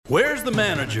Where's the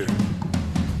manager?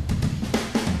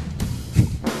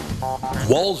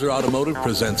 Walzer Automotive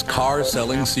presents Car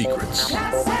Selling Secrets.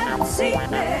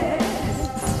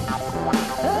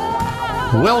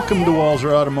 Welcome to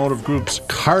Walzer Automotive Group's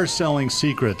Car Selling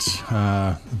Secrets.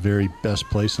 Very best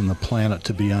place on the planet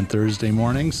to be on Thursday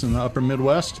mornings in the upper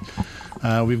Midwest.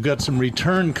 We've got some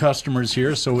return customers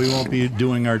here, so we won't be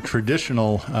doing our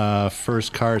traditional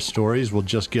first car stories. We'll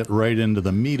just get right into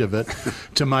the meat of it.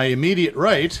 To my immediate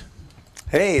right...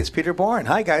 Hey, it's Peter Borne.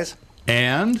 Hi, guys.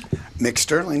 And... Mick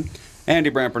Sterling. Andy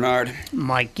Brandt Bernard.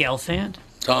 Mike Gelfand.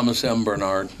 Thomas M.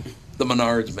 Bernard. The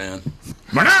Menards man.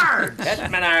 Menard!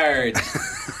 That's Menard.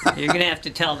 You're going to have to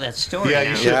tell that story Yeah, now.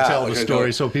 you should tell the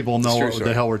story so people know what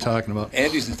the hell we're talking about.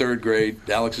 Andy's in third grade.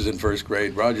 Alex is in first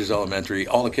grade. Roger's elementary.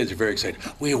 All the kids are very excited.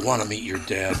 We want to meet your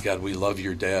dad. God, we love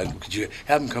your dad. Could you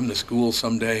have him come to school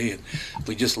someday? And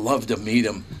we just love to meet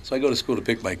him. So I go to school to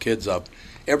pick my kids up.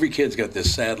 Every kid's got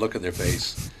this sad look on their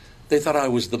face. They thought I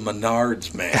was the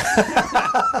Menards man.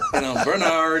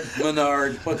 Bernard,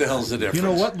 Menard, what the hell's the difference? You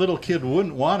know, what little kid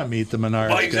wouldn't want to meet the Menards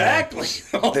Well, exactly.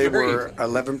 They were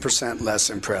 11% less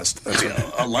impressed. That's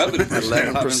 11%.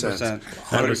 11%.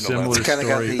 Had a similar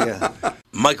story.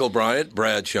 Michael Bryant,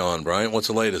 Bradshaw and Bryant, what's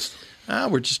the latest?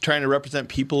 We're just trying to represent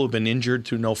people who've been injured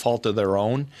through no fault of their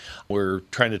own. We're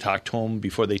trying to talk to them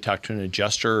before they talk to an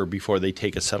adjuster or before they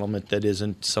take a settlement that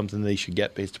isn't something they should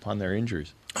get based upon their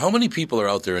injuries. How many people are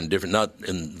out there not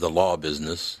in the law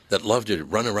business, that love to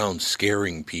run around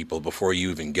scaring people before you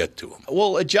even get to them?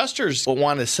 Well, adjusters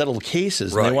want to settle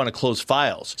cases, and Right. they want to close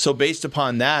files. So based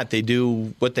upon that, they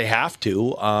do what they have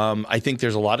to. I think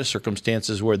there's a lot of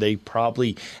circumstances where they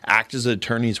probably act as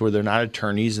attorneys where they're not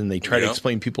attorneys, and they try to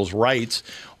explain people's rights,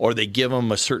 or they give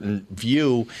them a certain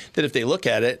view that if they look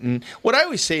at it. And what I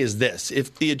always say is this: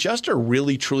 if the adjuster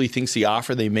really truly thinks the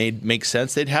offer they made makes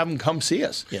sense, they'd have them come see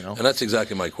us. And that's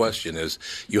exactly my question is,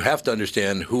 you have to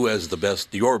understand who has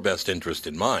your best interest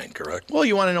in mind, correct? Well,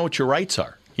 you want to know what your rights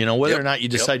are. Whether or not you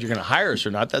decide you're going to hire us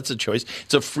or not, that's a choice.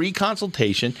 It's a free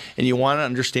consultation, and you want to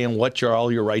understand what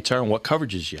all your rights are and what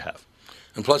coverages you have.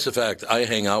 And plus the fact I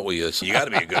hang out with you, so you got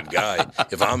to be a good guy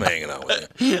if I'm hanging out with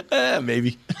you.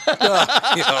 Maybe.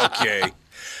 Okay.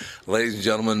 Ladies and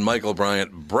gentlemen, Michael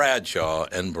Bryant, Bradshaw,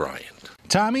 and Bryant.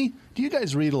 Tommy, do you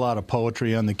guys read a lot of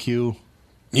poetry on the queue?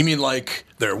 You mean like,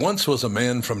 there once was a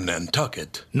man from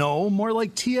Nantucket? No, more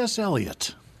like T.S.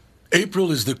 Eliot. April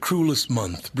is the cruelest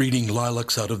month, breeding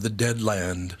lilacs out of the dead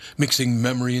land, mixing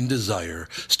memory and desire,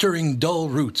 stirring dull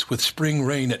roots with spring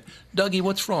rain at... Dougie,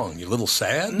 what's wrong? You a little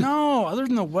sad? No, other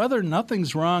than the weather,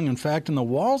 nothing's wrong. In fact, in the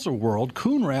Walzer world,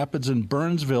 Coon Rapids and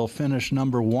Burnsville finished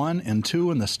number 1 and 2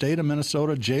 in the state of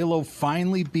Minnesota. J-Lo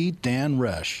finally beat Dan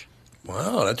Resch.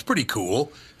 Wow, that's pretty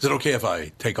cool. Is it okay if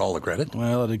I take all the credit?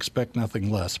 Well, I'd expect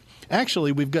nothing less.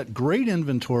 Actually, we've got great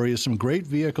inventory of some great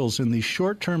vehicles, and these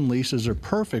short-term leases are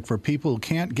perfect for people who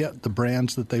can't get the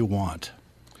brands that they want.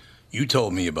 You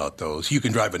told me about those. You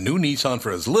can drive a new Nissan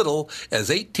for as little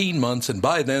as 18 months, and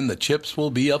by then the chips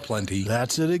will be aplenty.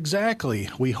 That's it exactly.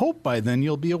 We hope by then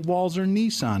you'll be a Walzer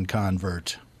Nissan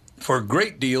convert. For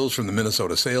great deals from the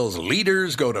Minnesota sales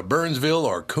leaders, go to Burnsville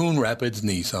or Coon Rapids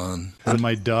Nissan. When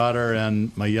my daughter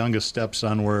and my youngest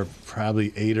stepson were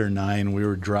probably 8 or 9, we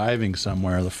were driving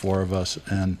somewhere, the four of us,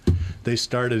 and they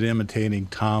started imitating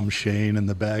Tom Shane in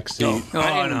the back seat.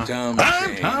 I'm Tom I'm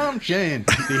Shane. Tom Shane.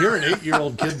 To hear an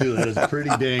 8-year-old kid do that is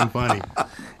pretty dang funny.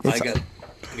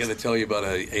 I got to tell you about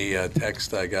a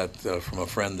text I got from a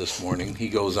friend this morning. He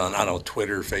goes on, I don't know,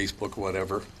 Twitter, Facebook,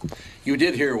 whatever. You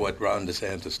did hear what Ron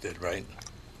DeSantis did, right?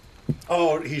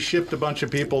 Oh, he shipped a bunch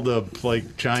of people to,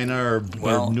 like, China or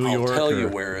New York? I'll tell you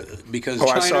where. Because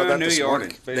I saw that New this York,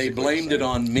 morning. they blamed it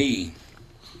on me.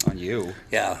 On you?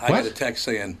 Yeah, I got a text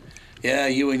saying, yeah,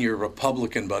 you and your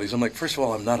Republican buddies. I'm like, first of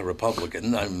all, I'm not a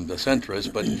Republican. I'm a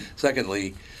centrist. But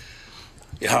secondly,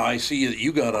 yeah, I see that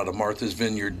you got out of Martha's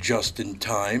Vineyard just in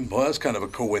time. Well, that's kind of a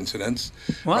coincidence.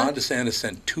 What? Ron DeSantis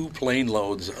sent 2 plane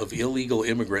loads of illegal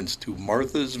immigrants to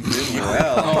Martha's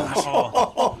Vineyard.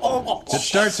 It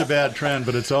starts a bad trend,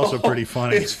 but it's also pretty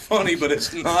funny. It's funny, but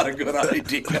it's not a good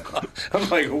idea. I'm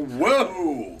like,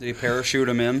 whoa. Did he parachute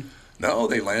him in? No,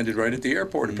 they landed right at the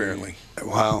airport, apparently.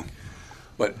 Wow.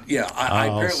 But, yeah, I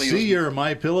I'll apparently... see your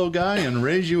My Pillow guy and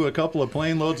raise you a couple of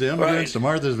plane loads of immigrants to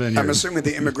Martha's Vineyard. I'm assuming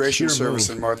the immigration Sheer service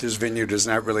move. in Martha's Vineyard is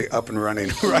not really up and running.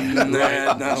 Right. Not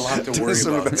a lot to worry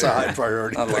about. That's a high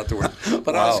priority. Not a lot to worry.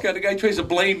 But I just got a guy tries to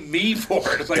blame me for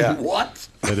it. It's like, what?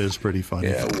 That is pretty funny.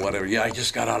 Yeah, whatever. Yeah, I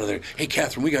just got out of there. Hey,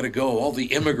 Catherine, we got to go. All the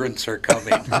immigrants are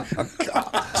coming.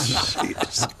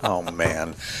 Oh,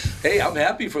 man. Hey, I'm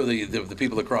happy for the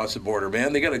people across the border,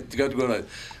 man. They got to go to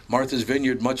Martha's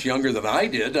Vineyard much younger than I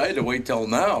did. I had to wait till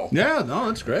now. Yeah, no,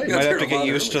 that's great. Yeah. Might have They're to a get lot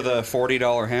used to earlier. the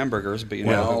 $40 hamburgers, but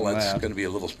Well, that's going to be a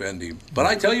little spendy. But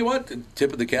I tell you what,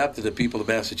 tip of the cap to the people of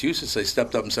Massachusetts. They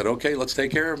stepped up and said, okay, let's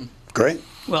take care of them. Great.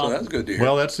 Well, So that's good to hear.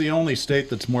 Well, that's the only state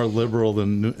that's more liberal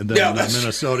than Yeah, that's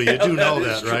Minnesota. true. You do Yeah, know that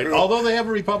that, is right? true. Although they have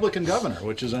a Republican governor,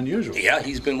 which is unusual. Yeah,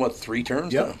 he's been, 3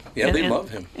 terms Yep. now? Yeah, they love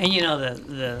him. And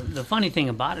the funny thing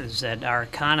about it is that our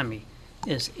economy,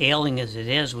 as ailing as it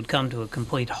is, would come to a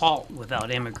complete halt without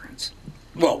immigrants.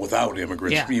 Well, without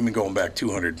immigrants, Yeah. even going back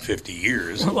 250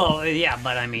 years. Well, yeah,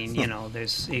 but I mean,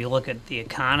 you look at the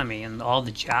economy and all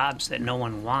the jobs that no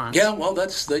one wants. Yeah, well,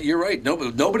 you're right.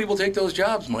 Nobody will take those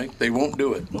jobs, Mike. They won't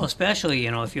do it. Well, especially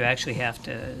if you actually have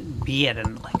to be at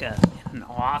an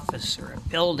office or a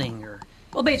building or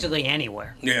basically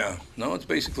anywhere. Yeah, no, it's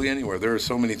basically anywhere. There are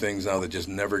so many things now that just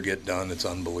never get done. It's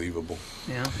unbelievable.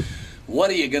 Yeah. What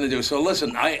are you going to do? So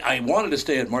listen, I wanted to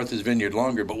stay at Martha's Vineyard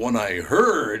longer, but when I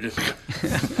heard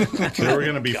There were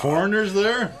going to be foreigners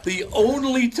there? the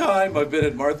only time I've been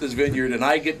at Martha's Vineyard and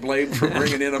I get blamed for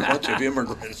bringing in a bunch of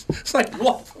immigrants, it's like,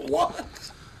 what?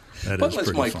 That But is as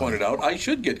pretty Mike funny. pointed out, I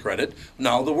should get credit.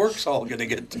 Now the work's all going to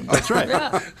get done. That's right.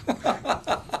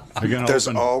 You're going to There's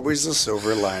open, always a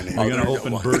silver lining. you're gonna there you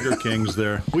open go. Burger Kings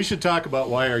there. We should talk about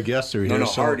why our guests are here. No,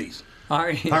 So- Hardee's. All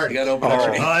right. You got to open Oh,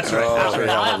 Hardee's. that's right. I'll That's right.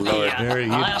 have the, There,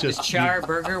 you I'll have just- the char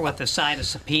burger with a side of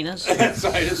subpoenas.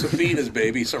 Side of subpoenas,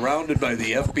 baby, surrounded by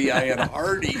the FBI and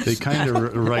Hardee's. They kind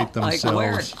of write Like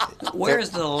themselves. where's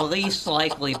the least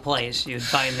likely place you'd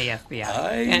find the FBI?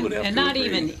 I would have and to not agree.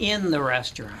 even in the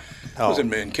restaurant. I was in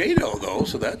Mankato, though,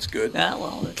 so that's good.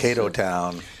 Cato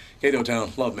Town. Cato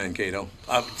Town, love Mankato.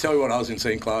 I'll tell you what, I was in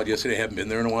St. Cloud yesterday. I haven't been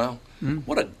there in a while.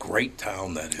 What a great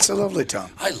town that is. It's a lovely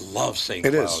town. I love St.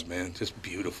 It Cloud, is. man. Just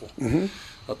beautiful.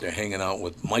 Out there hanging out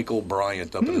with Michael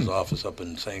Bryant up in his office up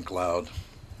in St. Cloud.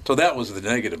 So that was the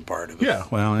negative part of it. Yeah,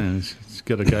 well, it's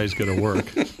got a guy's got to work.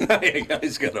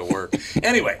 He's got to work.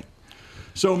 Anyway,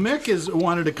 So Mick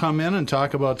wanted to come in and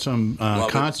talk about some Love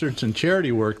it. concerts and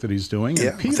charity work that he's doing. And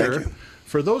Yeah, Peter, thank you.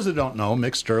 for those that don't know,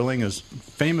 Mick Sterling is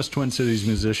famous Twin Cities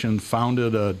musician,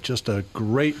 founded just a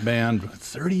great band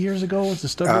 30 years ago. Was the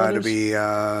Stub Brothers? To be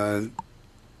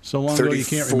so long ago you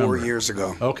can't 34 remember. years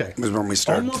ago. Okay, Was when we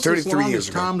started. Almost 33 as long years as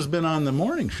ago. Tom's been on the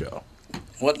morning show.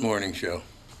 what morning show?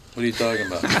 What are you talking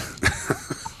about?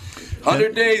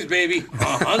 100 days, baby.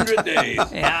 100 days.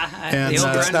 Yeah, And, the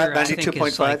over it's not I think, is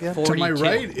 92.5 like yet? 42. To my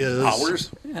right is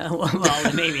Hours?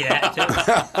 Well, maybe that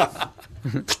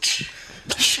too.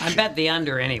 I bet the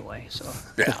under anyway. So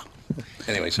Yeah.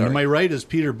 Anyway, To sorry. my right is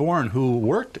Peter Borne, who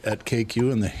worked at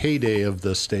KQ in the heyday of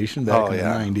the station back Oh, in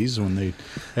yeah. the 90s when they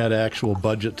had actual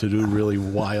budget to do really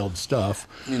wild stuff.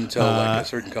 Until like a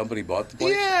certain company bought the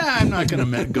place? Yeah, I'm not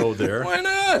going to go there. Why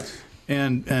not?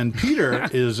 And Peter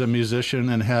is a musician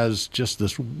and has just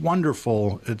this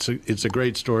wonderful. It's a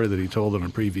great story that he told in a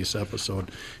previous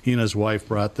episode. He and his wife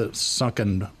brought the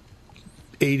sunken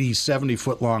 80,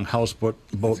 70-foot long houseboat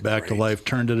back to great. life,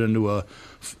 turned it into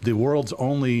the world's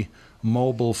only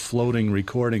mobile floating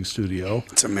recording studio.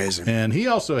 It's amazing. And he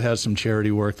also has some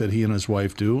charity work that he and his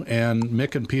wife do. And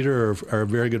Mick and Peter are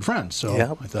very good friends. So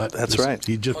Yep, I thought that's right.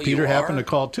 Peter you happened are? to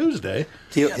call Tuesday.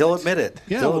 He'll admit it.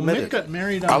 Yeah, He'll well, admit Mick it. got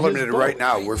married on I'll his admit it boat. right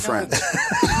now. We're friends.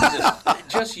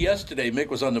 Just yesterday, Mick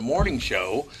was on the morning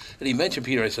show, and he mentioned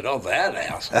Peter. I said, "Oh, that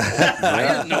asshole! I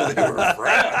didn't know they were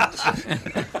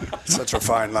friends." Such a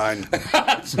fine line.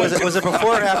 Was it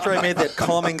before or after I made that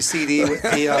calming CD with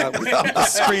the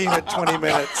scream at 20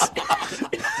 minutes?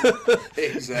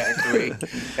 Exactly.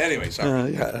 Anyway,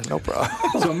 sorry. Yeah, no problem.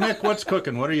 So Mick, what's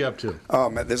cooking? What are you up to? Oh,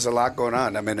 man, there's a lot going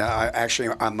on. I mean,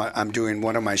 I'm doing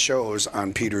one of my shows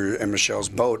on Peter and Michelle's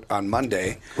boat on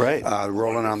Monday. Right.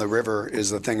 Rolling on the River is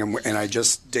the thing, and I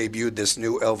just debuted this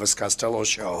new Elvis Costello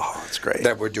show. Oh, that's great.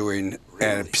 That we're doing,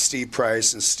 and Steve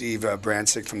Price and Steve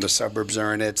Bransick from the Suburbs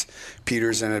are in it.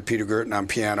 Peter's in it. Peter Gerton on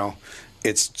piano.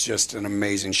 It's just an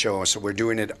amazing show. So we're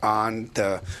doing it on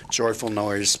the Joyful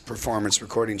Noise Performance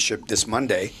Recording Ship this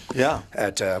Monday. Yeah.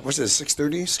 At what's it,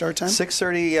 6:30 start time?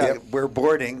 6:30. Yep. We're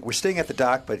boarding. We're staying at the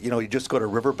dock, but you just go to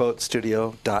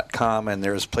riverboatstudio.com and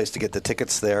there's a place to get the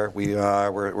tickets there.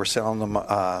 We're selling them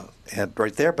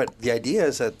right there. But the idea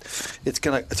is that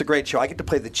it's a great show. I get to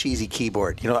play the cheesy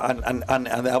keyboard. On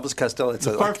the Elvis Costello. It's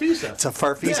a Farfisa. It's a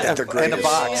Farfisa Yeah, they're in a great.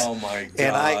 box. Oh my God!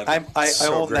 And I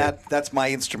So own great. that. That's my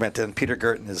instrument. And Peter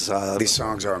Gerton is. These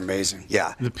songs are amazing.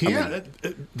 Yeah. The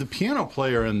piano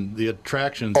player and the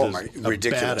attractions Oh is my, a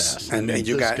ridiculous! badass. I And mean,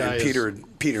 you this got guy and is-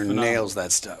 Peter nails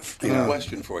that stuff. You know?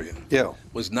 Question for you. Yeah.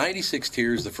 Was 96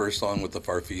 Tears the first song with the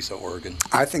Farfisa organ?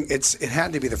 I think it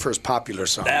had to be the first popular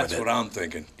song. That's with it. what I'm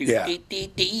thinking. Yeah. So it's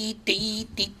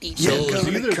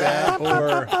either that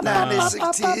or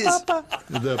 96 Tears.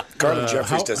 the Carlton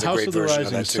Jeffries does a House great of the version of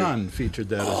Rising that, too. Sun featured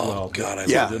that as well. God, I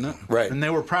Yeah. love Didn't it? Right. And they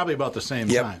were probably about the same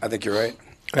Yep, time. I think you're right.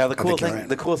 Yeah, the I cool think you're thing. right.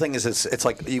 The cool thing is it's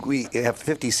like we have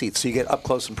 50 seats, so you get up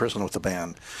close and personal with the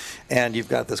band, and you've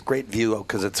got this great view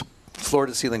because it's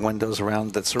floor-to-ceiling windows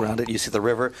around that surround it. You see the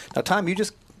river. Now, Tom, you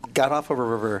just got off of a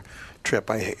river trip.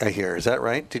 I hear. Is that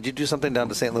right? Did you do something down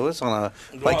to St. Louis on a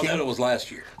Well, biking? that was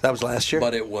last year. That was last year.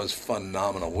 But it was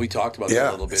phenomenal. We talked about that a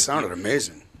Yeah, little bit. it sounded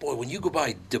amazing. Boy, when you go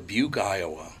by Dubuque,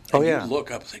 Iowa, Oh, and yeah. you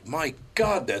look up, it's like, my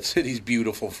God, that city's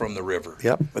beautiful from the river.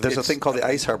 Yep. But there's a It's- thing called the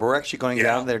Ice Harbor. We're actually going Yeah,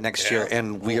 down there next year, yeah.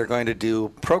 and we are going to do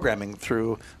programming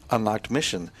through Unlocked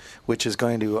Mission, which is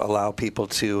going to allow people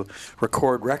to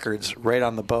record records right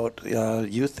on the boat,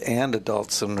 youth and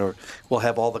adults, and we'll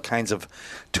have all the kinds of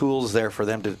tools there for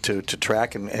them to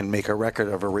track and make a record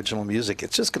of original music.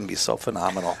 It's just going to be so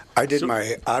phenomenal. I did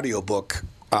my audiobook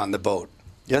on the boat.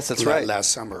 Yes, that's right.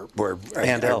 Last summer, where I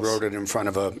Handhelds. wrote it in front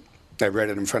of a. I read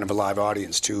it in front of a live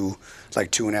audience,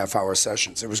 2.5 hour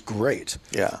sessions. It was great.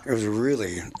 Yeah. It was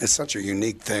really. It's such a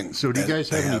unique thing. So do you that guys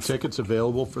they have any tickets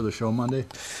available for the show Monday?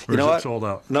 Or You know is what? it sold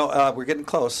out? No, we're getting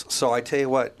close. So I tell you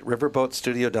what,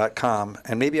 riverboatstudio.com,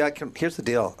 and maybe I can. Here's the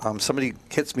deal. Somebody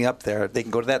hits me up there. They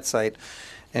can go to that site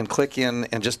and click in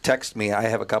and just text me. I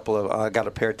have a couple of. Got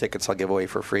a pair of tickets I'll give away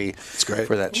for free. That's great.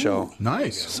 For that show.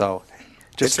 Nice. So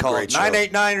just It's a call great show.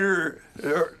 989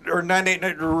 or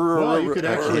 989. Well, you could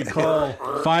actually call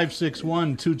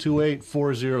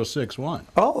 561-228-4061.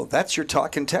 Oh, that's your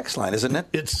talk and text line, isn't it?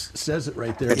 It says it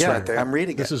right there. It's Yeah, right there. I'm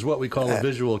reading This it. is what we call a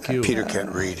visual cue. Peter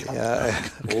can't read. I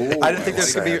didn't think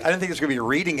there's sad. gonna be. I didn't think there's gonna be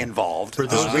reading involved. For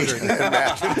those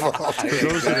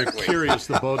that are curious,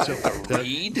 the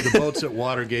boats at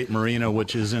Watergate Marina,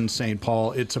 which is in St.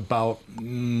 Paul, it's about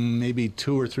maybe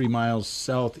 2 or 3 miles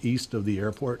southeast of the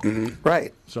airport.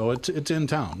 Right. So it's in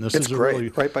town. This It's is a great. really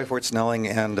Right by Fort Snelling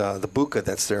and the Buca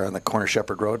that's there on the corner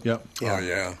Shepherd Road. Yep. Oh,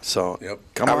 yeah. So Yep.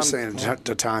 come I on. was saying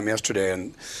to Tom yesterday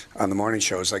and on the morning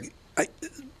show, it's like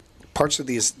parts of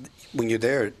these when you're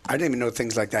there, I didn't even know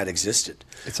things like that existed.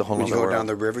 It's a whole when you other go world. down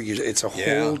the river, it's a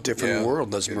Yeah, whole different yeah,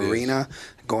 world. There's it marina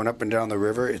going up and down the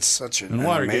river. It's such an And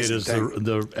Watergate amazing is thing.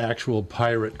 the actual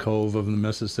pirate cove of the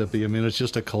Mississippi. I mean, it's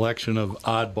just a collection of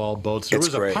oddball boats. There It's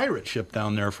was great. a pirate ship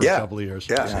down there for yeah, a couple of years.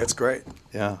 Yeah, it's great.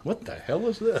 Yeah. What the hell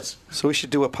is this? So we should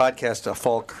do a podcast, a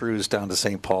fall cruise down to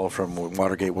St. Paul from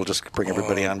Watergate. We'll just bring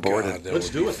everybody on board. God, And, that Let's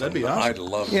would do it. That'd be fun. awesome. I'd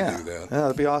love yeah, to do that.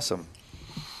 that'd be awesome.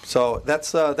 So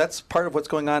that's part of what's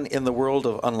going on in the world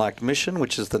of Unlocked Mission,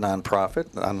 which is the nonprofit,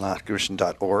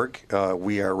 unlockedmission.org.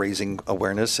 We are raising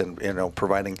awareness and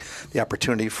providing the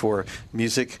opportunity for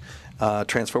music,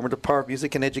 transformative power of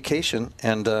music and education.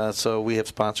 And so we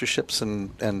have sponsorships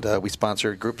and we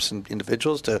sponsor groups and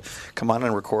individuals to come on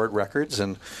and record records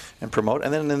and promote.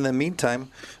 And then in the meantime,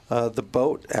 the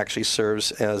boat actually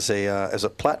serves as a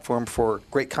platform for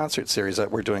great concert series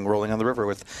that we're doing, Rolling on the River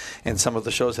with, and some of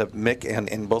the shows have Mick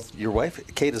and both your wife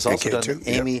Kate has also Kate done, too,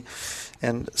 Amy, yep.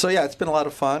 and so yeah, it's been a lot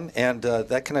of fun, and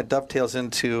that kind of dovetails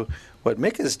into what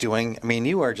Mick is doing. I mean,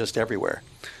 you are just everywhere.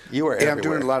 You are Yeah, everywhere. I'm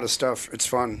doing a lot of stuff. It's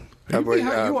fun.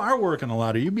 You are working a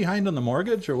lot. Are you behind on the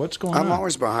mortgage, or what's going on? I'm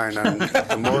always behind on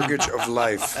the mortgage of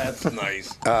life. That's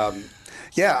nice.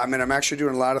 Yeah, I mean, I'm actually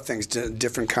doing a lot of things,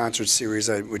 different concert series.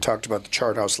 We talked about the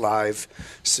Chart House Live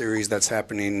series that's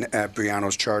happening at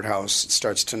Briano's Chart House. It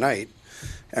starts tonight,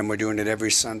 and we're doing it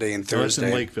every Sunday and So it's Thursday.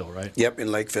 in Lakeville, right? Yep,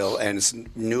 in Lakeville, and it's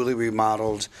newly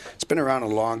remodeled. It's been around a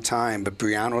long time, but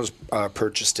Briano's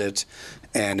purchased it,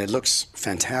 and it looks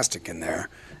fantastic in there.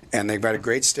 And they've got a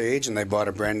great stage, and they bought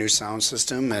a brand new sound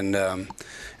system, and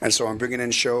so I'm bringing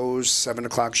in shows,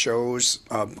 7:00 shows,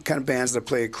 kind of bands that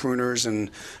play crooners and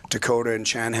Dakota and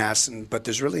Chanhassen, but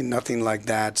there's really nothing like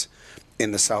that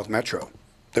in the South Metro.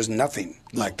 There's nothing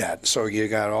like that. So you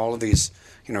got all of these,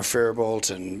 Faribault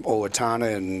and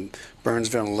Owatonna and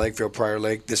Burnsville and Lakeville, Prior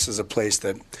Lake. This is a place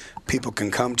that people can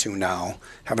come to now,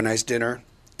 have a nice dinner,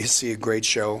 you see a great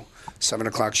show,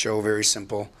 7:00 show, very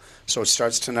simple. So it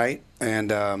starts tonight,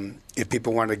 and if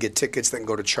people want to get tickets, they can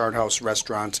go to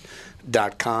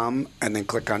charthouserestaurant.com and then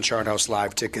click on Chart House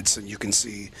Live tickets, and you can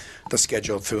see the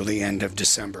schedule through the end of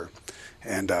December.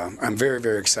 And I'm very,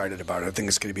 very excited about it. I think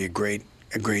it's going to be a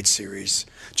great series.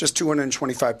 Just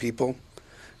 225 people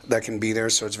that can be there,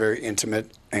 so it's very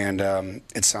intimate. and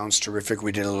it sounds terrific.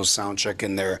 We did a little sound check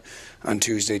in there on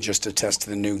Tuesday just to test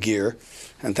the new gear,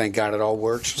 and thank God it all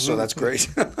worked. So that's great.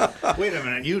 Wait a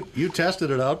minute, you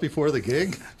tested it out before the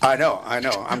gig? I know.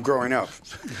 I'm growing up.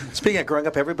 Speaking of growing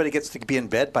up, everybody gets to be in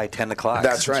bed by 10 o'clock.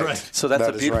 That's right. So that's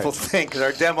That a is beautiful right. thing, because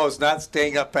our demo's not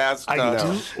staying up past...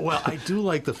 I do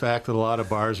like the fact that a lot of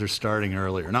bars are starting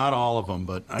earlier. Not all of them,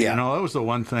 but Yeah. that was the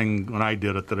one thing when I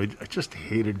did it that I just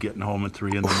hated getting home at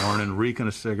 3 in the morning, reeking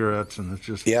of cigarettes, and it's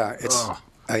just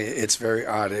it's very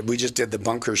odd. We just did the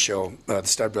Bunker show, the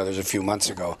Stud Brothers, a few months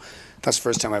ago. That's the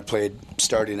first time I played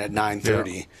starting at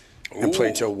 9:30 and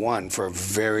played till 1 for a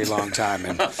very long time,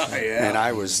 and and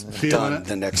I was done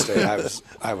the next day.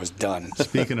 I was done.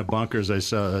 Speaking of bunkers, I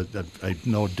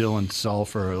know Dylan Sell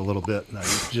for a little bit.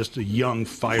 He's just a young,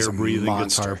 fire-breathing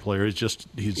guitar player. He's just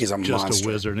a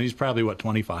wizard, and he's probably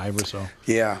 25 or so.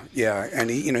 Yeah, and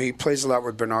he plays a lot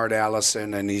with Bernard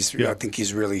Allison, and I think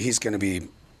he's going to be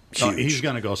huge. He's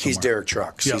going to go somewhere. He's Derek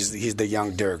Trucks. Yep. He's the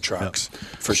young Derek Trucks,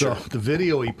 for sure. So the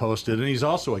video he posted, and he's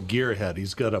also a gearhead.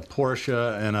 He's got a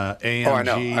Porsche and a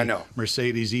AMG I know.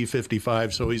 Mercedes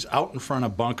E55. So he's out in front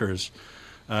of bunkers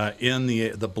in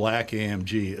the black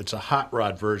AMG. It's a hot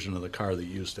rod version of the car that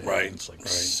you used to have. Right. It's like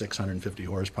 650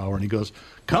 horsepower. And he goes,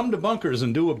 "Come to bunkers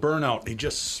and do a burnout." He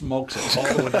just smokes it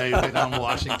all the way down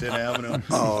Washington Avenue.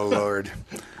 Oh, Lord.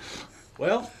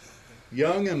 Well,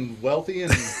 young and wealthy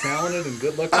and talented and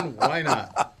good looking, why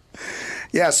not?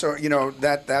 Yeah, so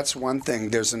that's one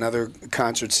thing. There's another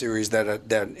concert series that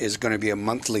is going to be a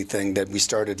monthly thing that we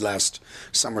started last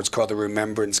summer. It's called the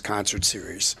Remembrance Concert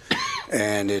Series,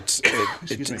 and it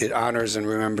honors and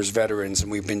remembers veterans.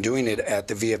 And we've been doing it at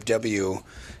the VFW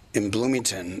in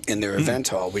Bloomington in their event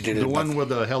hall. We did The one with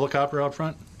the helicopter out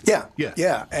front?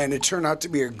 Yeah, and it turned out to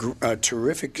be a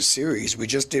terrific series. We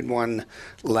just did one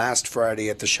last Friday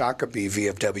at the Shakopee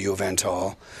VFW event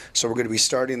hall. So we're going to be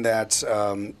starting that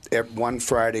one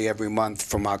Friday every month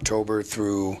from October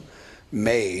through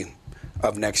May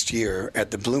of next year at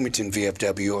the Bloomington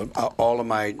VFW.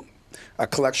 A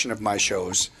collection of my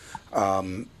shows.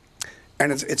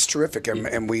 And it's terrific.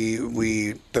 And we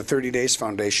the 30 Days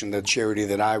Foundation, the charity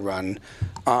that I run,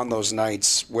 on those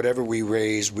nights, whatever we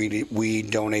raise, we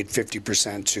donate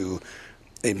 50% to,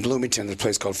 in Bloomington, a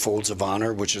place called Folds of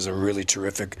Honor, which is a really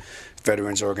terrific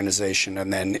veterans organization.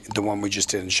 And then the one we just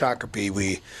did in Shakopee,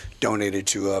 we donated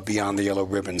to Beyond the Yellow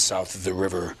Ribbon, south of the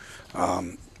river,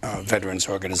 veterans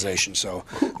organization. So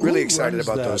really excited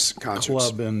about those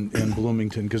concerts. Club in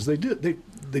Bloomington, because they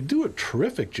do a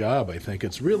terrific job. I think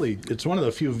it's one of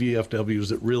the few VFWs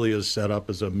that really is set up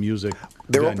as a music.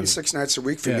 They're venue. open 6 nights a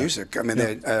week for music. I mean,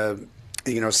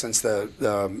 since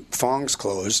the Fongs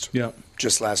closed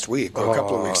just last week or a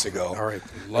couple of weeks ago. All right,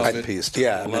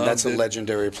 that's a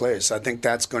legendary place. I think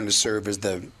that's going to serve as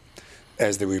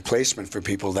the replacement for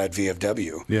people at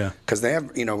VFW. Yeah. Because they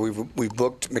have, we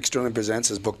booked, Mick Sterling Presents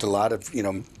has booked a lot of,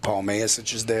 Paul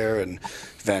Mayasich is there and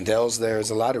Vandel's there. There's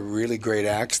a lot of really great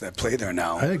acts that play there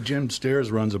now. I think Jim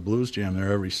Stairs runs a blues jam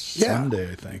there every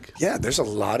Sunday, I think. Yeah, there's a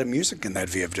lot of music in that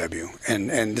VFW.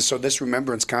 And so this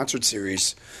Remembrance Concert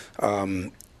Series,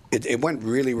 it went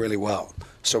really, really well.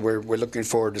 So we're looking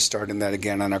forward to starting that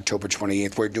again on October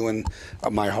 28th. We're doing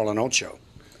my Hall & Oates show,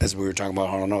 as we were talking about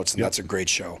Hall & Oates, and that's a great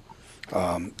show.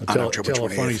 On October 28th. Tell a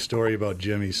funny story about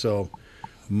Jimmy. So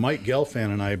Mike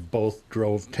Gelfand and I both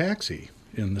drove taxi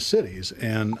in the cities,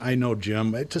 and I know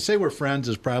Jim. To say we're friends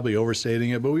is probably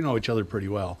overstating it, but we know each other pretty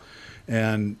well.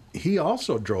 And he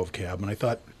also drove cab, and I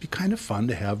thought it'd be kind of fun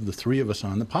to have the three of us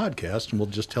on the podcast, and we'll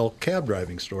just tell cab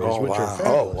driving stories, which are fabulous.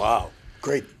 Oh, wow.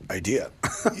 Great idea.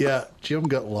 Yeah, Jim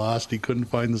got lost. He couldn't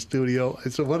find the studio. I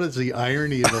said, what is the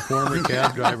irony of a former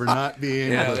cab driver not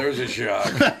being able to... there's a shock.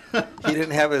 He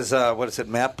didn't have his,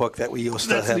 map book that we used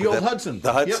to have. That's the old Hudson.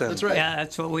 The Hudson. Yep, that's right. Yeah,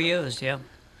 that's what we used, yeah.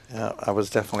 Yeah, I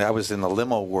was in the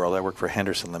limo world. I worked for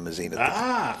Henderson Limousine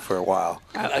for a while.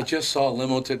 I just saw a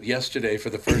limo yesterday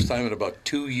for the first time in about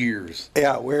 2 years.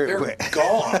 Yeah, They're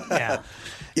gone. Yeah.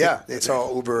 Yeah, it's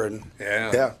all Uber and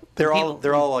They're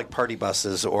all like party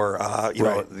buses or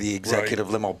the executive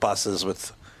limo buses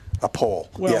with a pole.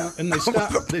 Well, and they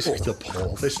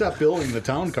stopped building the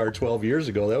town car 12 years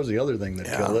ago. That was the other thing that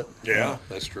killed it. Yeah,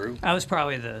 that's true. I was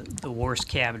probably the worst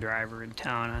cab driver in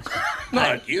town.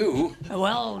 Not you.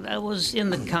 Well, I was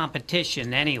in the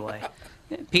competition anyway.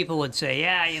 People would say,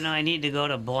 I need to go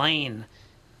to Blaine.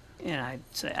 And I'd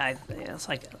say, it's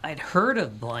like I'd heard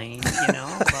of Blaine,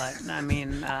 but I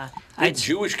mean,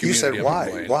 Jewish community. You said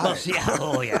why? Why?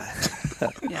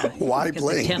 Yeah. Why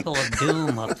Blaine? The Temple of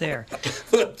Doom up there.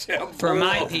 The Temple for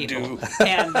my of people. Doom.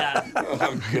 And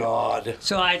oh God.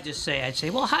 so I'd say,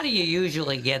 well, how do you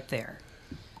usually get there?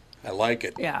 I like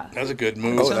it. Yeah. That's a good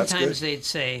move. Oh, that's Sometimes good. they'd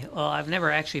say, "Well, I've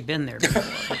never actually been there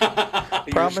before."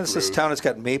 Problem is, this screwed. town has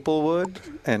got Maplewood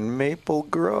and Maple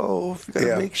Grove. You got to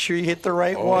Yeah. make sure you hit the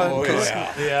right one. 'Cause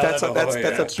yeah. that's a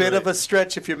bit of right. a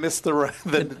stretch if you miss the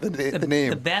name.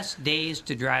 The best days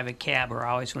to drive a cab are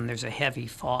always when there's a heavy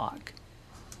fog,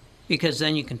 because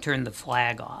then you can turn the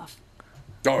flag off.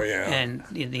 Oh, yeah. And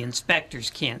the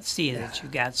inspectors can't see that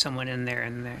you've got someone in there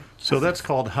and there. So that's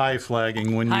called high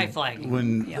flagging when High flagging,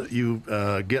 when yep. you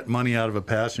get money out of a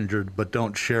passenger but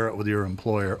don't share it with your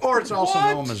employer, or it's also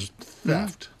known as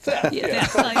theft. Yeah,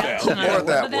 that's another Or word,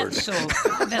 that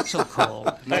but that's so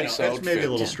cold. Nice That's outfit. maybe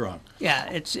a little strong. Yeah,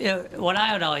 it's what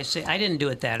I would always say. I didn't do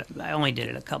it I only did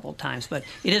it a couple of times, but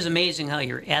it is amazing how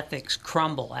your ethics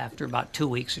crumble after about 2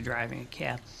 weeks of driving a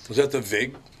cab. Was that the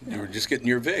VIG? You were just getting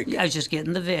your VIG. I was just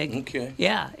getting the VIG. Okay.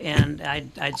 Yeah, and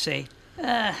I'd say,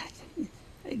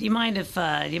 do you mind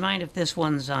if this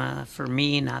one's for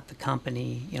me, not the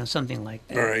company? You know, something like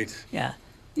that. All right. Yeah.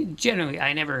 Generally,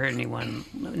 I never heard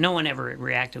no one ever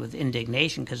reacted with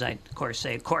indignation because I, of course,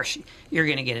 say, of course, you're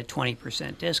going to get a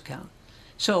 20% discount.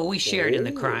 So we shared in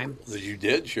the crime. You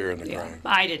did share in the Yeah. crime.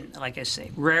 I didn't, like I say,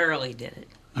 rarely did it.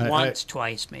 Once,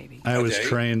 twice, maybe. I was Okay.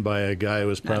 trained by a guy who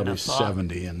was Not probably enough thought.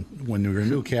 70, and when you're a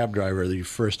new cab driver, you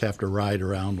first have to ride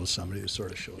around with somebody who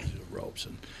sort of shows you the ropes.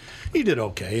 And he did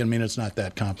okay. I mean, it's not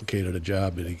that complicated a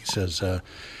job, but he says,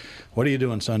 "What are you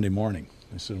doing Sunday morning?"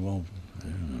 I said, "Well,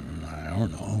 I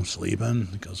don't know, sleeping."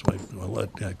 He goes, "Well,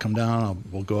 come down.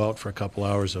 We'll go out for a couple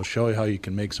hours. I'll show you how you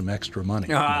can make some extra money."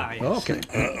 Ah, yes.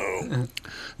 Okay.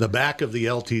 The back of the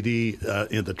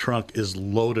LTD in the trunk is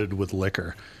loaded with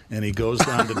liquor. And he goes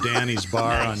down to Danny's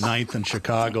bar on 9th in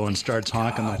Chicago and starts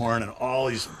honking the horn, and all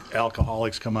these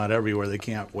alcoholics come out everywhere. They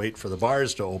can't wait for the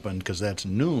bars to open because that's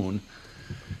noon.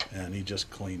 And he just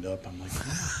cleaned up. I'm like,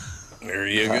 There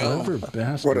you go. clever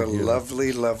bastard. What a you.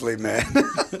 lovely, lovely man.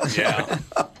 Yeah.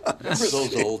 Remember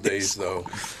those old days, though?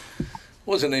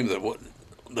 What was the name of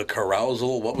the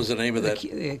carousel? What was the name of that?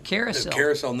 The carousel. The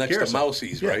carousel next to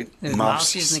Mousie's, right? There's Mousies.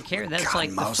 Mousies and the carousel. That's God, like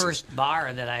Mousies. the first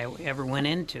bar that I ever went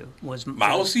into was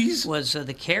Mousies? Was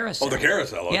the carousel. Oh, the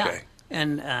carousel, okay. Yeah,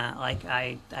 and like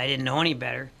I didn't know any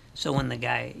better. So when the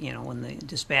guy, when the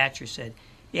dispatcher said,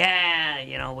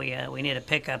 "Yeah, we need a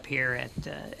pickup here at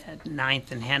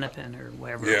 9th and Hennepin or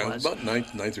wherever it Yeah, was." about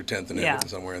 9th or 10th and Yeah. Everton,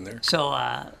 somewhere in there. So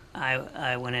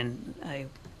I went in. I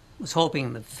was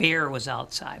hoping the fare was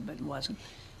outside, but it wasn't.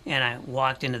 And I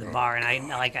walked into the bar, and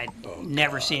I'd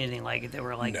never seen anything like it. There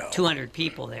were like 200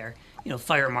 people there.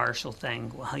 Fire marshal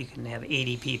thing. Well, you can have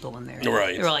 80 people in there.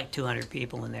 Right. There were like 200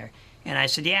 people in there. And I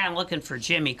said, "Yeah, I'm looking for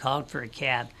Jim." He called for a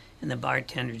cab, and the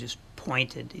bartender just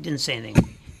pointed. He didn't say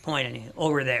anything. Pointed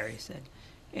over there. He said,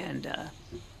 and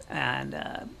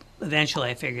eventually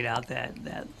I figured out that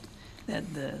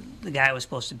the guy I was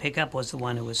supposed to pick up was the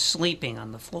one who was sleeping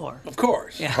on the floor. Of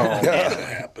course. Yeah. That'll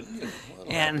happen.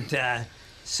 And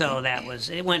so that was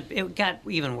it. It got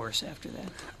even worse after that.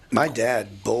 My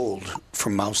dad bowled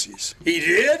from Mousie's. He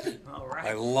did? All right.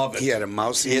 I love it. He had a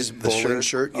Mousie's bowling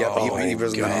shirt. Yeah, Oh, he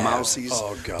was in the God. Mousie's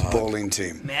Oh, God. bowling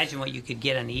team. Imagine what you could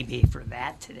get on eBay for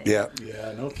that today. Yeah.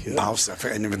 Yeah, no kidding. Mouse. I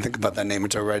didn't even think about that name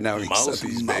until right now. He said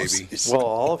Mousie's, baby. Well,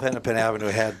 all of Hennepin Avenue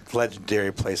had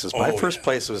legendary places. My Oh, first yeah.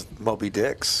 place was Moby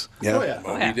Dick's. Yeah. Oh, yeah.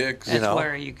 Moby Dick's. That's know.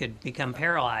 where you could become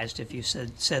paralyzed if you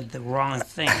said the wrong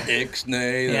thing.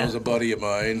 Ixnay, that Yeah. was a buddy of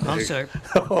mine. I'm sorry.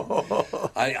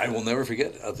 I will never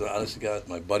forget. Honest to God,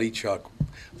 my buddy Chuck.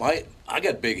 I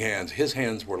got big hands. His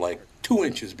hands were like 2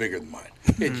 inches bigger than mine.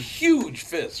 He had huge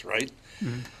fists, right?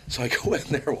 So I go in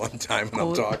there one time and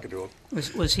I'm talking to him.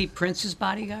 Was he Prince's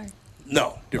bodyguard?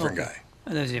 No, different Okay. guy.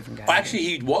 Oh, that was a different guy. Well, actually,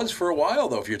 he was for a while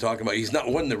though. If you're talking about,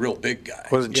 wasn't the real big guy.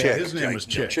 Wasn't Yeah, Chick. his name was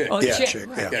Chick. Chick. Oh, Yeah, Chick. Chick,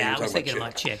 Right. yeah. Yeah, Yeah, I you're was talking thinking about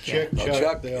about Chick. Chick. Yeah.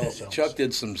 Chuck, they all sell Chuck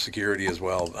did some security as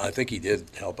well. I think he did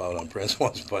help out on Prince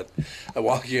once, but I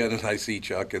walk in and I see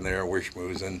Chuck in there, we're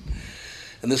schmoozing.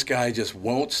 And this guy just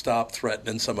won't stop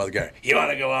threatening some other guy. "You want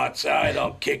to go outside?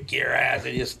 I'll kick your ass."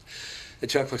 And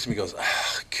Chuck looks at me and goes,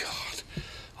 "Oh, God,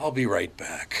 I'll be right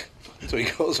back." So he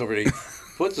goes over and he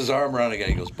puts his arm around the guy.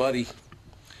 He goes, "Buddy,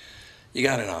 you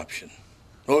got an option."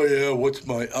 "Oh, yeah, what's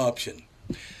my option?"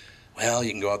 "Well,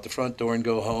 you can go out the front door and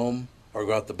go home, or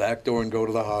go out the back door and go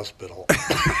to the hospital."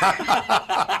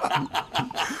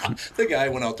 The guy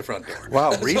went out the front door.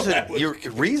 Wow, So that was you're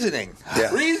reasoning. Yeah.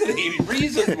 He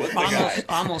reasoned with the guy.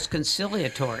 Almost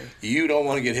conciliatory. You don't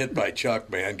want to get hit by Chuck,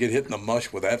 man. Get hit in the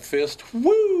mush with that fist.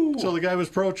 Woo! So the guy was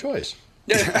pro-choice.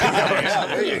 Yeah,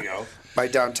 there you go. My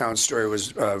downtown story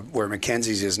was where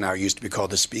Mackenzie's is now. Used to be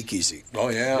called the Speakeasy. Oh,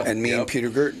 yeah. And me and Yep. Peter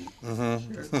Girton.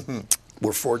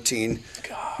 We're 14.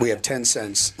 We have 10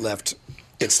 cents left.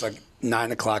 It's like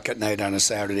 9 o'clock at night on a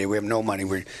Saturday. We have no money.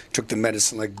 We took the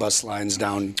Medicine Lake bus lines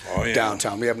down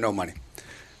downtown. We have no money.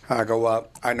 I go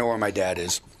up. I know where my dad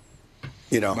is.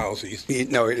 You know, Mousie's.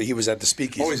 He was at the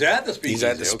Speakeasy. Oh, he's at the Speakeasy. He's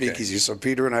at the Speakeasy. So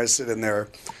Peter and I sit in there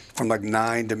from like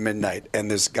 9 to midnight, and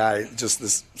this guy, just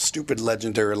this stupid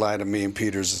legendary line of me and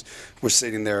Peter's, we're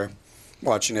sitting there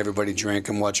watching everybody drink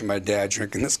and watching my dad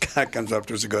drink, and this guy comes up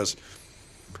to us and goes,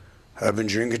 "I've been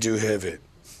drinking too heavy.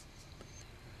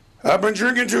 I've been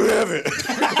drinking too heavy."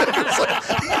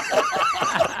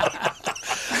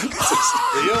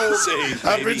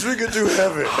 I've been drinking too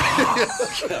heavy.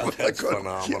 That's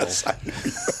phenomenal. Yes,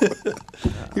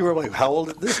 You were like, how old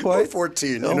at this point?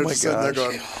 14. Oh, and my just sitting there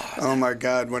gosh. going, oh, my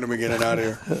God, when are we getting out of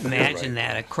here? Imagine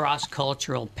that, a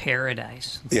cross-cultural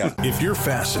paradise. Yeah. If you're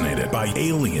fascinated by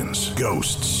aliens,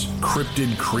 ghosts,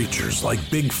 cryptid creatures like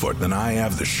Bigfoot, then I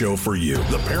have the show for you.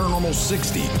 The Paranormal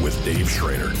 60 with Dave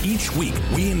Schrader. Each week,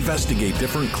 we investigate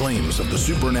different claims of the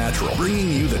supernatural,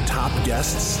 bringing you the top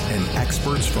guests and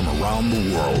experts from around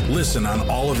the world. Listen on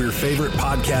all of your favorite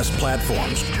podcast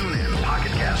platforms. Tune in,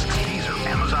 Pocket Casts, Deezer,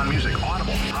 Amazon Music,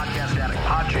 Audible, Podcast Addict,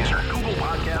 Podchaser, Google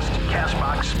Podcasts,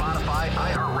 Castbox, Spotify,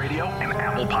 iHeartRadio, and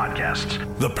Apple Podcasts.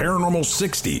 The Paranormal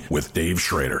 60 with Dave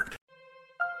Schrader.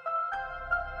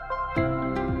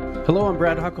 Hello, I'm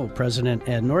Brad Huckle, President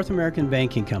at North American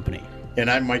Banking Company. And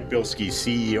I'm Mike Bilski,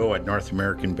 CEO at North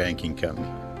American Banking Company.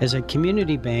 As a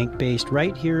community bank based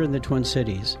right here in the Twin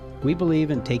Cities, we believe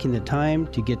in taking the time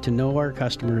to get to know our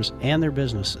customers and their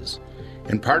businesses.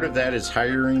 And part of that is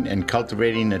hiring and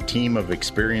cultivating a team of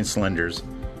experienced lenders.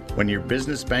 When your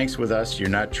business banks with us, you're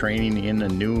not training in a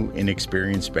new,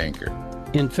 inexperienced banker.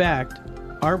 In fact,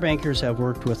 our bankers have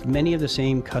worked with many of the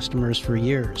same customers for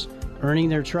years, earning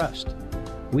their trust.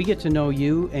 We get to know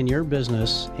you and your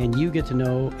business, and you get to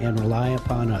know and rely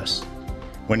upon us.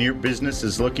 When your business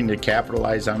is looking to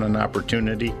capitalize on an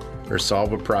opportunity or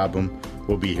solve a problem,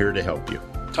 we'll be here to help you.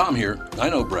 Tom here. I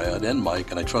know Brad and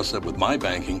Mike, and I trust that with my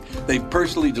banking, they've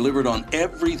personally delivered on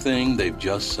everything they've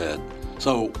just said.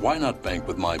 So why not bank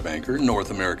with my banker,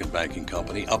 North American Banking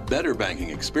Company, a better banking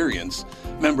experience,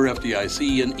 member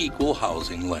FDIC, an equal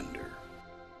housing lender.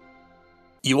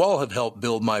 You all have helped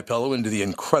build My Pillow into the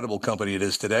incredible company it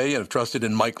is today and have trusted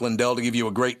in Mike Lindell to give you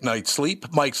a great night's sleep.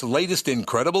 Mike's latest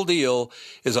incredible deal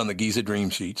is on the Giza Dream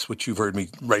Sheets, which you've heard me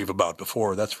rave about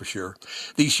before, that's for sure.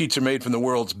 These sheets are made from the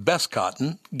world's best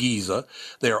cotton, Giza.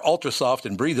 They are ultra soft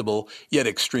and breathable, yet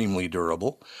extremely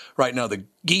durable. Right now, the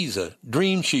Giza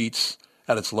Dream Sheets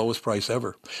at its lowest price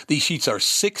ever. These sheets are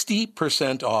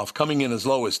 60% off, coming in as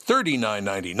low as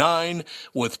 $39.99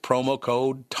 with promo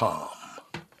code TOM.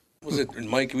 Was it,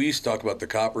 Mike, we used to talk about the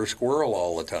copper squirrel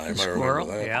all the time. I remember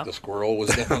that. Yeah. The squirrel was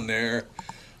down there.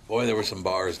 Boy, there were some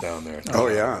bars down there. Oh,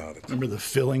 yeah. Remember the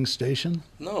filling station?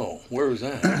 No, where was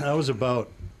that? That was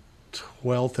about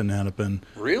 12th and Hennepin.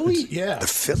 Really? Yeah. The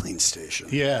filling station.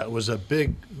 Yeah, it was a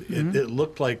big, it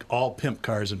looked like all pimp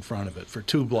cars in front of it for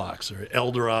 2 blocks. Or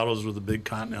Eldorados with the big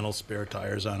Continental spare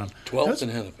tires on them. 12th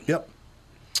and Hennepin. Yep.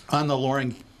 On the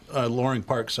Loring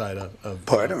Park side of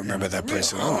Boy, I don't remember that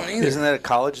place at all. Isn't that a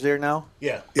college there now?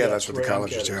 Yeah. Yeah, that's what the right on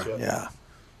college is, Ketter's, Yeah.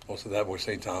 Oh, so that where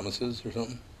St. Thomas is or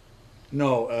something?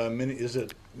 No, is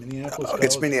it Minneapolis?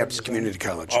 It's College? Minneapolis Community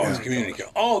College. Oh, yeah. it's community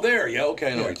college. Oh, there. Yeah,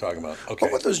 okay, I know what you're talking about. Okay.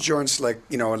 What were those joints like,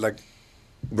 like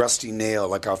Rusty Nail,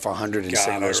 like off 100 in God,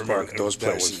 St. Louis I remember Park, those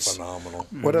that was places? phenomenal.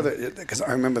 What other, because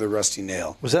I remember the Rusty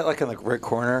Nail. Was that like in the right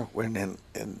corner when I'm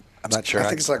not sure. I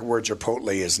think it's like where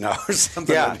Chipotle is now or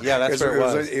something. Yeah, yeah, that's where it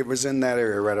was. It was in that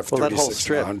area right off 36 that whole and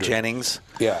strip, 100. Jennings.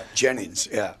 Yeah, Jennings,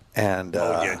 yeah. And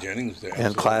yeah, Jennings there.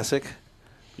 and Classic.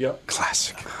 Yep.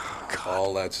 Classic.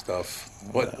 All that stuff.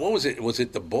 What was it? Was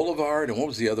it the Boulevard? And what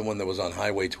was the other one that was on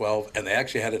Highway 12? And they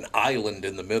actually had an island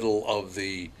in the middle of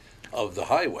the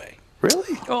highway.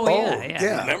 Really? Oh,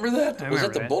 yeah. Remember that? I Was it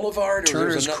remember the that. Boulevard? Or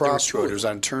Turner's was it Crossroad. It was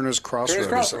on Turner's Crossroad. Turner's or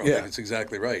Crossroad. something. Yeah, that's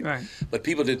exactly right. Right. But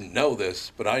people didn't know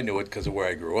this, but I knew it because of where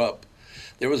I grew up.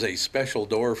 There was a special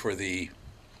door for the,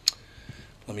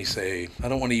 let me say, I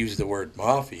don't want to use the word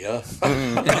mafia.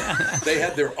 They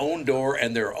had their own door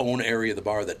and their own area of the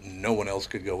bar that no one else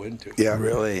could go into. Yeah.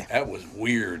 Really? That was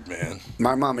weird, man.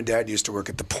 My mom and dad used to work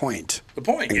at the Point. The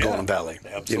Point, in yeah. Golden Valley.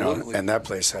 Absolutely. And that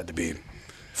place had to be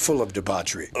full of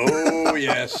debauchery. Oh,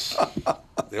 yes.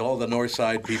 All the North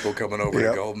Side people coming over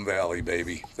Yep. to Golden Valley,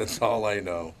 baby. That's all I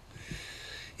know.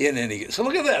 So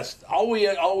look at this. All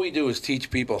we do is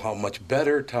teach people how much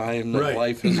better time that Right.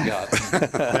 life has gotten.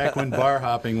 Back when bar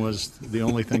hopping was the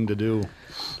only thing to do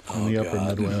in the upper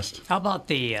God. Midwest. How about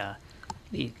the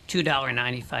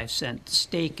 $2.95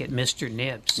 steak at Mr.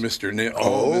 Nibs? Mr. Nibs.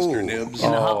 Oh, Mr. Nibs.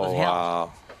 In the Hub of Hell.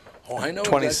 Wow. Oh, I know.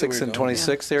 26 and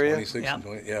 26 area? 26 and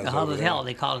 20, yeah. The it's hub over of there. hell.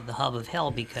 They called it the hub of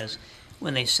hell because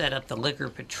when they set up the liquor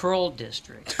patrol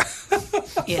district,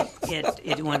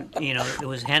 it went, it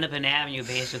was Hennepin Avenue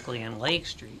basically and Lake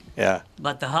Street. Yeah.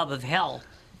 But the hub of hell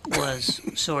was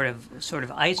sort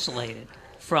of isolated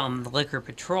from the liquor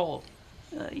patrol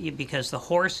because the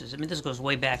horses. I mean, this goes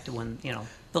way back to when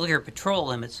the liquor patrol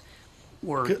limits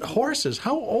were Horses?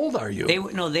 How old are you?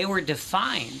 they were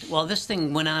defined. Well, this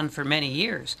thing went on for many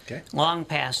years, long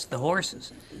past the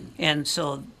horses, and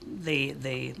so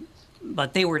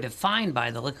but they were defined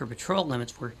by the liquor patrol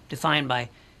limits. Were defined by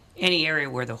any area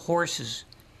where the horses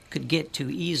could get to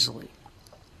easily.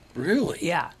 Really?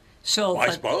 Yeah. So Well,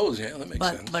 I suppose, yeah, that makes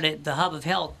sense. But the hub of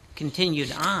hell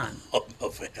continued on. Hub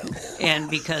of hell. And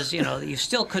because, you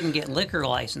still couldn't get liquor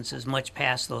licenses much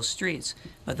past those streets,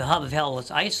 but the hub of hell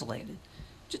was isolated.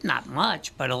 Just not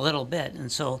much, but a little bit.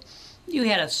 And so you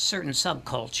had a certain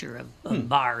subculture of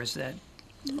bars that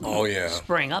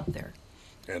sprang up there.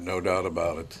 Yeah, no doubt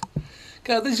about it.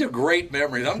 God, these are great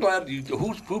memories. I'm glad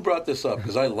who brought this up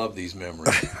because I love these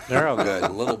memories. They're all good. A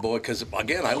little boy, because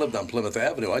again, I lived on Plymouth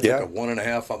Avenue. I took a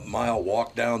 1.5 mile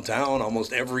walk downtown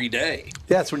almost every day.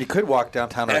 Yeah, it's when you could walk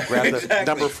downtown and grab the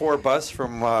number 4 bus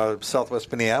from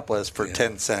Southwest Minneapolis for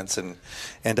 10 cents and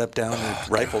end up down at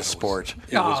Rifle Sport.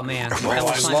 Oh, man. That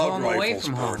was my home away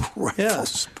from home. Yeah.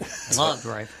 Loved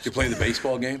rifles. Did you play the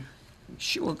baseball game?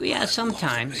 Sure, yeah,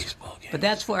 sometimes. But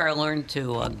that's where I learned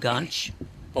to gunch.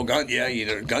 Oh,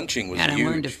 gunching was and huge. I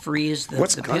learned to freeze the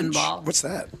What's gunch? pinball. What's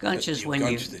that? Gunch is when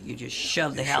you just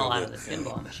shove the hell out of the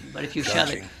pinball machine. But if you shove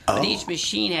it, but each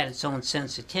machine had its own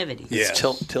sensitivity. It's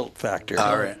tilt factor.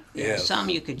 All right. Yeah, some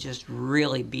you could just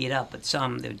really beat up, but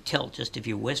some they would tilt just if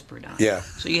you whispered on it. Yeah.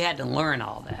 So you had to learn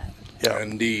all that. Yeah,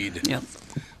 indeed. Yep.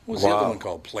 What was the other one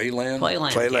called? Playland?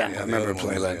 Playland. Playland. Yeah. I remember The other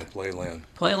one was, Playland. Playland.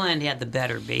 Playland had the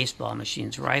better baseball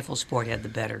machines. Rifle Sport had the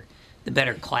better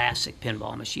classic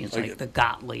pinball machines like the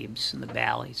Gottliebs and the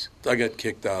Bally's. I got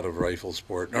kicked out of Rifle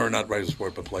Sport, or not Rifle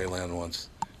Sport, but Playland once.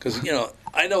 Because,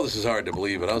 I know this is hard to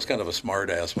believe, but I was kind of a smart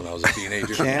ass when I was a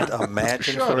teenager. Can't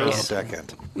imagine for a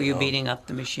second. Were you beating up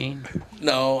the machine?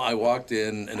 No, I walked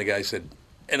in, and the guy said,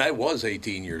 and I was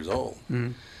 18 years old,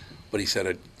 but he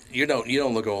said, you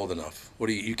don't look old enough.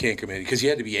 You can't come in because you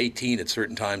had to be 18 at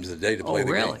certain times of the day to play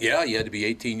the game. Yeah, you had to be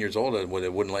 18 years old, and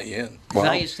it wouldn't let you in. Wow.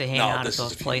 I used to hang out at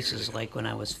those places like when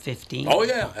I was 15. Oh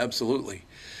yeah, absolutely.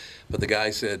 But the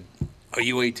guy said, "Are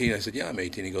you 18?" I said, "Yeah, I'm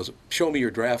 18." He goes, "Show me your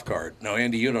draft card." Now,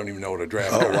 Andy, you don't even know what a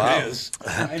draft card is.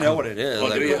 I know what it is.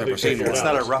 Well, do you? It's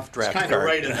not a rough draft Kind card. of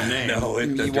right in the name. No,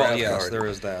 it's a Well, draft yes, card. there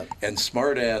is that. And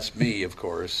smart-ass me, of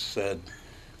course, said,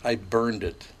 I burned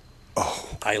it. Oh.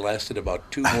 I lasted about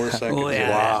 2 more seconds. Oh, yeah,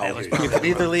 Wow. that was You could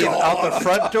either leave out the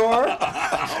front door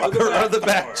or the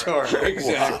back door.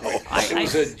 Exactly. It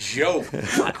was a joke,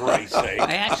 for Christ's sake.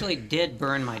 I actually did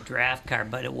burn my draft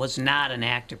card, but it was not an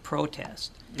act of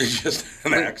protest. It's just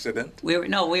an accident. We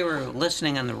were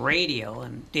listening on the radio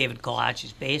in David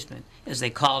Kolach's basement as they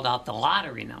called out the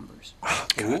lottery numbers.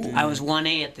 I was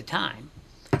 1A at the time.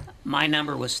 My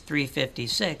number was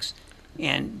 356,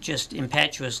 and just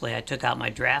impetuously I took out my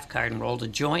draft card and rolled a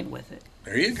joint with it.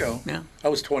 There you go. Yeah. I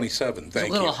was 27. Thank you. It's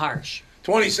a little harsh.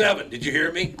 27. Did you hear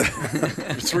me?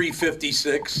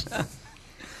 356.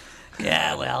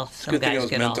 Yeah, well, some Good thing I guys was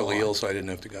get mentally all ill, so I didn't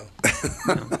have to go.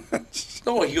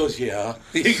 Oh, he goes, yeah.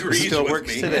 He agrees Still with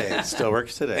works me. today. Still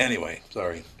works today. Anyway,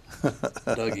 sorry.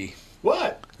 Dougie.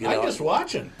 What? You know, I'm just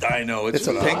watching. I know. It's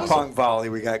a ping pong volley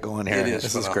we got going here. It is.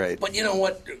 This is great. But you know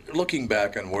what? Looking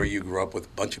back on where you grew up with a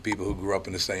bunch of people who grew up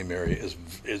in the same area is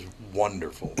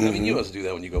wonderful. I mean, you must do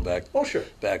that when you go back. Oh, sure.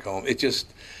 Back home. It just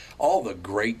all the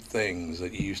great things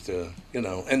that you used to,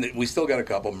 and we still got a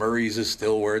couple. Murray's is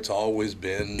still where it's always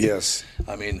been. Yes.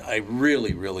 I mean, I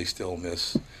really, really still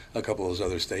miss a couple of those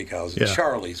other steakhouses. Yeah.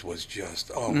 Charlie's was just,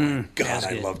 oh my God,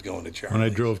 I good. loved going to Charlie's. When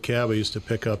I drove cab, I used to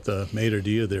pick up the maitre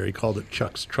d' there. He called it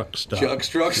Chuck's Truck Stop. Chuck's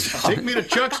Truck Stop. Take me to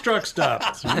Chuck's Truck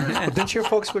Stop. Didn't your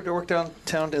folks work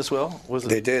downtown as well? Was it?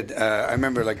 They did. I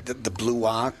remember like the Blue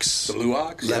Ox. The Blue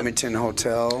Ox? Leamington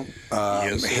Hotel.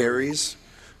 Yes, sir. Harry's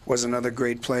was another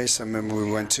great place I remember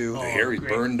we went to. Harry's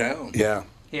great. burned down. Yeah.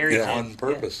 Harry's Yeah. On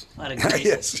purpose. A lot of great,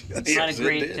 Yes. a lot Yes, of it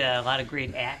great, did. a lot of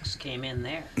great acts came in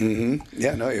there.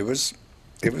 Yeah, no, it was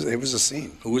a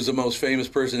scene. Who was the most famous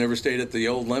person ever stayed at the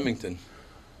old Leamington?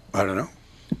 I don't know.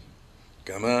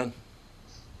 Come on.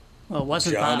 Well, it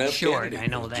wasn't John Bob F. Short, Kennedy. I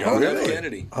know that. John F. really?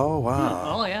 Kennedy. Oh,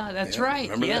 wow. Oh yeah, that's Yeah, right.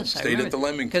 remember that? Yes, Stayed at the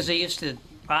Leamington. because they used to.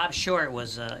 Bob Short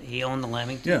was he owned the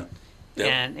Leamington. Yeah.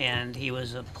 Yep. And he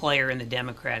was a player in the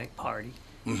Democratic Party,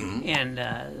 and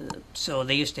so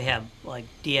they used to have like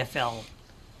DFL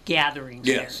gatherings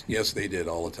Yes, they did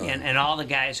all the time. And all the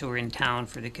guys who were in town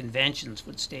for the conventions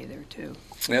would stay there too.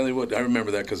 Yeah, they would. I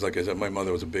remember that because, like I said, my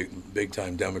mother was a big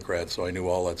time Democrat, so I knew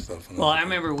all that stuff. Well, I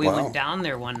remember we went down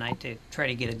there one night to try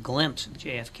to get a glimpse of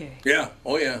JFK. Yeah.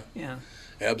 Oh, yeah. Yeah.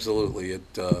 Absolutely.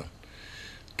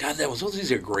 God,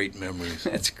 these are great memories.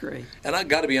 That's great. And I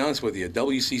got to be honest with you,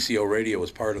 WCCO radio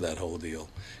was part of that whole deal.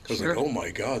 Because Sure. oh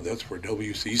my God, that's where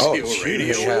WCCO radio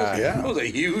was. Yeah. It was a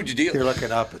huge deal. You're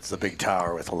looking up, it's the big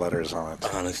tower with the letters on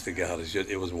it. Honest to God,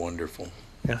 it was wonderful.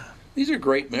 Yeah. These are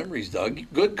great memories, Doug.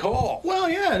 Good call. Well,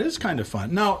 yeah, it is kind of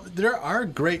fun. Now, there are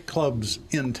great clubs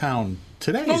in town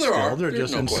today. No, there still. are. They're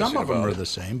There's just, no and some question of them about are it. the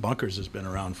same. Bunkers has been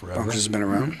around forever. Bunkers has been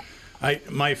around.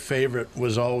 My favorite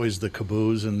was always the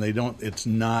Caboose, and it's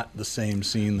not the same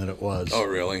scene that it was. Oh,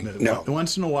 really? No.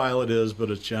 Once in a while it is, but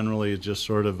it's generally just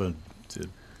sort of a.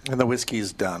 And the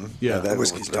whiskey's done. Yeah, that the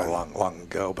whiskey's was done. long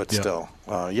ago, but Yeah. still,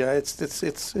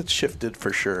 it's shifted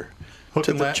for sure. Hook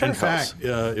to and the In Church House.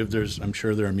 fact, I'm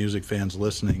sure there are music fans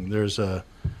listening. There's a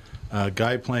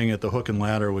guy playing at the Hook and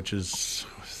Ladder, which is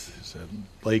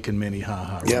Lake and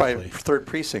Minnehaha. It's by roughly. Third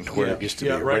Precinct where it used to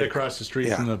be. right across the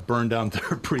street from the burned down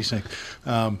Third Precinct.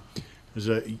 There's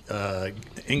a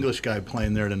English guy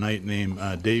playing there tonight named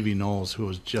Davey Knowles, who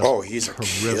was just he's a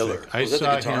terrific. killer. I Was that the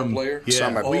saw guitar him. player? Yeah, Saw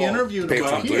him at we interviewed him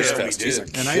Bayfront up Blues here, Fest. He's a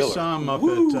and I killer. saw him up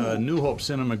at New Hope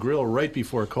Cinema Grill right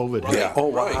before COVID hit. Yeah. Oh,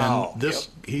 wow. And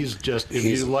he's just, if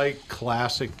you like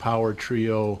classic power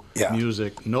trio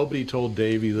music, nobody told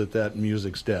Davey that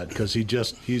music's dead because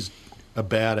he's a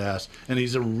badass, and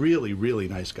he's a really, really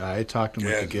nice guy. I talked to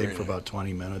him at the gig for about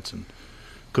 20 minutes, and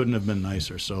couldn't have been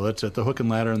nicer. So that's at the Hook and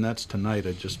Ladder, and that's tonight.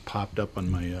 It just popped up on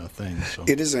my thing. So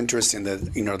It is interesting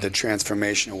that, the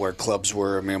transformation of where clubs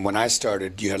were. I mean, when I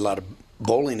started, you had a lot of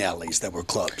bowling alleys that were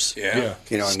clubs. Yeah.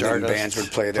 And then Stardust, bands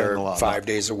would play there playing a lot. 5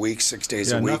 days a week, 6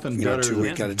 days a week, nothing better 2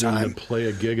 weeks at a than time. to play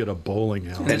a gig at a bowling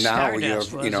alley. And now you Stardust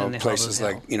have, was in the places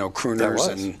Hubble like, Hill. Crooners was.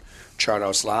 and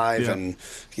Charthouse Live Yeah.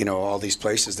 and, all these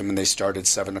places. I mean, they start at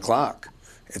 7 o'clock.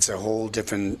 It's a whole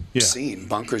different scene.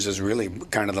 Bunkers is really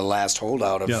kind of the last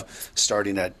holdout of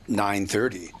starting at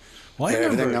 9:30. Well, I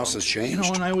Everything remember, else has changed.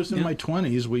 when I was in my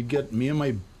 20s, me and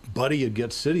my buddy would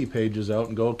get city pages out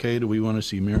and go, okay, do we want to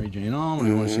see Mary Jane Allman?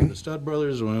 Do we want to see the Stud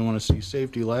Brothers? Do we want to see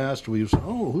Safety Last? We say,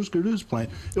 who's playing?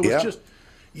 It was just,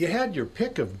 you had your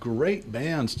pick of great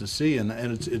bands to see, and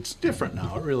it's different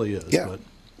now. It really is. Yeah. But,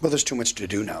 Well, there's too much to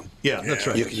do now. yeah, that's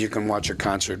right. You can watch a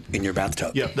concert in your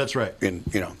bathtub. Yeah, that's right. And,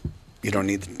 you don't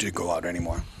need to go out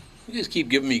anymore. You just keep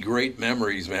giving me great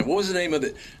memories, man. What was the name of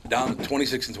it? Down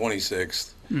 26th and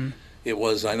 26th. It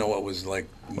was, I know it was like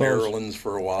Maryland's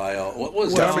for a while. What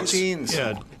was Duffy that? Jeans.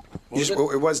 Yeah.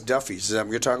 It was Duffy's. Is that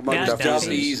what you're talking about? Yeah, Duffy's.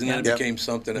 Duffy's, and then it Yep. became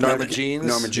something. Norma Jeans.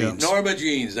 Norma Jeans. Norma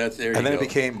Jeans. That's there. And you then go. it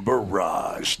became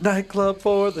Barrage Nightclub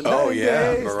for the Oh, 90s.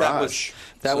 yeah, That Barrage.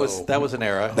 was an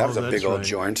era. That was a that's big old right.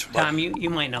 joint. Tom, you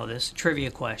might know this.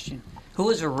 Trivia question. Who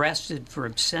was arrested for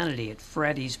obscenity at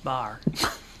Freddy's Bar?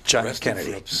 John Arrested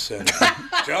Kennedy. for obscenity.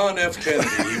 John F.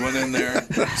 Kennedy. He went in there.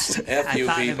 F I you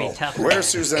thought it'd people. be tough. Where's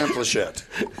Suzanne Plachette?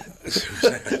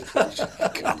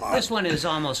 Come on. This one is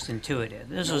almost intuitive.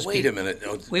 This was Wait a minute.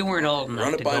 We weren't old enough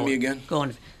Run it to by go, me again. Go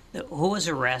and, who was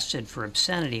arrested for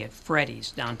obscenity at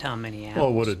Freddy's downtown Minneapolis?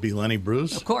 Well, would it be Lenny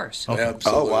Bruce? Of course. Absolutely.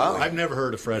 Oh, wow. I've never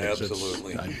heard of Freddy's.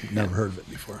 Absolutely. I've never heard of it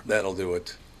before. That'll do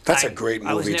it. That's a great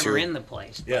movie, I was never too. in the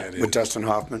place. Yeah. It is. With Dustin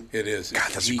Hoffman. It is.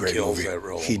 God, that's he a great kills movie. that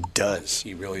role. He does.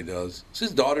 He really does. Does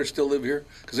his daughter still live here?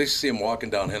 Because I used to see him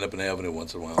walking down Hennepin Avenue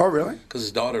once in a while. Oh, really? Because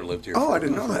his daughter lived here. Oh, for, I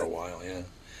didn't know for that. a while, yeah.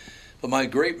 But my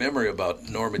great memory about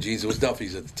Norma Jeans, it was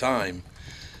Duffy's at the time.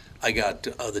 I got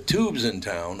the Tubes in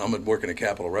town. I'm working at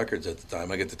Capitol Records at the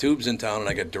time. I got the Tubes in town, and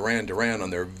I got Duran Duran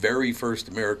on their very first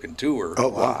American tour. Oh,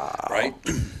 wow. Right?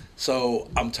 So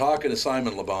I'm talking to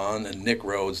Simon LeBon and Nick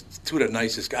Rhodes, two of the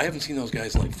nicest guys. I haven't seen those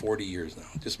guys in like 40 years now.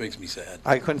 It just makes me sad.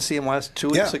 I couldn't see him last 2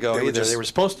 weeks ago they were either. They were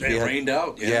supposed to be. It rained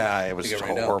out. Yeah, it was They a got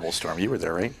rained out. horrible storm. You were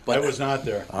there, right? But I was not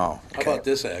there. Oh, How about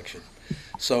this action?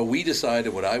 So we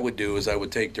decided what I would do is I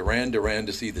would take Duran Duran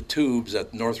to see the Tubes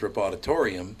at Northrop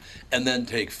Auditorium, and then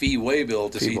take Fee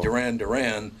Waybill to see Duran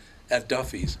Duran at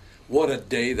Duffy's. What a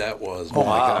day that was! Oh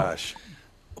my gosh!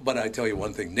 But I tell you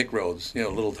one thing, Nick Rhodes,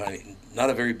 little tiny, not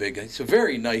a very big guy. He's a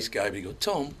very nice guy. But he goes,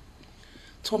 Tom,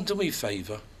 do me a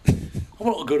favor. I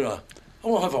want to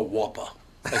have a Whopper.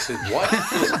 I said, what?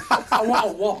 He goes, I want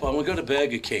a Whopper. I want to go to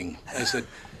Burger King. I said,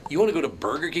 you want to go to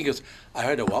Burger King? He goes, I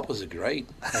heard the Whoppers are great.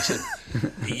 I said,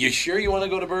 you sure you want to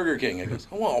go to Burger King? He goes,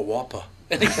 I want a Whopper.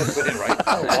 And he kept saying, right?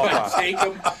 So I take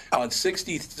him on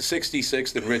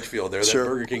 66th and Richfield there. That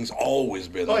Burger King's always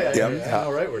been there. I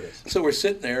know right where it is. So we're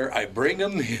sitting there. I bring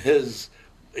him his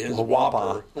his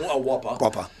Whopper.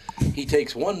 Whopper. He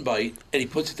takes one bite and he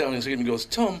puts it down in his hand and goes,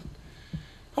 Tom,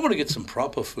 I'm going to get some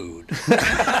proper food. Proper,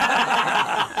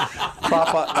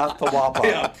 not the Whopper.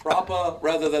 Yeah, proper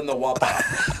rather than the Whopper.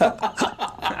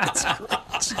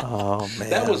 Oh, man.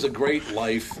 That was a great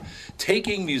life.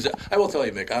 I will tell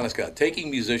you, Mick, honest God,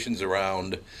 taking musicians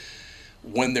around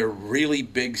when they're really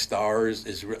big stars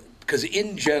is because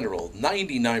in general,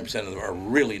 99% of them are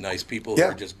really nice people who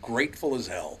are just grateful as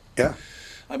hell. Yeah.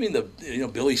 I mean,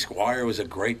 Billy Squire was a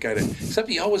great guy, except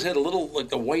he always had a little, like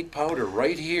the white powder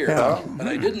right here. Yeah. And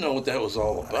I didn't know what that was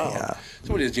all about. Yeah.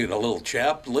 Somebody was doing a little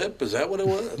chapped lip. Is that what it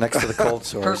was? Next to the cold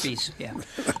sores. Herpes, yeah.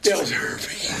 Yeah, it was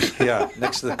herpes. Yeah,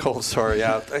 next to the cold sore.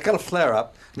 Yeah, I got a flare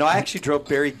up. No, I actually drove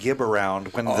Barry Gibb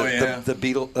around when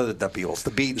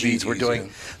the Bee Gees were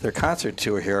doing their concert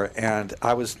tour here, and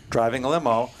I was driving a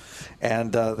limo,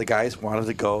 and the guys wanted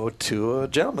to go to a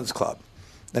gentleman's club.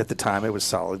 At the time, it was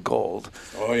Solid Gold.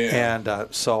 Oh, yeah.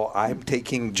 And so I'm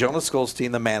taking Jonas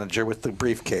Goldstein, the manager, with the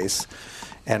briefcase,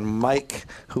 and Mike,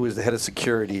 who was the head of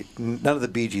security. None of the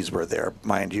Bee Gees were there,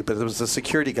 mind you, but it was the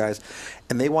security guys,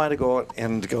 and they wanted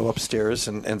to go upstairs,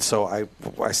 and so I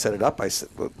set it up. I said,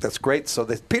 well, that's great. So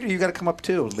they, Peter, you got to come up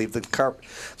too and leave the car.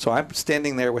 So I'm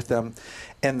standing there with them,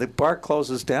 and the bar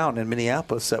closes down in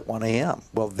Minneapolis at 1 a.m.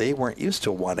 Well, they weren't used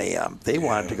to 1 a.m. They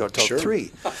wanted to go till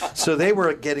 3. So they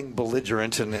were getting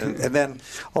belligerent, and then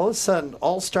all of a sudden,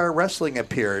 All-Star Wrestling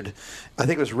appeared. I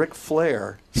think it was Ric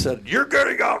Flair said, "You're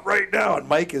getting out right now." And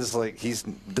Mike is like,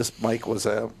 Mike was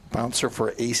a bouncer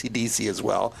for AC/DC as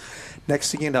well.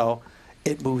 Next thing you know,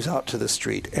 it moves out to the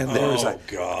street, and there's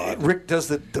God. Rick does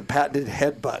the patented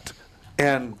headbutt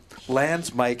and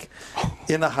lands Mike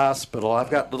in the hospital.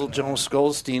 I've got little Jonas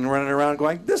Goldstein running around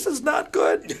going, "This is not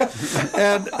good."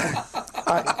 And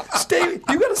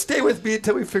you got to stay with me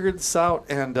until we figure this out.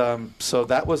 And so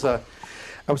that was a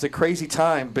crazy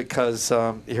time because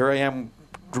here I am,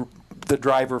 the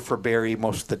driver for Barry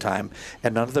most of the time,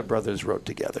 and none of the brothers rode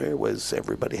together. It was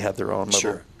everybody had their own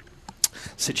little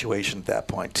situation at that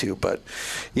point too. But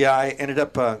yeah, I ended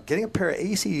up getting a pair of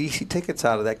AC/DC tickets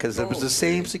out of that because it was the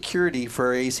same security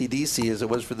for AC/DC as it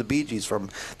was for the Bee Gees from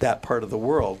that part of the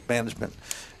world, management.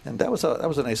 And that was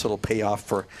a nice little payoff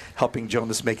for helping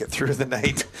Jonas make it through the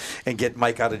night and get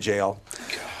Mike out of jail.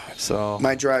 So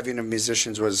my driving of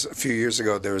musicians was a few years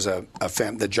ago. There was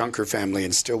the Junker family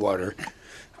in Stillwater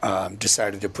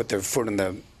decided to put their foot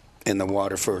in the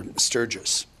water for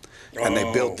Sturgis. And they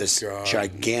built this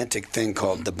gigantic thing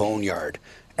called the Boneyard,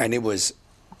 and it was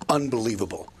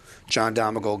unbelievable. John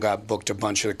Domagal got booked a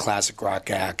bunch of the classic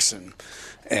rock acts,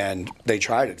 and they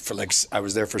tried it for I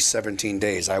was there for 17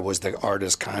 days. I was the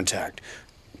artist contact.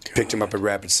 Picked him up at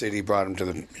Rapid City, brought him to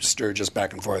the Sturgis,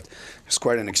 back and forth. It was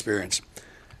quite an experience.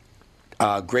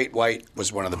 Great White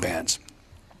was one of the bands.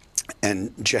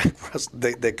 And Jack Russell,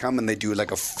 they come and they do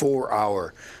like a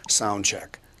 4-hour sound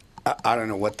check. I don't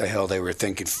know what the hell they were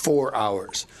thinking. 4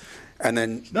 hours. And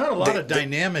then not a lot of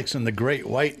dynamics in the Great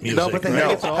White music. No, but they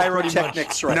get the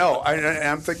pyrotechnics right. No,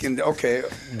 I'm thinking, okay,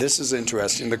 this is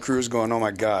interesting. The crew's going, oh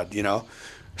my God, you know.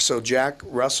 So Jack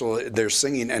Russell, they're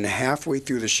singing, and halfway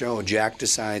through the show, Jack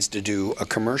decides to do a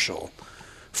commercial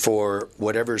for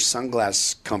whatever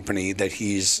sunglass company that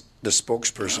he's the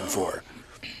spokesperson for.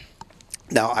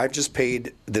 Now, I've just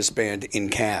paid this band in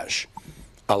cash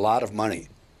a lot of money.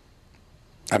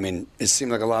 I mean, it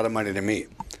seemed like a lot of money to me.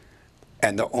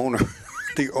 And the owner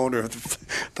of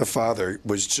the father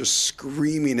was just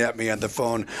screaming at me on the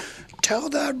phone, "Tell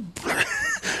that,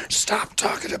 stop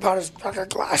talking about his fucking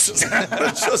glasses."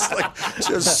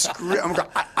 just scream.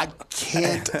 I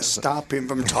can't stop him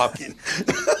from talking.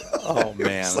 Oh,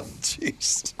 man.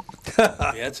 Jeez.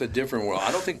 Yeah, it's a different world.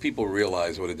 I don't think people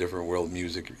realize what a different world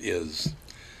music is.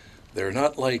 They're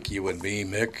not like you and me,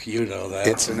 Mick. You know that.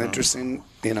 It's an interesting,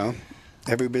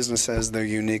 every business has their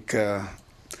unique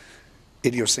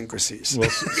idiosyncrasies.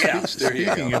 Well,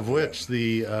 speaking of which,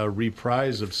 the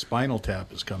reprise of Spinal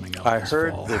Tap is coming out. I this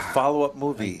heard fall. the follow-up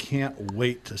movie. I can't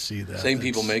wait to see that. Same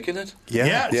people making it?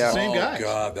 Yeah, it's the same guys. Oh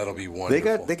God, that'll be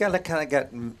wonderful. They kind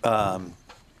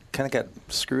of got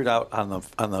screwed out on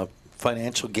the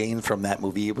financial gain from that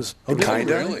movie. It was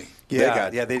really? Yeah,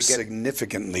 they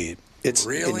significantly. It's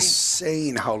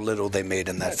insane how little they made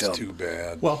in that film. That's too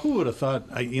bad. Well, who would have thought?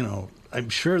 I'm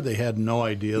sure they had no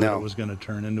idea that it was going to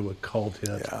turn into a cult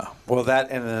hit. Yeah. Well, that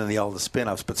and then all the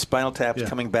spin-offs. But Spinal Tap's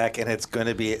coming back, and it's going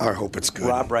to be I hope it's good.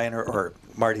 Rob Reiner or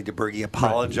Marty DeBerge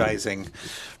apologizing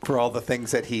for all the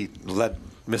things that he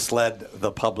misled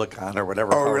the public on or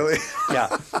whatever. Oh, really?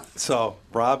 Yeah. So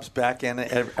Rob's back in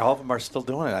it. All of them are still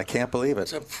doing it. I can't believe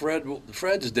it. Except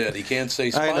Fred's dead. He can't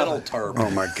say Spinal Tap.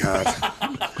 Oh, my God.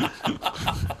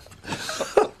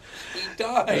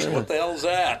 right. What the hell's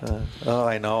that? Oh,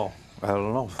 I know. I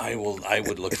don't know. I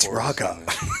would look It's forward raga.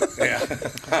 to seeing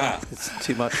it. Yeah. It's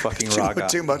too much fucking raga.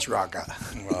 Too much raga.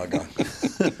 Raga.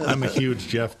 I'm a huge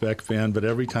Jeff Beck fan, but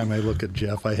every time I look at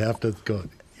Jeff, I have to go,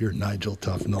 "You're Nigel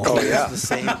Tufnell." Oh, yeah. It's the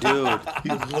same dude.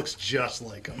 He looks just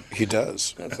like him. He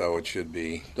does. That's how it should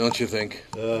be, don't you think?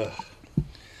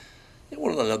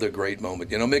 What another great moment.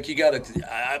 Mick, you got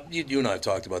to. You and I have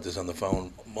talked about this on the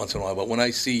phone once in a while, but when I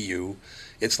see you,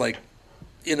 it's like,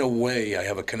 in a way, I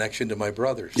have a connection to my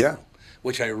brothers. Yeah.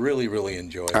 Which I really, really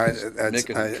enjoy. Mick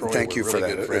and Troy Thank were you for really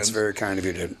that. good friends. It's very kind of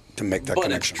you to make that But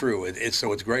connection. it's true.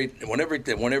 It's great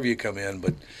whenever you come in.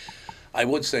 But I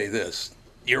would say this: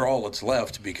 you're all that's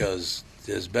left because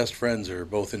his best friends are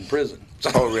both in prison.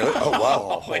 Oh, really? Oh,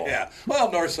 wow. Oh, yeah. Well,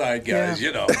 Northside guys,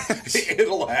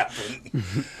 it'll happen.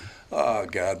 Oh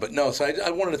God! But no, so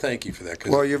I wanted to thank you for that.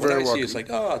 Cause Well, you're when very I see welcome. it's like,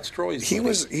 it's Troy's. He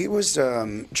buddy. was.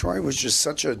 Troy was just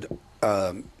such a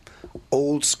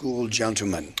old school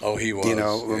gentleman. Oh, he was.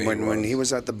 When he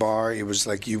was at the bar, he was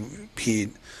like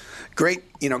great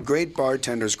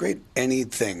bartenders, great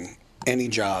anything, any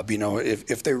job.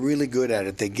 If they're really good at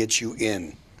it, they get you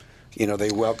in.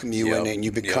 They welcome you in, and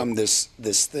you become this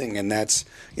thing. And that's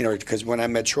because when I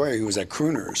met Troy, he was at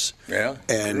Crooners. Yeah.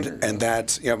 And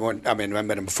that's I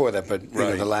met him before that, but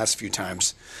the last few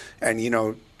times,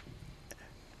 and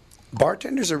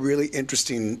bartenders are really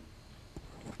interesting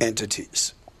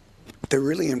entities. They're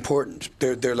really important.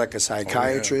 They're like a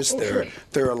psychiatrist.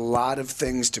 They're a lot of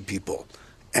things to people,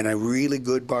 and a really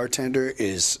good bartender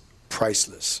is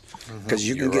priceless because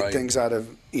you can get things out of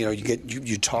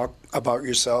you talk about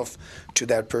yourself to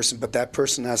that person, but that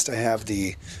person has to have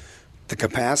the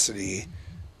capacity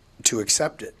to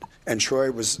accept it. And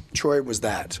Troy was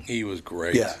that. He was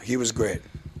great. Yeah, he was great.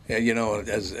 And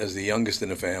as the youngest in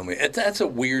the family, that's a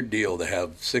weird deal to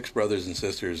have 6 brothers and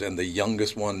sisters, and the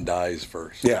youngest one dies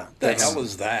first. Yeah, the hell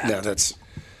is that?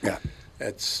 Yeah,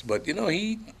 But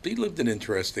he lived an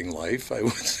interesting life. I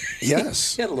would say.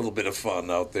 Yes, he had a little bit of fun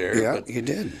out there. Yeah, but he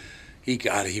did.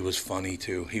 He was funny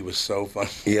too. He was so funny.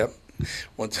 Yep.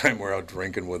 One time we're out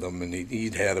drinking with him, and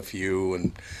he'd had a few,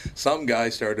 and some guy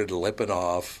started lipping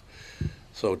off.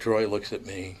 So Troy looks at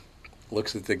me,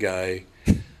 looks at the guy,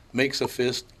 makes a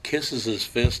fist, kisses his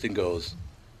fist, and goes.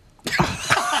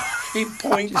 He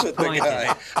points at the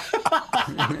guy.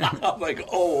 I'm like,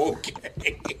 oh,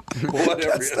 okay.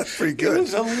 Whatever. That's pretty good. It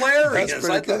was hilarious. That's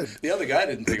pretty good. The other guy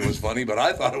didn't think it was funny, but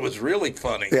I thought it was really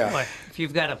funny. Yeah. Boy, if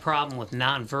you've got a problem with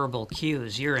nonverbal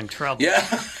cues, you're in trouble. Yeah.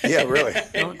 Yeah, really.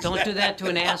 Don't do that to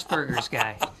an Asperger's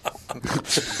guy.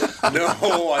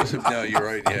 No, I said, no, you're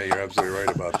right. Yeah, you're absolutely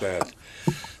right about that.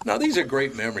 Now, these are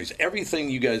great memories. Everything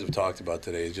you guys have talked about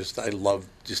today is just, I love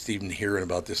just even hearing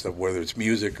about this stuff, whether it's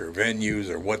music or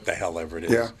venues or what the hell ever it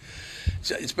is. Yeah.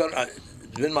 It's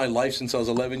been my life since I was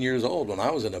 11 years old when I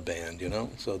was in a band,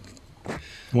 So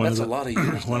that's a lot of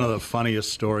years. One of the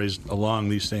funniest stories along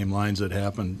these same lines that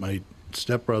happened, my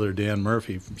stepbrother Dan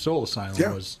Murphy from Soul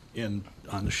Asylum was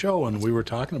on the show, and we were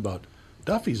talking about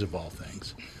Duffy's of all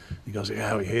things. He goes,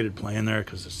 yeah, we hated playing there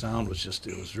because the sound was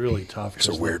it was really tough. It's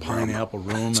a weird room. Pineapple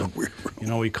room. It's a and, weird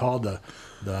room. we called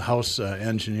the house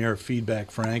engineer,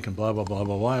 Feedback Frank, and blah, blah, blah,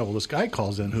 blah, blah. Well, this guy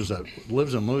calls in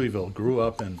lives in Louisville, grew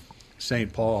up in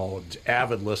St. Paul,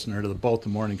 avid listener to both the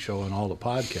morning show and all the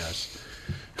podcasts.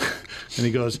 And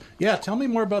he goes, yeah, tell me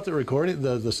more about the recording,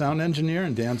 the sound engineer.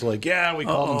 And Dan's like, yeah, we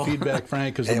called him Feedback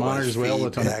Frank because the monitors were all the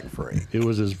time. It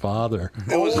was his father.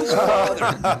 It was his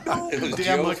father. It was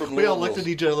Dan, Joe from we all Louisville. looked at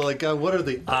each other like, what are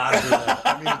the odds of that?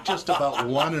 I mean, just about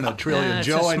 1 in a trillion. It's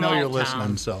Joe, a I know small you're town.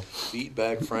 listening. So,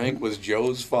 Feedback Frank was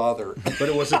Joe's father. but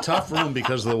it was a tough room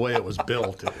because of the way it was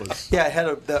built. It was. Yeah, it had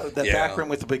that back room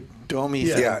with the big domey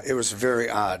thing. Yeah, it was very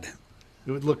odd.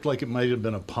 It looked like it might have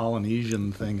been a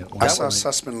Polynesian thing at one I saw point.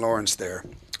 Sussman Lawrence there.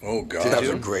 Oh, God. That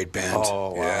was a great band.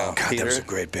 Oh, wow. Yeah. God, Peter, that was a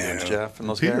great band. Jeff, and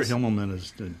those Peter guys. Himmelman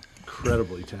is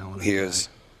incredibly talented. He is.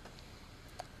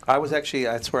 I was actually,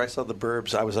 that's where I saw the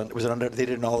Burbs. They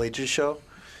did an all ages show.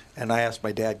 And I asked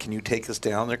my dad, can you take us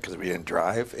down there? Because we didn't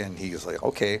drive. And he was like,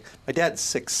 okay. My dad's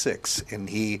 6'6", and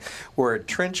he wore a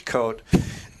trench coat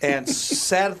and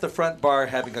sat at the front bar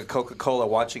having a Coca-Cola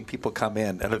watching people come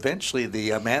in. And eventually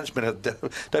the management of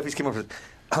Duffy's came over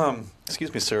and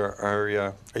excuse me, sir,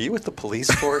 are you with the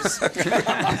police force?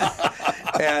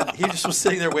 And he just was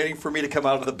sitting there waiting for me to come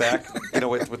out of the back,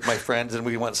 with my friends. And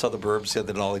we went and saw the Burbs, had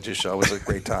the Knowledge show. It was a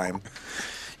great time.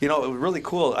 It was really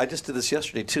cool. I just did this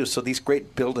yesterday, too. So these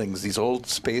great buildings, these old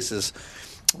spaces,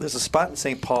 there's a spot in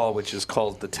St. Paul which is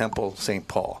called the Temple St.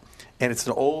 Paul. And it's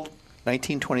an old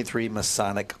 1923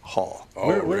 Masonic Hall. Oh,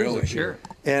 Where is really? it? Sure.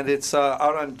 And it's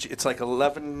out on, it's like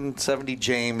 1170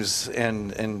 James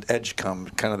and Edgecombe,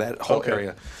 kind of that whole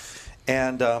area.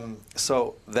 And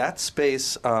so that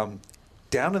space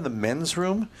down in the men's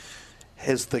room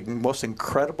has the most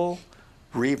incredible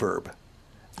reverb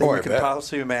that you can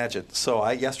possibly imagine. So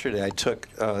yesterday I took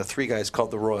 3 guys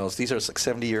called the Royals. These are like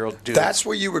 70-year-old dudes. That's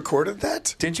where you recorded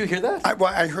that? Didn't you hear that?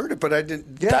 I heard it, but I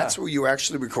didn't. Yeah. That's where you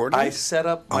actually recorded it? I set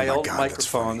up my old God, that's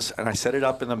microphones, and I set it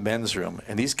up in the men's room.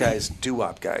 And these guys,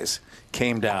 doo-wop guys,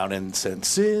 came down and said,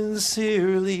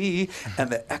 "Sincerely," and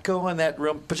the echo in that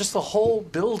room, but just the whole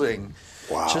building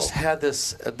just had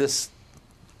this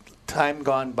time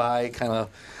gone by kind of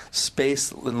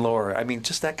space and lore. I mean,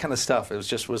 just that kind of stuff.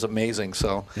 It was amazing.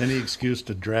 So Any excuse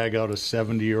to drag out a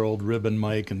 70-year-old ribbon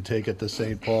mic and take it to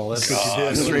St. Paul. That's what you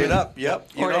did. straight up, yep.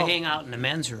 Or to hang out in the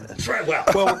men's room.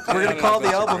 Well, we're going to call the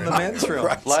album The Men's Room.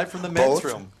 Live from the Men's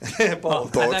Room.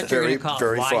 Both. I thought you were going Very, to call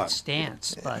very it Wide fun.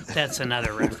 Stance, but that's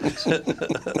another reference.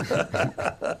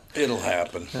 It'll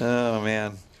happen. Oh,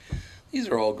 man. These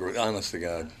are all great. Honest to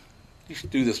God. You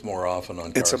should do this more often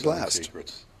on It's a Car Selling blast.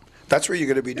 Secrets. That's where you're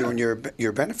going to be doing your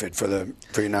benefit for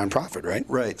your nonprofit, right?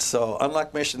 Right. So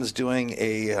Unlocked Mission's doing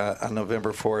on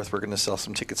November 4th. We're going to sell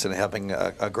some tickets and having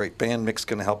a great band. Mick's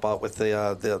going to help out with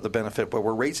the benefit. But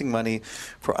we're raising money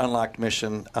for Unlocked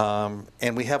Mission,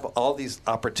 and we have all these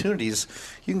opportunities.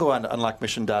 You can go on to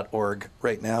unlockedmission.org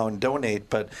right now and donate.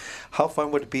 But how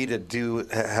fun would it be to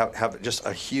have just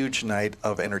a huge night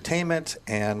of entertainment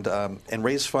and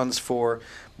raise funds for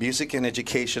music and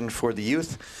education for the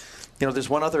youth? You know, there's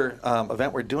one other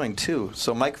event we're doing, too.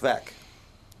 So Mike Veck,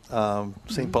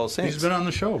 St. Paul Saints. He's been on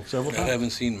the show several I times.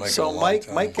 haven't seen Mike in a So long Mike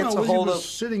time. gets Well, a hold he of... was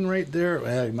sitting right there.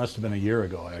 Well, it must have been a year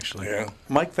ago, actually. Yeah.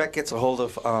 Mike Veck gets a hold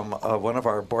of one of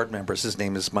our board members. His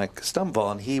name is Mike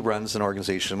Stumval, and he runs an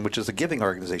organization, which is a giving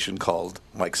organization called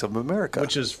Mikes of America.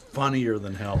 Which is funnier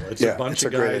than hell. It's Yeah, a bunch it's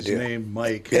of a great guys idea. named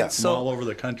Mike Yeah. from all over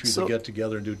the country to get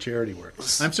together and do charity work.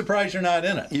 I'm surprised you're not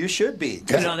in it. You should be.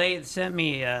 You know, they sent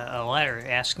me a letter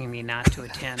asking me not to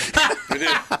attend. You did.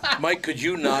 Mike, could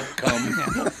you not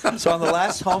come? So on the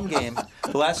last home game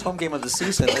of the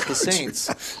season at the Saints,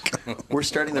 we're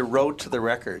starting the road to the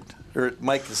record. Or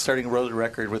Mike is starting road to the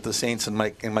record with the Saints and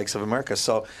Mikes of America.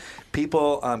 So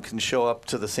people can show up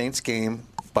to the Saints game,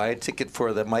 buy a ticket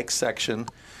for the Mike section,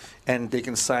 and they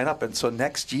can sign up. And so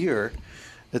next year,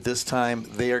 at this time,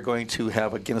 they are going to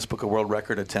have a Guinness Book of World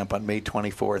Record attempt on May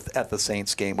 24th at the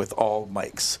Saints game with all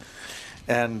mics.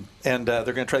 And they're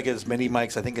going to try to get as many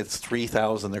mics. I think it's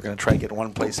 3,000. They're going to try to get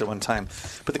one place at one time.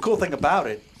 But the cool thing about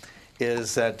it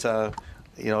is that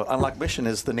Unlocked Mission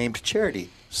is the named charity.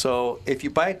 So if you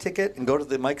buy a ticket and go to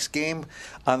the Mike's game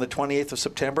on the 28th of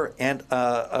September and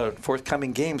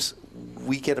forthcoming games,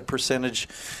 we get a percentage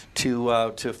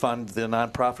to fund the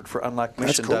nonprofit for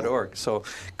unlockedmission.org. So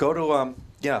go to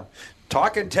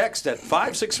talk and text at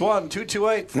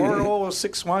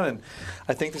 561-228-4061, and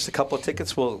I think there's a couple of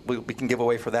tickets we can give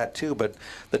away for that too. But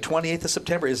the 28th of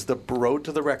September is the road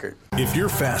to the record. If you're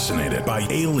fascinated by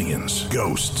aliens,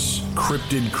 ghosts,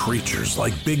 cryptid creatures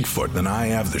like Bigfoot, then I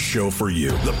have the show for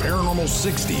you. The Paranormal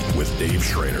 60 with Dave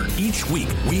Schrader. Each week,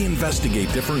 we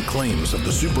investigate different claims of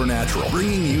the supernatural,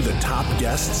 bringing you the top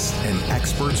guests and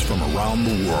experts from around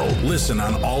the world. Listen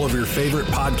on all of your favorite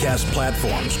podcast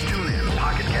platforms. Tune in,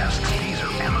 Pocket Casts, Deezer,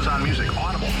 Amazon Music,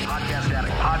 Audible, Podcast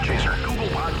Addict, Podchaser, Google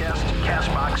Podcasts,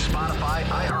 Castbox, Spotify,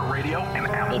 iHeartRadio, and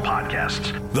Apple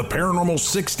Podcasts. The Paranormal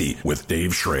 60 with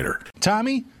Dave Schrader.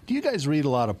 Tommy, do you guys read a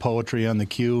lot of poetry on the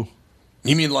queue?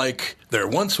 You mean like, there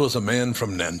once was a man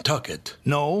from Nantucket?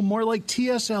 No, more like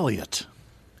T.S. Eliot.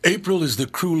 April is the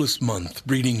cruelest month,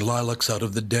 breeding lilacs out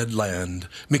of the dead land,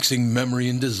 mixing memory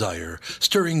and desire,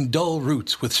 stirring dull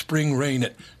roots with spring rain.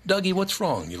 Dougie, what's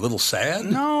wrong? You a little sad?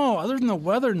 No, other than the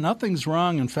weather, nothing's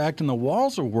wrong. In fact, in the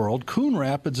Walser world, Coon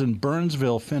Rapids and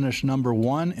Burnsville finished number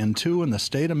 1 and 2 in the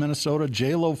state of Minnesota.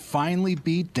 J-Lo finally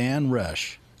beat Dan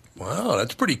Resch. Wow,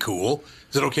 that's pretty cool.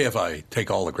 Is it okay if I take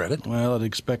all the credit? Well, I'd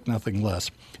expect nothing less.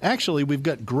 Actually, we've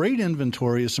got great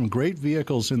inventory of some great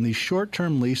vehicles, and these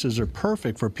short-term leases are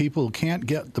perfect for people who can't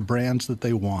get the brands that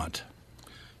they want.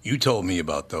 You told me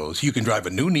about those. You can drive a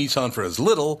new Nissan for as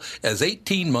little as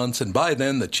 18 months, and by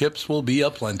then the chips will be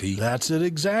aplenty. That's it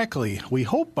exactly. We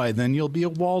hope by then you'll be a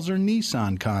Walser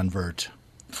Nissan convert.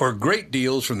 For great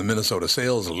deals from the Minnesota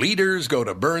sales leaders, go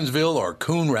to Burnsville or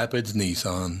Coon Rapids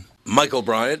Nissan. Michael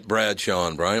Bryant,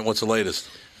 Sean Bryant, what's the latest?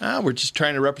 We're just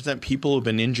trying to represent people who've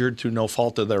been injured through no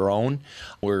fault of their own.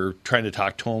 We're trying to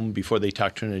talk to them before they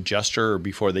talk to an adjuster or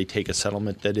before they take a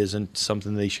settlement that isn't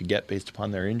something they should get based upon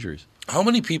their injuries. How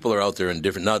many people are out there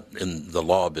not in the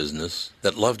law business,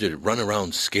 that love to run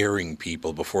around scaring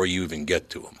people before you even get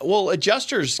to them? Well,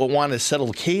 adjusters want to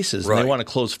settle cases and Right. they want to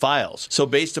close files. So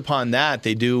based upon that,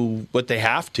 they do what they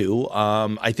have to.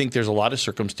 I think there's a lot of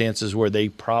circumstances where they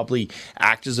probably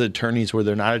act as attorneys where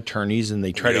they're not attorneys, and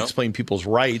they try to explain people's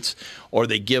rights, or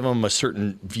they give them a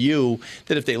certain view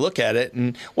that if they look at it.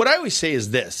 And what I always say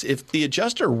is this: if the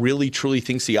adjuster really truly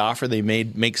thinks the offer they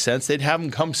made makes sense, they'd have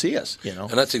them come see us. And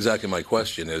that's exactly my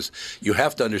question: is you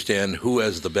have to understand who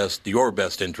has your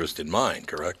best interest in mind,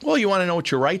 correct? Well, you want to know what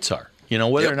your rights are.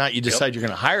 Whether or not you decide you're going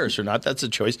to hire us or not, that's a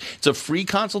choice. It's a free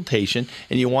consultation,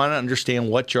 and you want to understand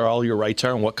what all your rights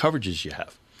are and what coverages you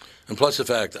have. And plus the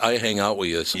fact I hang out with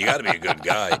you, so you got to be a good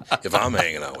guy if I'm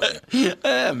hanging out with you.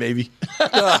 Maybe.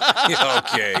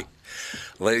 Okay.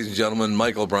 Ladies and gentlemen,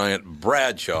 Michael Bryant,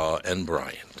 Bradshaw, and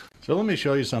Bryant. So let me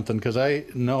show you something, because I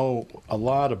know a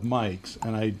lot of mics,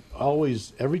 and I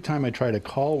always, every time I try to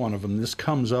call one of them, this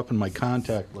comes up in my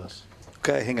contact list.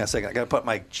 Okay, hang on a second. I got to put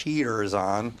my cheaters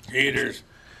on. Cheaters.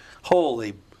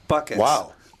 Holy buckets.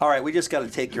 Wow. All right, we just got to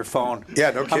take your phone.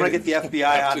 Yeah, no kidding. I'm going to get the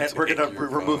FBI on it. We're going to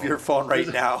remove your phone right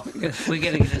now. We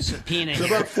got to get a subpoena It's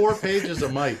here. about 4 pages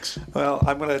of mics. Well,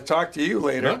 I'm going to talk to you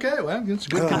later. Okay, well, it's a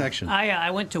good connection.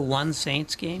 I went to one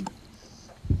Saints game.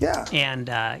 Yeah. And,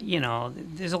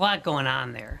 there's a lot going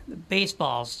on there.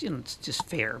 Baseball's, it's just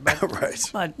fair. But, Right.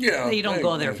 But Yeah, you don't I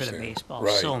go there for the understand. baseball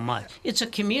Right. so much. It's a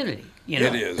community, It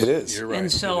is. It is. You're right.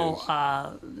 And so,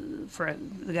 it is. for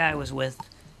the guy I was with,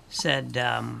 said,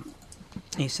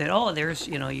 he said, "Oh, there's,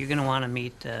 you're going to want to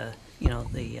meet,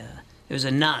 there's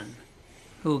a nun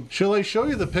who." Shall I show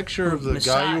you the picture of the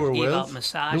guy you were gave with? out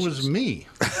massages. It was me.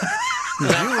 It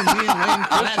was you and me and Wayne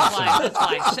That's Christensen.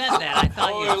 why I said that. I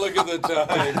thought Oh, look at the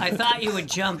time. I thought you would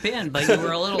jump in, but you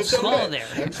were a little slow there.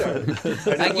 I'm sorry.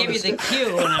 I give you the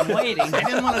cue, and I'm waiting. I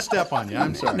didn't want to step on you.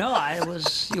 I'm sorry. No,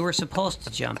 you were supposed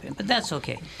to jump in, but that's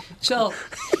okay. So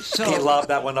He lobbed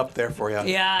that one up there for you.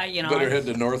 yeah, Better head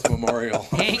to North Memorial.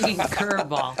 hanging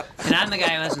curveball, and I'm the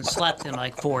guy who hasn't slept in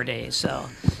like 4 days. So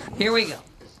here we go.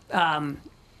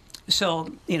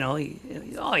 So you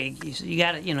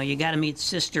got to meet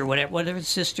sister, whatever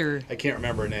sister. I can't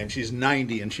remember her name. She's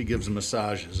 90 and she gives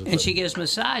massages. And she gives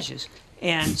massages,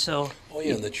 and so. Oh,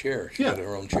 yeah, in the chair. She's got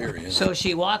her own chair. Yeah. So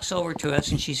she walks over to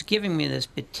us, and she's giving me this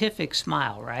beatific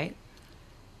smile, right?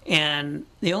 And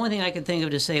the only thing I could think of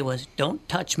to say was, "Don't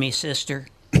touch me, sister."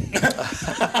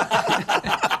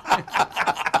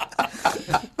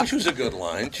 Which was a good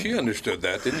line. She understood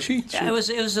that, didn't she? It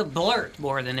was a blurt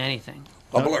more than anything.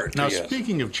 A blurt. Now, yes.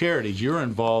 speaking of charities, you're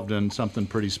involved in something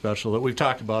pretty special that we've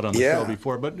talked about on the show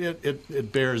before, but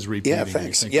it bears repeating. Yeah,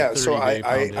 thanks. I think, Yeah, the so 30 Day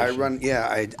I Foundation.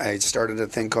 run, I started a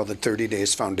thing called the 30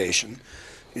 Days Foundation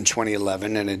in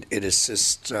 2011, and it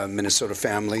assists Minnesota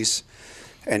families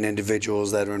and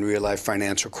individuals that are in real life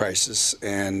financial crisis.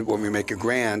 And when we make a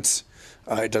grant,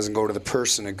 it doesn't go to the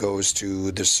person, it goes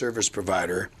to the service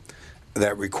provider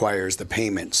that requires the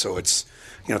payment. So it's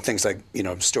things like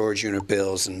storage unit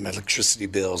bills and electricity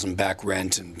bills and back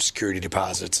rent and security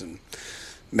deposits and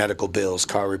medical bills,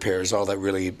 car repairs, all that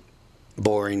really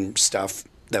boring stuff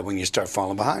that when you start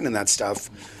falling behind in that stuff,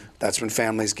 that's when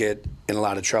families get in a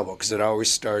lot of trouble, because it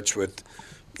always starts with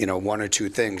one or two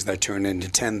things that turn into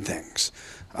 10 things.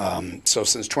 So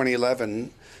since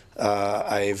 2011,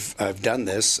 I've done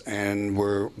this, and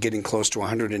we're getting close to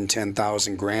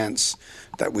 110,000 grants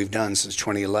that we've done since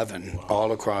 2011,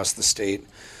 all across the state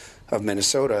of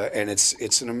Minnesota, and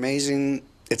it's an amazing,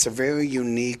 it's a very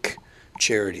unique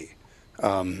charity,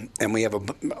 and we have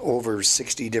over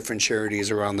 60 different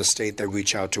charities around the state that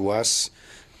reach out to us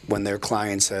when their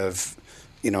clients have,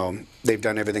 they've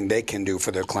done everything they can do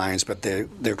for their clients, but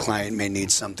their client may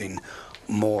need something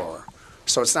more.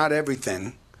 So it's not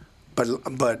everything.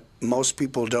 But most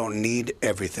people don't need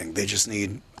everything. They just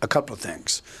need a couple of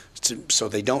things. So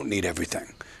they don't need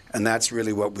everything. And that's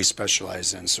really what we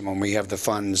specialize in. So when we have the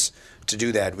funds to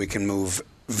do that, we can move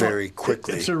very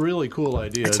quickly. It's a really cool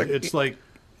idea. It's like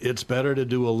it's better to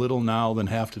do a little now than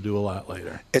have to do a lot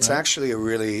later. It's right?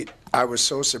 actually I was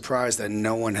so surprised that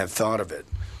no one had thought of it.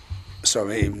 So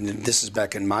I mean, this is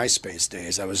back in MySpace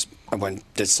days. I went,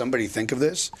 did somebody think of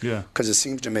this? Yeah. Because it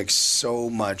seems to make so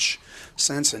much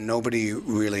sense, and nobody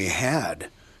really had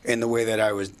in the way that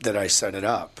I set it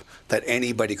up. That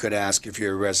anybody could ask if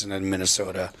you're a resident of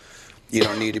Minnesota. You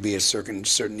don't need to be a certain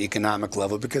economic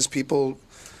level, because people,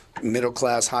 middle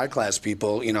class, high class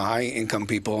people, high income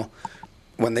people,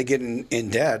 when they get in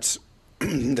debt,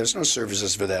 there's no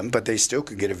services for them, but they still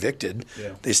could get evicted.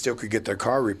 Yeah. They still could get their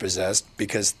car repossessed,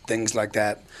 because things like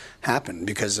that happen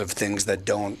because of things that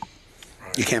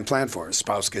you can't plan for. A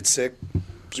spouse gets sick,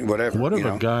 whatever. What if you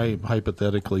know? a guy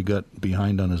hypothetically got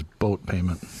behind on his boat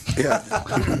payment? Yeah.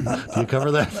 Do you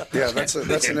cover that? Yeah, that's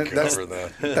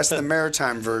the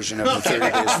maritime version of the 30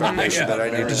 Days Foundation that I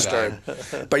need to start.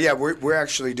 But yeah, we're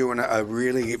actually doing a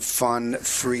really fun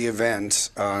free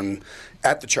event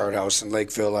at the Chart House in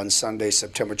Lakeville on Sunday,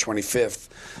 September 25th.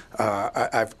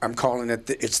 I'm calling it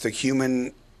it's the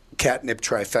human catnip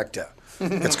trifecta.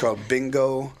 It's called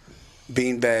Bingo,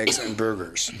 Beanbags, and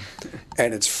Burgers,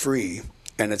 and it's free,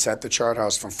 and it's at the Chart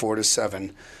House from 4 to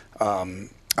 7.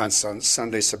 On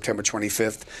Sunday, September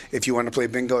 25th. If you want to play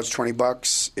bingo, it's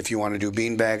 $20. If you want to do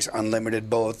beanbags, unlimited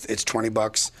both, it's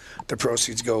 $20. The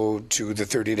proceeds go to the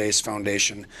 30 Days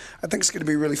Foundation. I think it's going to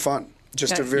be really fun.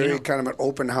 Just a very kind of an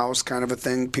open house kind of a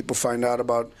thing. People find out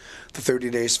about the 30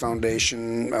 Days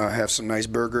Foundation, have some nice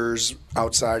burgers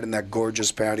outside in that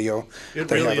gorgeous patio.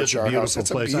 It really is a beautiful place.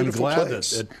 It's a beautiful I'm glad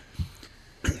place. that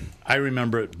I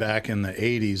remember it back in the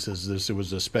 80s as it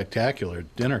was a spectacular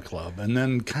dinner club, and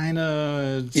then kind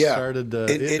of started to...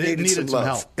 It needed some help.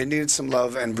 love. It needed some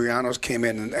love, and Briano's came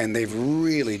in, and they've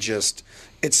really just...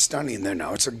 It's stunning there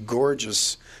now. It's a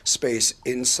gorgeous space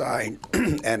inside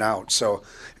and out. So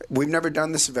we've never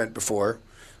done this event before.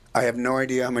 I have no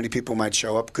idea how many people might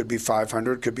show up. Could be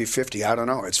 500, could be 50. I don't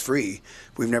know. It's free.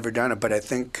 We've never done it, but I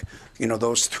think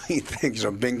those three things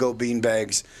are bingo,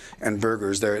 beanbags, and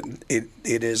burgers. It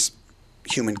is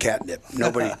human catnip.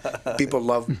 People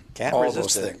love all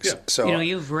those things. Yeah. So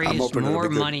you've raised more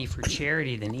money for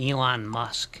charity than Elon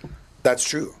Musk. That's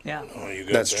true. Yeah. Oh, you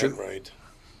got That's that true. right.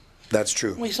 That's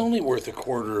true. Well, he's only worth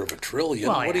 $250 billion.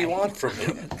 Well, what do you want from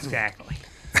him? Exactly.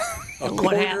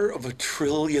 $250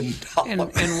 billion.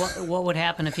 And what would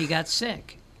happen if he got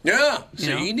sick? Yeah,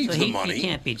 he needs the money. He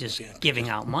can't be just giving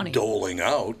out money. Doling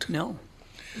out. No.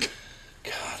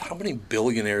 God, how many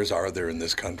billionaires are there in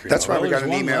this country? That's why we got an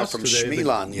one email last from today,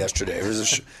 Shmilan yesterday. It was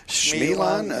a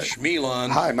Shmilan?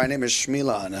 Shmilan. Hi, my name is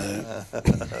Shmilan.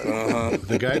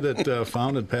 The guy that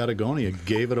founded Patagonia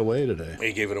gave it away today.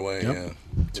 He gave it away,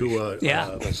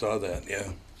 Yep. I saw that,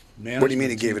 yeah. What do you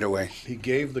mean he gave it away? He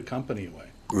gave the company away.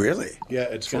 Really? Yeah,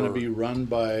 it's going to be run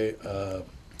by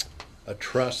a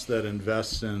trust that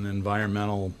invests in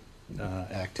environmental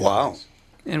activities. Wow.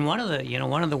 And one of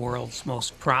the world's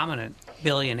most prominent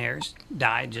billionaires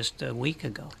died just a week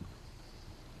ago.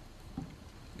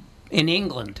 In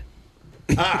England.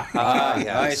 Yeah,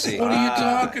 I see. What are you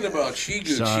talking about? She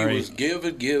Sorry. was give.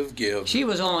 She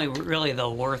was only really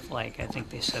worth I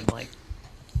think they said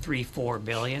 $3-4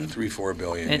 billion. $3-4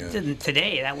 billion. And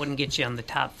today that wouldn't get you on the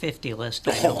top 50 list.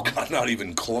 Oh God, not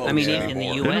even close. I mean, in the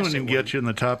It U.S. wouldn't even get you in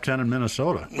the top 10 in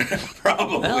Minnesota.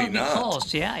 Probably Well, it'd be not.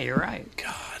 close. Yeah, you're right.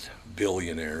 God,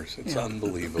 billionaires. It's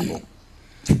unbelievable.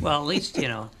 Well, at least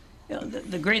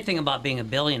the great thing about being a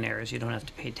billionaire is you don't have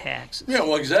to pay taxes. Yeah,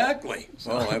 well, exactly.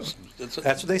 Well, That's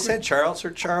what they said. Charles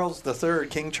III,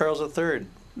 King Charles III,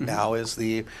 now is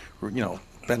the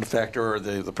benefactor or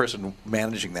the person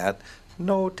managing that.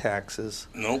 No taxes.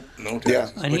 Nope, no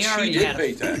taxes. And but he she did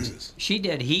pay taxes. She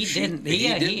did. He didn't.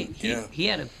 He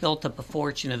had built up a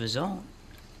fortune of his own.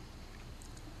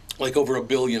 Like over $1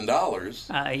 billion.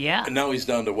 Yeah. And now he's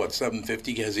down to what,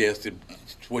 750 because he has to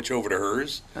switch over to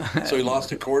hers. So he lost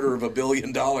 $250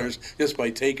 million just by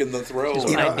taking the throw.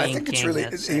 I think it's really,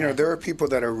 there are people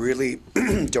that are really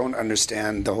don't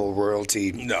understand the whole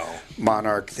royalty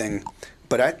monarch thing.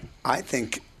 But I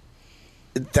think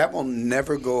that will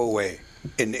never go away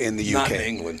in the UK. Not in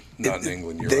England. Not in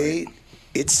England, you're right.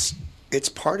 It's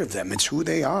part of them. It's who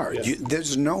they are. Yeah.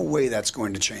 There's no way that's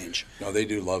going to change. No, they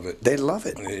do love it. They love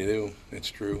it. They do. It's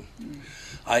true.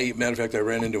 Matter of fact, I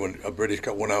ran into a British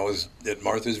couple when I was at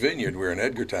Martha's Vineyard. We were in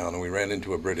Edgartown, and we ran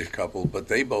into a British couple, but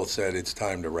they both said it's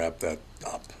time to wrap that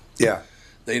up. Yeah.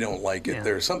 They don't like it. Yeah.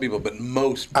 There are some people, but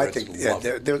most Brits love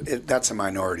it. That's a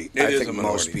minority. I think a minority,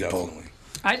 most people. Definitely.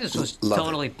 I just was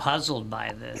totally puzzled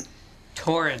by the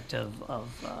torrent of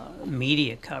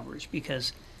media coverage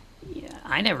because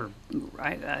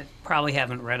I probably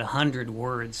haven't read 100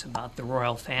 words about the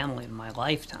royal family in my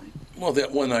lifetime. Well,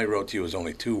 that one I wrote to you was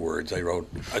only 2 words.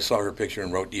 I saw her picture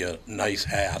and wrote you a nice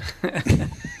hat.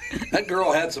 That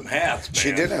girl had some hats, man.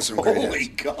 She did have some great Holy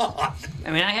hats. God.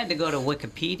 I mean, I had to go to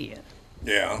Wikipedia.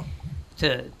 Yeah.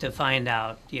 To find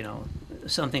out,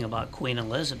 something about Queen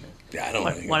Elizabeth. Yeah, I don't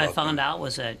know. What I found out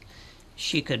was that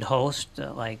she could host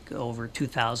over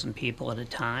 2,000 people at a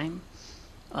time.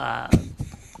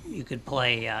 You could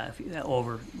play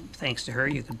thanks to her,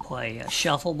 you could play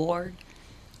shuffleboard.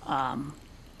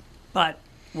 But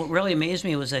what really amazed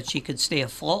me was that she could stay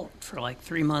afloat for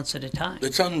 3 months at a time.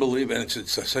 It's unbelievable. And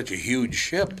it's such a huge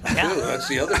ship, too. Yeah. That's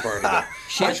the other part of it.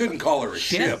 I shouldn't call her a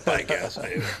ship, I guess.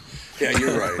 Yeah,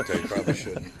 you're right. I probably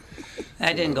shouldn't.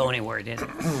 That didn't go anywhere, did it?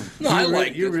 No,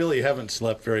 You really haven't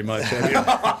slept very much, have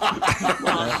you?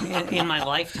 Well, in my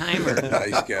lifetime, or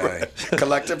Nice guy.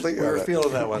 Collectively? We were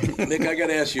feeling that one. Nick, I got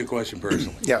to ask you a question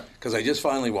personally. Yeah. Because I just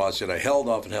finally watched it. I held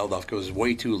off because it was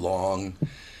way too long.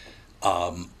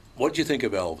 What did you think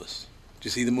of Elvis? Did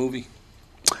you see the movie?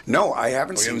 No, I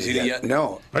haven't Oh, you seen haven't it seen it yet. yet?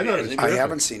 No, I thought it was I terrific.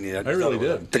 haven't seen it yet. I really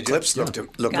did. The clips looked guy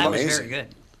was amazing. very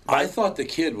good. I thought the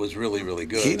kid was really, really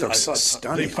good. He looks I thought,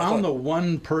 stunning. They found the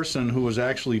one person who was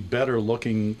actually better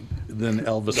looking than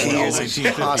Elvis He in is 1955.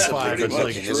 impossibly It's good like,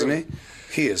 looking, isn't he?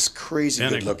 He is crazy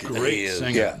and good a looking. He great is.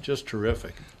 singer. Yeah. Just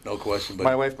terrific. no question. But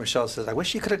My wife Michelle says, "I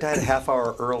wish you could have died a half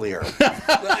hour earlier."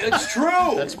 it's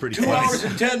true. That's pretty 2 funny. hours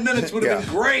and 10 minutes would have been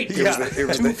great. It was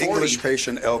the 2:40. English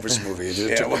Patient Elvis movie. It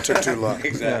Yeah, took too long.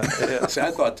 Exactly. See,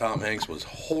 I thought Tom Hanks was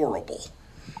horrible.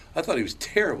 I thought he was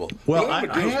terrible. Well, Yeah, I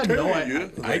but he was had no terrible. idea.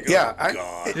 Like, Yeah, oh,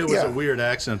 God. It was Yeah. a weird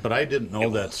accent, but I didn't know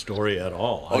that story at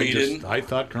all. Oh, I you didn't? I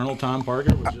thought Colonel Tom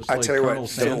Parker was just I like tell you Colonel what,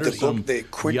 Sanders, the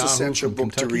quintessential Yahoo from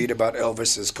book to Kentucky. read about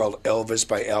Elvis is called Elvis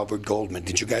by Albert Goldman.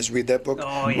 Did you guys read that book?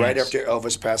 Oh, Right yes. after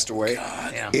Elvis passed away?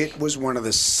 Yeah. It was one of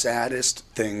the saddest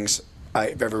things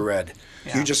I've ever read.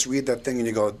 Yeah. You just read that thing and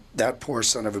you go, that poor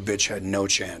son of a bitch had no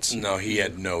chance. No, he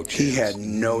had no chance. He had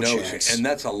no chance. And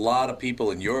that's a lot of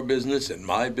people in your business and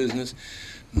my business.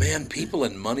 Man, people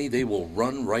in money, they will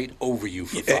run right over you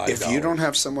for $5. If you don't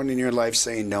have someone in your life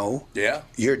saying no, Yeah,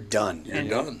 you're done. you're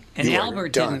done. And You are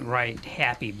Albert done. didn't write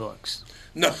happy books.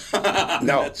 No,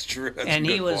 No. that's true. That's And a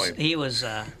good he was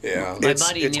point. Yeah. my It's-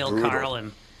 buddy it's Neil brutal.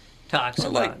 Carlin talks I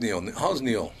about. like Neil. How's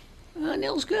Neil?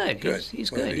 Neil's good. Good. He's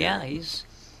Glad to good. hear Yeah, it.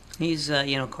 he's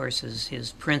of course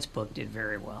his Prince book did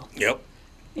very well. Yep.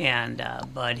 And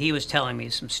but he was telling me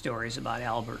some stories about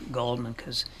Albert Goldman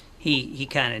because he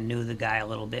kind of knew the guy a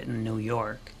little bit in New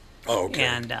York. Oh, okay.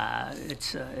 And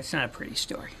it's not a pretty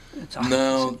story. It's a hard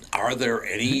No, are there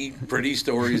any pretty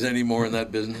stories anymore in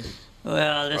that business?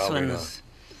 Well, this Probably one's.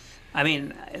 I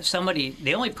mean,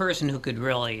 the only person who could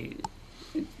really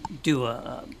do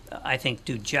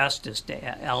do justice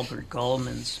to Albert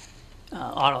Goldman's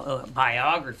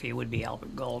biography would be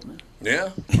Albert Goldman, Yeah,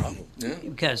 probably. Yeah.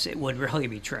 because it would really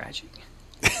be tragic.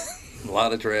 A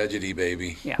lot of tragedy,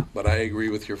 baby. Yeah. But I agree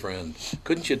with your friend.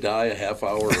 Couldn't you die a half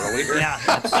hour earlier? Yeah,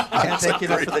 that's, Can't thank you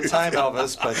enough for the time,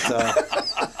 Elvis, but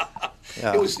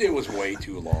yeah. It was way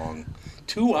too long.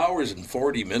 2 hours and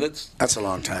 40 minutes. That's a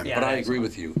long time. Yeah. But I agree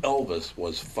with you. Elvis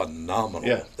was phenomenal.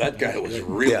 Yeah. That guy was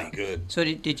really Yeah. good. so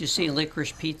did you see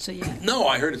Licorice Pizza yet? No,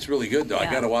 I heard it's really good, though. I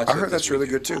Yeah. got to watch I it. heard this that's really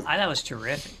weekend. good too. I thought it was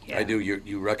terrific. Yeah. I do.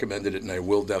 You recommended it, and I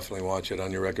will definitely watch it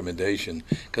on your recommendation,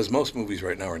 because most movies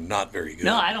right now are not very good.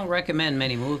 No, I don't recommend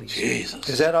many movies. Jesus.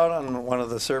 Is that out on one of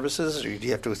the services, or do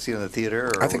you have to see it in the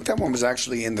theater? Or I think that one was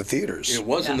actually in the theaters. It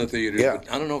was in Yeah. the theater. Yeah.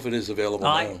 But I don't know if it is available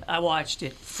Oh, now. I watched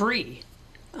it free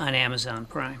on Amazon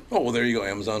Prime. Oh, well, there you go.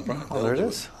 Amazon Prime. Oh, there it That'll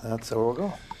do is. That's where we'll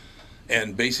go.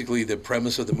 And basically, the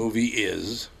premise of the movie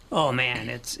is Oh man,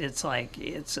 it's You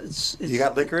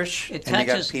got licorice it and you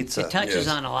got touches pizza. it touches Yes.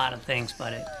 on a lot of things,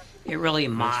 but it really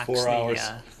mocks 4 hours.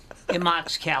 it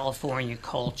mocks California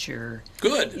culture.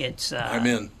 good. It's I'm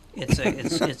in.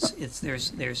 It's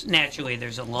there's naturally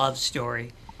there's a love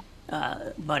story,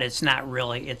 but it's not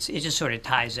really. It just sort of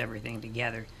ties everything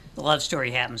together. The love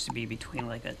story happens to be between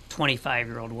like a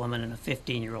 25-year-old woman and a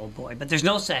 15-year-old boy, but there's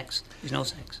no sex. There's no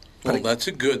sex. Well, that's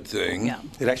a good thing. Yeah.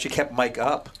 It actually kept Mike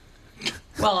up.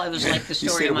 Well, it was like the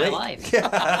story stayed of my awake.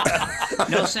 life.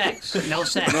 No sex. No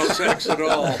sex. No sex at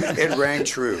all. It rang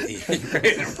true.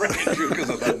 Because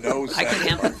of the no I could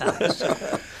sex.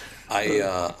 empathize.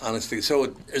 I honestly. So,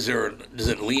 does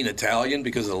it lean Italian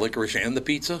because of the licorice and the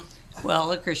pizza? Well,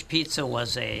 Licorice Pizza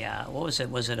was a what was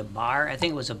it? Was it a bar? I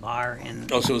think it was a bar in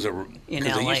Oh, so it was In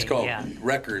because they used to call LA, yeah.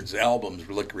 records, albums,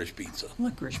 licorice pizza.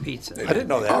 Licorice Pizza. I didn't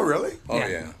know that. Oh, really? Oh Yeah.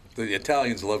 yeah. The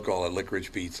Italians love calling it licorice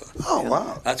pizza. Oh,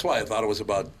 wow. That's why I thought it was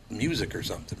about music or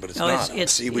something, but it's No, not.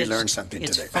 See, we learned something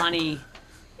it's today. funny,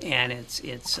 and it's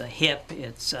hip.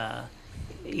 It's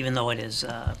even though it's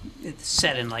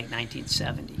set in like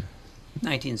 1970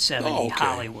 Oh, okay.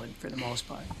 Hollywood for the most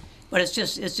part. But it's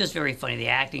just very funny. The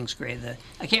acting's great.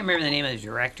 I can't remember the name of the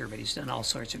director, but he's done all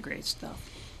sorts of great stuff.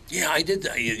 Yeah, I did.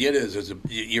 It is.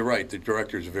 You're right. The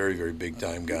director's a very, very big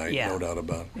time guy. Yeah. No doubt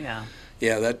about it. Yeah.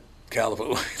 Yeah, that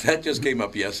California. That just came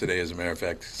up yesterday. As a matter of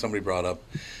fact, somebody brought up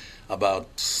about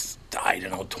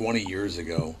 20 years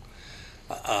ago.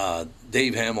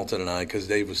 Dave Hamilton and I, because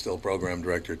Dave was still program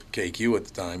director at KQ at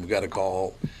the time, we got a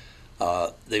call.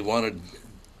 They wanted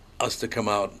us to come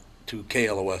out to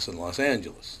KLOS in Los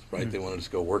Angeles, right? They wanted us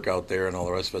to go work out there and all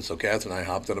the rest of it. So Catherine and I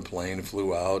hopped on a plane and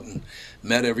flew out and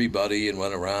met everybody and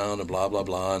went around and blah, blah,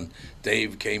 blah. And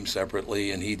Dave came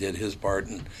separately and he did his part.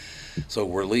 And So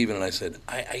we're leaving, and I said,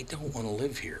 I don't want to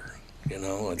live here. You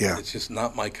know, it's just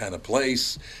not my kind of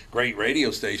place. Great radio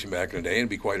station back in the day. It'd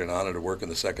be quite an honor to work in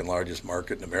the second largest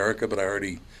market in America, but I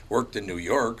already worked in New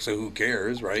York, so who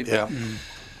cares, right? Yeah.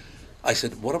 I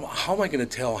said, how am I going to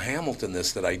tell Hamilton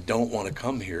this, that I don't want to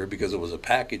come here, because it was a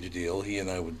package deal. He and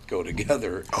I would go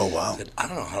together. Oh, wow. I said, I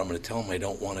don't know how I'm going to tell him I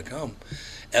don't want to come.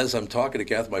 As I'm talking to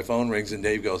Kath, my phone rings, and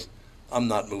Dave goes, I'm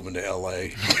not moving to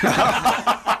L.A.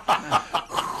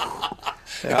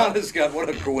 Honest God, what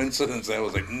a coincidence. I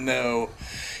was like, no.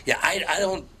 Yeah,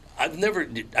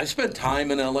 I've spent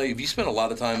time in L.A. Have you spent a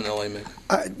lot of time in L.A.,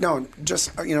 Mick? No,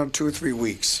 just 2 or 3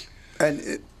 weeks.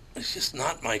 And it's just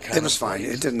not my kind of It was fine.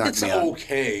 place. It did knock me out. It's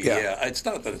okay, yeah. It's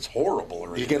not that it's horrible or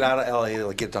anything. You get out of LA,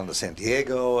 like get down to San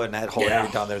Diego, and that whole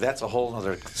area down there, that's a whole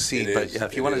other scene. It But is. yeah,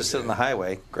 if you wanted to sit on the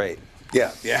highway, great.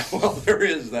 Yeah. Yeah, well, there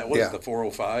is that. What is Yeah. the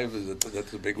 405?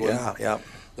 That's the big one? Yeah.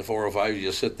 The 405, you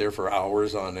just sit there for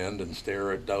hours on end and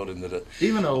stare out into the...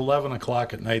 Even at 11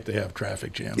 o'clock at night, they have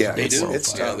traffic jams. Yeah, They do.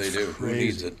 it's Yeah, tough. they do. Who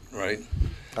needs it, right?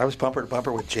 I was bumper to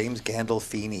bumper with James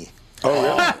Gandolfini.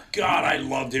 Oh, God, I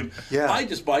loved him. Yeah. I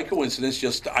just, by coincidence,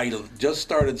 I just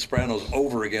started Sopranos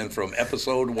over again from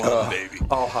episode 1, baby.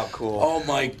 Oh, how cool. Oh,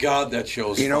 my God, that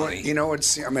show's funny. You know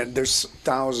what? I mean, there's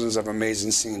thousands of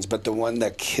amazing scenes, but the one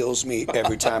that kills me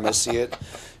every time I see it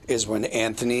is when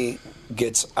Anthony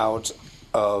gets out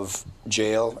of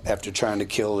jail after trying to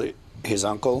kill his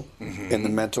uncle in the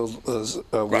mental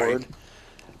ward,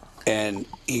 and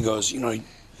he goes, you're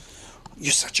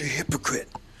such a hypocrite.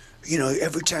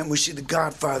 Every time we see The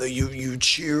Godfather, you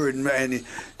cheer and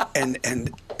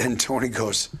Tony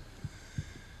goes,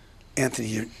 Anthony,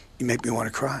 you make me want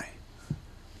to cry.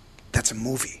 That's a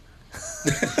movie.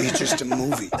 It's just a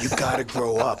movie. You got to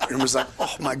grow up. And it was like,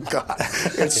 oh my God,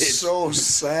 it's so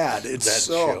sad. It's that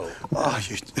so.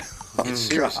 show.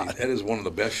 Seriously, that is one of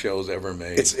the best shows ever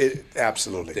made.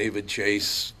 Absolutely. David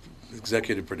Chase,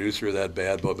 executive producer of that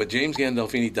bad boy. But James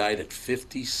Gandolfini died at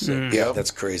 56. Yeah,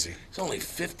 that's crazy. He's only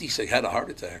 56. Had a heart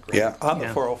attack, right? Yeah. On the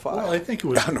 405. Well, I think it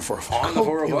was On the 405. On the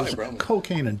 405, it was probably.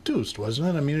 cocaine induced,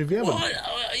 wasn't it? I mean, if you have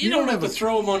You don't have to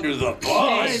throw him under the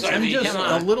bus. I'm just come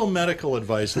a on. little medical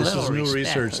advice. This Little is new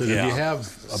respect. research that if you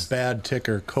have a bad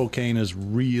ticker, cocaine is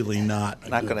really not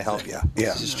Not going to help you.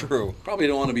 Yeah. This is true. Probably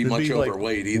don't want to be It'd much be like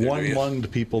overweight either, do you?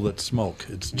 one-lunged people that smoke.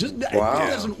 It's just it Wow.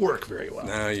 doesn't work very well.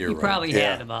 No, you're He right. probably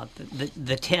Yeah. had about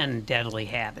the 10 deadly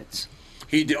habits.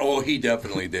 He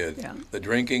definitely did. Yeah. The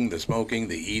drinking, the smoking,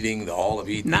 the eating, all of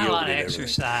eating. Not a lot of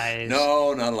exercise.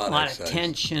 No, not a lot A of lot exercise. of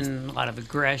tension, a lot of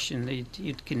aggression.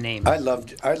 You can name it. I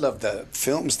loved the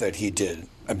films that he did.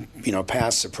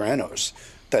 Past Sopranos.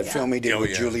 That film he did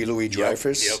with Julie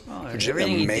Louis-Dreyfus, Yep. Oh, which is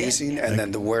everything he did, amazing. yeah. And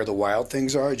then Where the Wild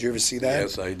Things Are. Did you ever see that?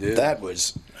 Yes, I did. That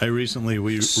was I recently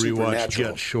rewatched Supernatural.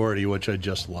 Get Shorty, which I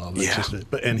just love. It's Yeah.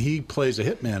 and he plays a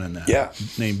hitman in that. Yeah.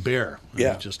 named Bear. And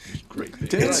Yeah. it's just great.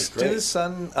 Did It's great. his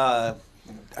son,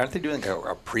 aren't they doing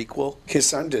a prequel? his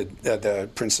son did the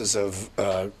Princess of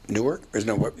Newark. Or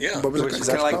no, what? Yeah. What was It it? was Is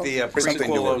kinda that like called? the, something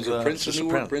prequel Newark. Was it Prince of The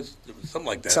Newark? Sopranos. Something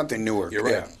like that. Something Newark, You're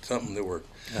right. yeah. Something Newark.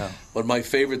 Yeah. But my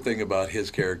favorite thing about his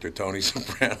character, Tony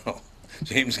Soprano,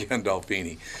 James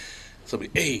Gandolfini, somebody,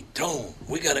 hey, Tone,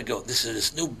 we got to go. This is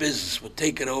this new business. We'll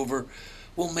take it over.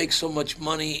 We'll make so much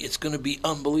money. It's going to be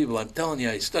unbelievable. I'm telling you,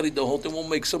 I studied the whole thing. We'll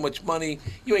make so much money.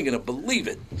 You ain't going to believe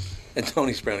it. And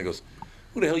Tony Soprano goes,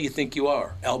 who the hell you think you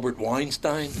are? Albert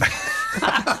Weinstein?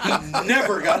 He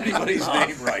never got anybody's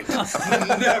name right.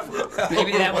 Never.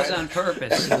 Maybe that was on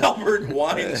purpose. Albert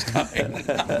Weinstein.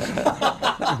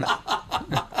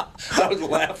 I was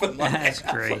laughing my That's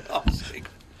ass great. off. I was like,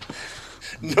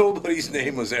 nobody's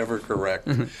name was ever correct.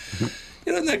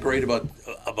 Isn't that great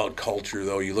about culture,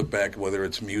 though? You look back, whether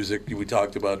it's music, we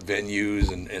talked about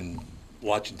venues and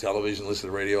watching television,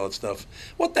 listening to radio, all that stuff.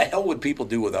 What the hell would people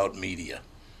do without media?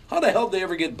 How the hell did they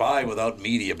ever get by without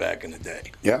media back in the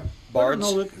day? Yeah. Bards.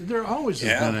 No, there always has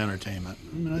Yeah. been entertainment.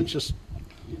 I mean, it's just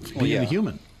being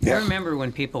human. I remember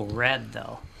when people read,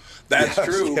 though. That's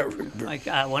true. Like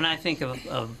when I think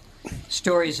of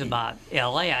stories about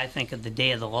L.A., I think of the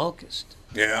Day of the Locust,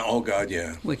 Yeah, oh God,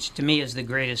 yeah. which to me is the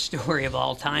greatest story of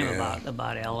all time Yeah.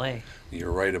 about L.A.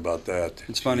 You're right about that.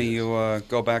 It's funny, you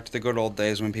go back to the good old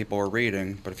days when people were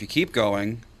reading, but if you keep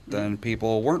going, then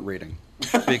people weren't reading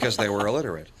because they were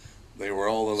illiterate. They were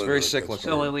all It's illiterate. very That's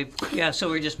cyclical. So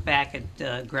we're just back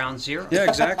at ground zero. Yeah,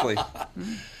 exactly.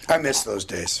 I miss those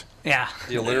days. Yeah.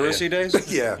 The illiteracy days?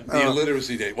 Yeah. The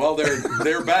illiteracy day. Well,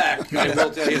 they're back. I will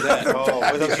tell you that. Oh,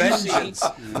 with a Did you vengeance.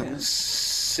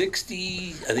 see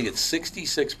 60? I think it's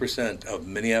 66% of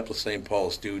Minneapolis-St.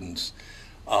 Paul students,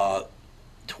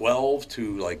 12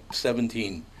 to like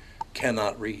 17,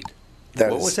 cannot read. That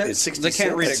What is- was that? it's 66? They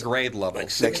can't read at grade level.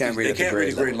 They can't read at the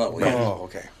grade level. yeah. Oh,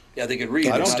 okay. Yeah, they could read.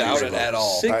 I but don't not doubt read it at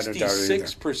all. I don't doubt it either.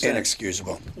 66%.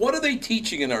 Inexcusable. What are they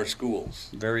teaching in our schools?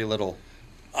 Very little.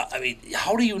 I mean,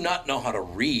 how do you not know how to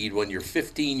read when you're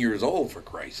 15 years old, for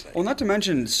Christ's sake? Well, not to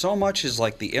mention, so much is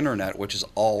like the internet, which is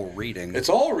all reading. It's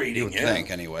all reading, You would yeah.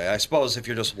 think, anyway. I suppose if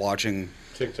you're just watching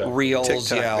TikTok. reels,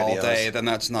 TikTok all videos. day, then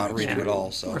that's not reading Yeah. at all.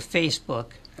 Or So Facebook,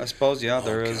 I suppose, yeah,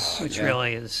 there is. which yeah.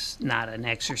 really is not an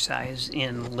exercise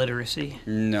in literacy.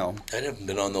 No. I haven't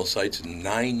been on those sites in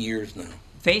 9 years now.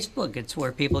 Facebook, it's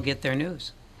where people get their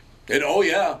news. Oh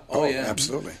yeah, yeah,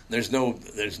 absolutely. There's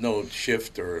no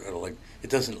shift or like it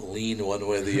doesn't lean one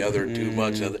way or the other too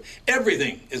much.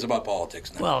 Everything is about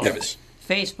politics now. Well, Everything.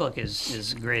 Facebook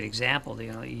is a great example.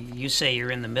 You know, you say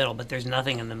you're in the middle, but there's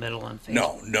nothing in the middle on Facebook.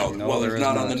 No. No, Well, there there's is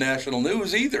not on not. the national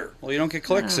news either. Well, you don't get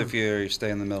clicks if you stay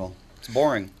in the middle. It's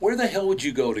boring. Where the hell would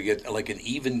you go to get like an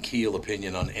even keel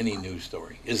opinion on any news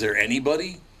story? Is there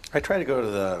anybody? I try to go to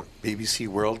the BBC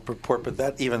World Report, but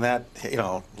that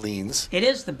leans. It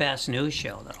is the best news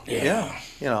show, though. Yeah.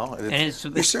 And it's,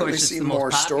 of You certainly course, it's see the most more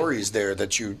popular. stories there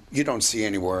that you don't see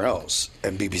anywhere else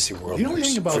in BBC World The only News,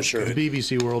 thing about for sure.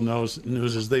 BBC World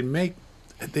News is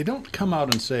they don't come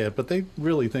out and say it, but they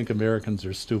really think Americans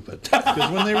are stupid.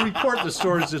 Because when they report the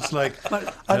stories, it's like,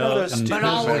 another and stupid But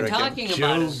all we're American. talking about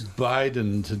Joe is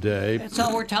Biden today. that's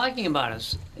all we're talking about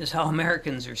is how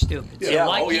Americans are stupid. So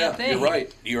why oh yeah, can't they? you're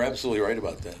right. You're absolutely right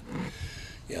about that.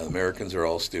 Yeah, Americans are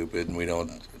all stupid, and we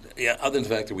don't. Yeah, other than the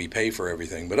fact that we pay for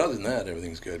everything, but other than that,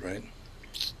 everything's good, right?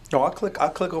 No, I'll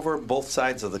click over both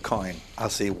sides of the coin. I'll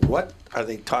see what are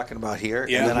they talking about here,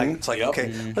 Yeah. and then it's like, Yep.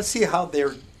 okay, let's see how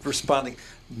they're responding.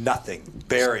 Nothing,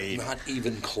 buried. Not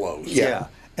even close. Yeah.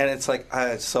 And it's like,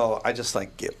 so I just I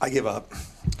give up.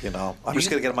 I'm just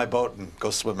gonna get on my boat and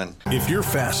go swimming. If you're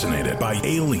fascinated by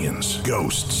aliens,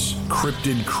 ghosts,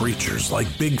 cryptid creatures like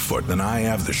Bigfoot, then I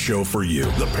have the show for you.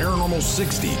 The Paranormal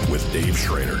 60 with Dave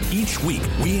Schrader. Each week,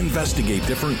 we investigate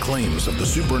different claims of the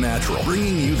supernatural,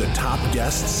 bringing you the top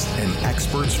guests and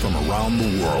experts from around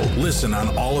the world. Listen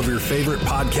on all of your favorite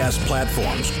podcast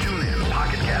platforms. Tune in,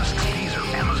 Pocket Casts,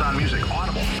 Deezer, Amazon Music,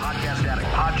 Audible, Podcast Addict,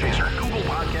 Podchaser, Google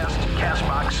Podcasts,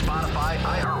 CastBox, Spotify,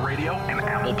 iHeartRadio, and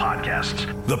Apple Podcasts.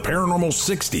 The Paranormal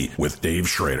 60 with Dave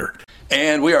Schrader.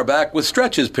 And we are back with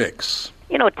Stretch's picks.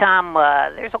 You know, Tom,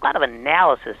 there's a lot of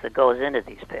analysis that goes into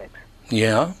these picks.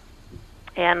 Yeah.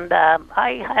 And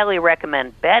I highly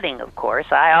recommend betting, of course.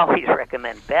 I always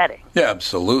recommend betting. Yeah,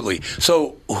 absolutely.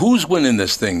 So who's winning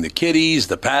this thing? The Kitties,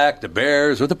 the Pack, the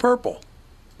Bears, or the Purple?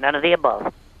 None of the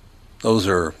above. Those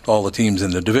are all the teams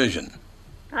in the division.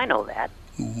 I know that.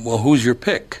 Well, who's your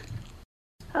pick?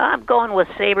 I'm going with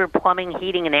Sabre Plumbing,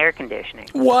 Heating, and Air Conditioning.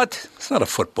 What? It's not a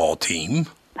football team.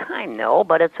 I know,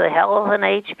 but it's a hell of an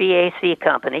HVAC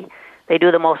company. They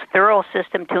do the most thorough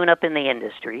system tune-up in the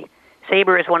industry.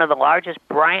 Sabre is one of the largest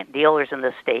Bryant dealers in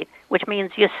the state, which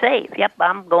means you save. Yep,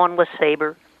 I'm going with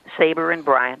Sabre and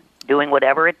Bryant, doing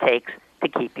whatever it takes to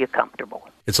keep you comfortable.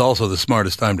 It's also the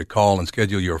smartest time to call and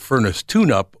schedule your furnace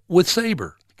tune-up with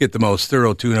Sabre. Get the most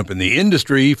thorough tune-up in the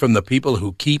industry from the people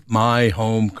who keep my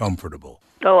home comfortable.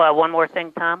 Oh, one more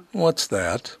thing, Tom. What's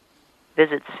that?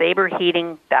 Visit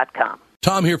saberheating.com.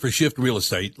 Tom here for Shift Real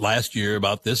Estate. Last year,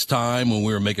 about this time when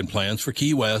we were making plans for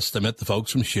Key West, I met the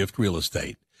folks from Shift Real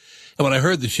Estate. And when I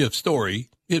heard the Shift story,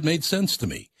 it made sense to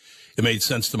me. It made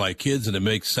sense to my kids, and it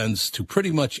makes sense to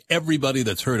pretty much everybody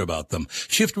that's heard about them.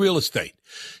 Shift Real Estate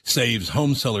saves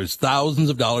home sellers thousands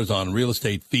of dollars on real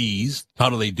estate fees. How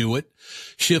do they do it?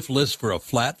 Shift lists for a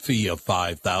flat fee of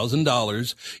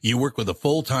 $5,000. You work with a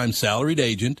full-time salaried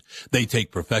agent. They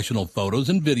take professional photos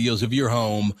and videos of your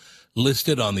home, list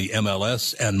it on the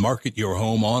MLS, and market your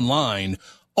home online,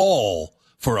 all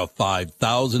for a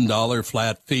 $5,000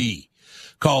 flat fee.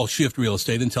 Call Shift Real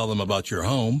Estate and tell them about your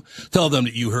home. Tell them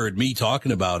that you heard me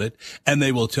talking about it, and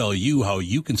they will tell you how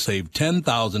you can save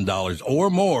 $10,000 or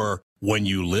more when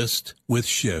you list with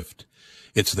Shift.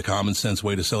 It's the common sense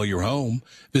way to sell your home.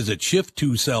 Visit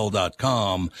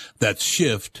shift2sell.com. That's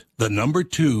shift, the number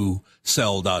 2,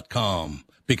 sell.com.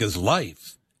 Because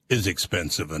life is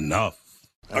expensive enough.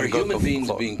 Are human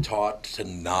beings being taught to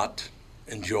not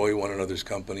enjoy one another's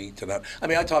company? I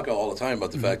mean, I talk all the time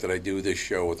about the fact that I do this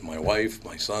show with my wife,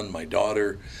 my son, my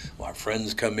daughter. Our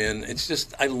friends come in. It's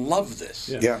just, I love this.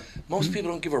 Yeah. Most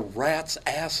people don't give a rat's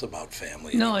ass about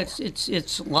family. No, anymore.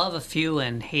 it's love a few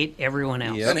and hate everyone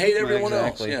else. And hate everyone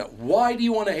exactly. else. Yeah. Why do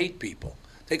you want to hate people?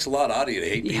 It takes a lot out of you to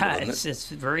hate people, Yeah, doesn't it? it's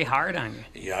very hard on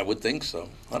you. Yeah, I would think so.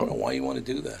 I don't know why you want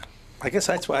to do that. I guess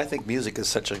that's why I think music is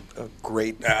such a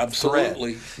great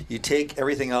Absolutely. thread. You take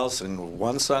everything else and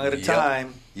one song at a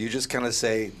time, you just kind of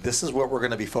say, this is what we're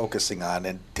going to be focusing on,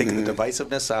 and taking the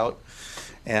divisiveness out.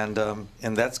 And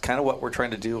that's kind of what we're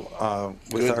trying to do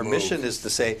with our mission, is to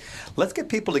say, let's get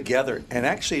people together and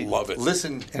actually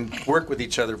listen and work with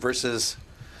each other versus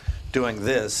doing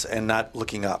this and not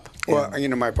looking up. Well,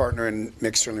 my partner in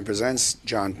Mick Sterling Presents,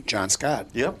 John Scott.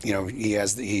 Yep.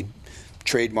 He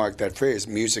trademarked that phrase,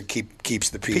 music keeps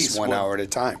the peace 1 hour at a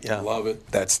time. Yeah. Love it.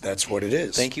 That's what it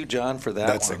is. Thank you, John, for that.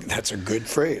 That's a good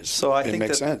phrase. So I think it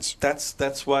makes sense.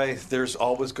 That's why there's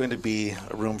always going to be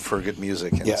room for good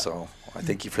music, and so I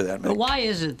thank you for that, Mick. But why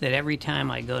is it that every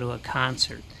time I go to a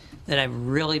concert that I've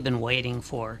really been waiting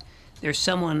for, there's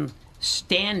someone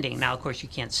standing? Now, of course, you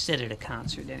can't sit at a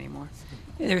concert anymore.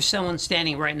 There's someone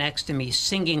standing right next to me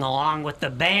singing along with the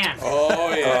band.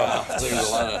 Oh, yeah. There's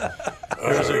a lot of...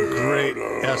 There's a great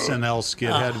SNL skit,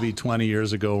 had to be 20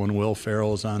 years ago when Will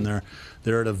Ferrell was on there.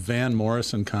 They're at a Van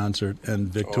Morrison concert, and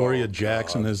Victoria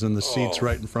Jackson is in the seats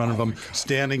right in front of them,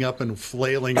 standing up and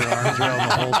flailing her arms around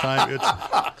the whole time.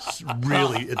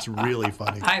 It's really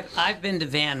funny. I've been to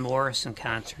Van Morrison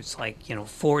concerts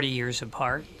 40 years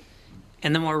apart,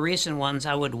 and the more recent ones,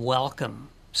 I would welcome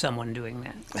someone doing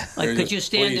that. Could you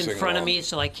stand in front of me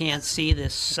so I can't see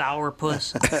this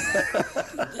sourpuss?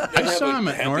 I saw him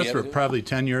at Northrop probably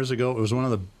 10 years ago. It was one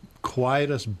of the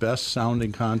quietest,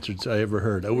 best-sounding concerts I ever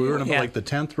heard. We were in the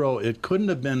 10th row. It couldn't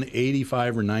have been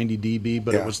 85 or 90 dB,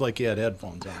 but it was like he had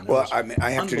headphones on. Well,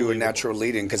 I have to do a natural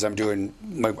lead-in because I'm doing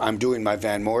my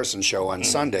Van Morrison show on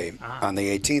Sunday on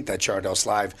the 18th at Charthouse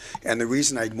Live, and the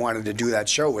reason I wanted to do that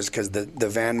show was because the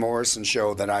Van Morrison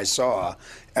show that I saw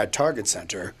at Target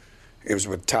Center, it was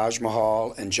with Taj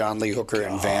Mahal and John Lee Hooker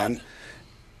and Van.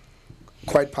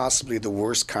 Quite possibly the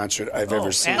worst concert I've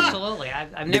ever seen. Absolutely.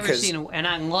 I've never seen it, and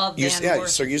I love Van Morrison. Yeah,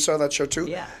 so you saw that show too?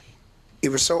 Yeah. It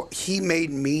was he made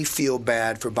me feel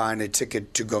bad for buying a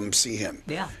ticket to go see him.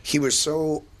 Yeah. He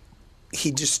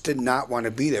just did not want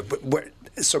to be there.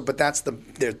 But that's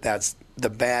the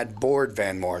bad bored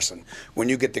Van Morrison. When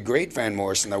you get the great Van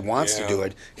Morrison that wants to do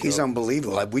it, he's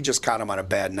unbelievable. We just caught him on a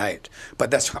bad night.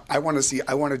 But I want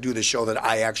to do the show that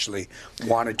I actually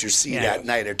wanted to see that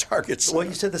night at Target Center. Well,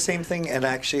 you said the same thing, and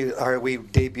actually, we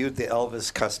debuted the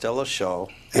Elvis Costello show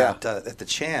at the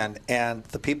Chan, and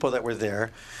the people that were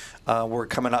there were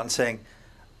coming out and saying,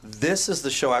 "This is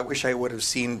the show I wish I would have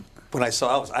seen." When I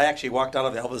saw Elvis, I actually walked out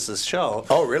of Elvis's show.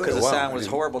 Oh, really? Because the sound was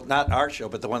horrible. Not our show,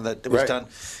 but the one that was done.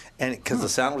 And because the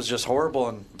sound was just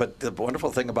horrible. But the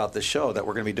wonderful thing about this show that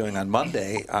we're going to be doing on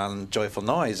Monday on Joyful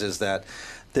Noise is that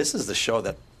this is the show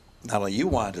that not only you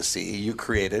wanted to see, you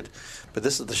created, but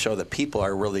this is the show that people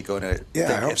are really going to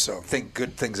think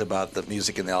good things about the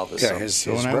music in the Elvis. Yeah,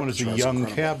 so when I was a young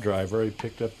cab driver, I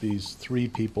picked up these 3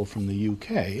 people from the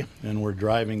UK, and we're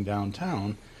driving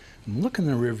downtown. And look in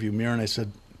the rearview mirror, and I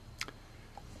said,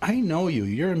 "I know you.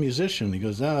 You're a musician." He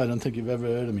goes, "I don't think you've ever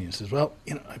heard of me." He says, "Well,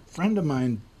 a friend of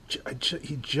mine,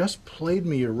 he just played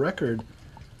me your record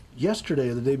yesterday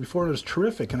or the day before. It was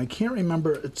terrific, and I can't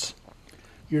remember.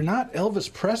 You're not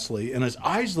Elvis Presley." And his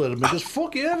eyes lit up. And goes,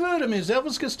 "Fuck, you ever heard of me? It's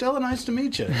Elvis Costello. Nice to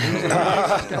meet you."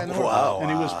 Wow.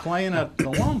 And he was playing at the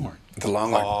Longhorn. The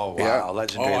Longhorn. Oh, wow.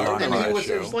 Legendary Longhorn. And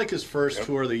it was like his first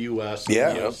tour of the U.S.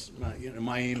 Yeah.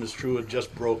 My Aim is True had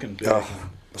just broken big.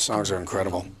 The songs are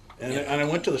incredible. And I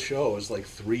went to the show. It was like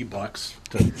 $3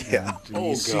 to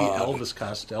see Elvis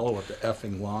Costello at the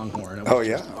effing Longhorn. Well,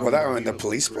 the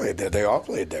Police played there. They all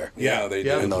played there. Yeah, they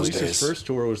did in those days. The Police's first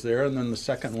tour was there, and then the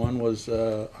second one was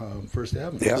First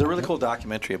Avenue. Yeah. There's a really cool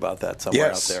documentary about that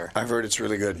somewhere out there. I've heard it's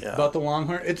really good. Yeah. About the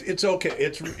Longhorn, it's okay.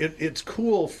 It's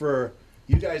cool for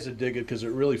you guys to dig it because it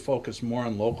really focused more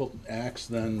on local acts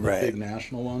than the big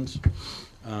national ones.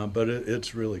 But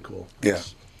it's really cool. Yeah.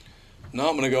 Now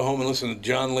I'm going to go home and listen to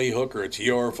John Lee Hooker. It's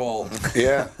your fault.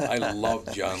 Yeah. I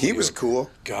loved John Lee He was Hooker. cool.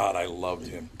 God, I loved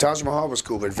him. Taj Mahal was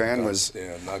cool, but Van was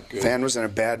not good. Van was in a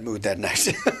bad mood that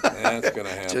night. That's going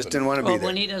to happen. Just didn't want to be there.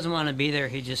 When he doesn't want to be there,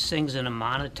 he just sings in a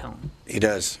monotone. He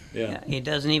does. Yeah. He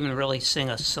doesn't even really sing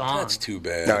a song. That's too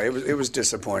bad. No, it was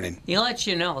disappointing. He lets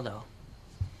you know, though.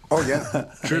 Oh, yeah.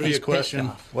 Trivia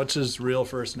question. What's his real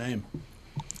first name?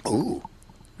 Ooh.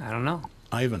 I don't know.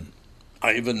 Ivan.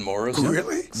 Ivan Morrison?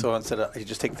 Really? So instead of, you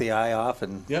just take the I off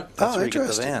and that's where you get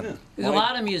the Van. Yeah. There's a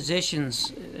lot of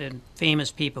musicians and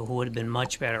famous people who would have been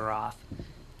much better off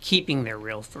keeping their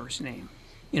real first name.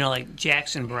 Like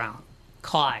Jackson Brown,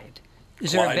 Clyde.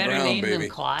 Is there a better name than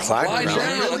Clyde? Clyde Brown.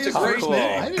 That's a great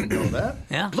name. I didn't know that.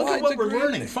 Yeah. Look at what we're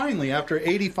learning. Finally, after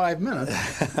 85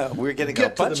 minutes. We're getting a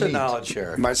bunch of knowledge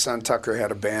here. My son Tucker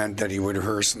had a band that he would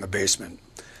rehearse in the basement.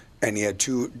 and he had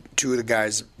two of the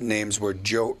guys' names were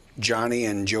Johnny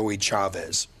and Joey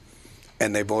Chavez,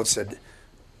 and they both said,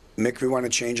 Mick, we want to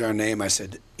change our name. I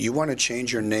said, you want to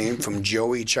change your name from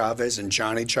Joey Chavez and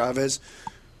Johnny Chavez?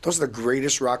 Those are the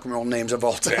greatest rock and roll names of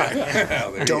all time.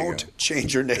 Yeah, Don't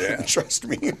change your name, trust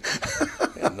me.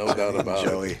 Yeah, no doubt about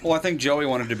it. Well, I think Joey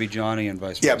wanted to be Johnny and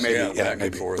vice versa. Yeah, maybe. Yeah, Yeah, back and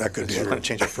maybe. forth. That could be We're it. going to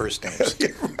change our first names.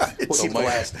 Right. We'll keep the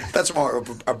last name. That's more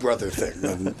of a brother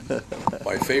thing.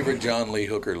 My favorite John Lee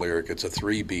Hooker lyric, it's a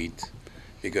 3-beat,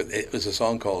 because it was a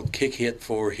song called Kick Hit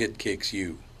 4 Hit Kicks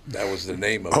You. That was the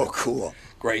name of it. Oh, cool.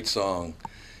 Great song.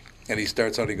 And he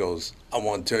starts out, he goes, I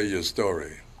want to tell you a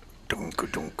story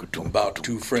about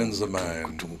two friends of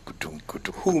mine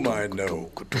whom I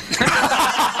know.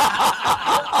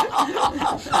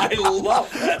 I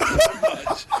love that so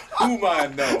much. Whom I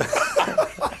know.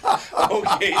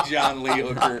 Okay, John Lee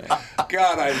Hooker.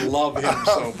 God, I love him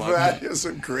so much. That is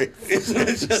a great.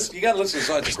 It's just, you got to listen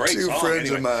to it. It's a great Two song. friends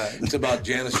of anyway. mine. It's about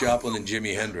Janis Joplin and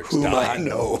Jimi Hendrix. Whom I dying.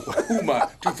 know.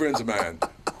 Two friends of mine.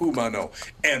 Whom I know.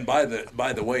 And by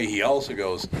the way, he also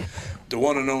goes, the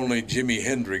one and only Jimi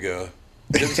Hendriga.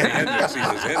 Didn't say Hendrix, he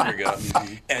says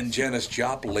Hendriga. And Janis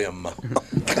Joplin.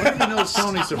 Everybody knows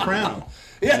Tony Soprano.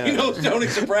 Yeah, he knows Tony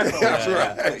Soprano. That's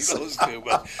Yeah, right. he knows too.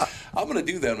 But I'm going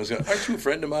to do that. I'm going to say, aren't you a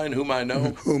friend of mine whom I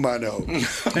know? Whom I know. And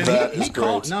That he is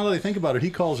called, great. now that I think about it, he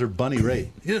calls her Bunny Raitt.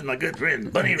 He's my good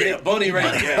friend, Bunny Raitt. Yeah, Bunny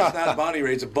Raitt. Yeah, it's not Bonnie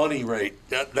Raitt, it's a Bunny Raitt.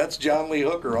 That's John Lee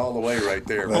Hooker all the way right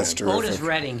there. That's man. terrific. Otis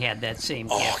Redding had that same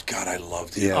Oh, gift. God, I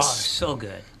loved him. Yes. Oh, so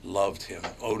good. Loved him.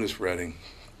 Otis Redding.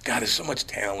 God, there's so much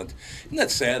talent. Isn't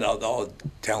that sad, all the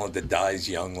talent that dies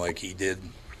young like he did?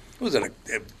 Was it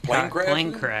a plane crash?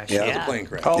 Plane crash, Yeah. It was yeah. a plane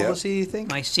crash. How old Yeah. was he, you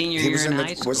think? My senior He year was in in high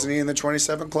the, school. wasn't he in the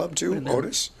 27 Club too,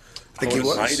 Otis? I think he Otis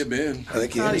was. might have been. I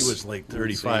think he I thought is. he was like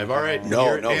 35. All right, No,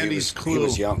 here, no, he Andy's was- he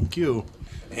was young. Q.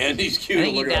 Andy's cute. I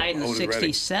think he Look it up. died in Otis Redding.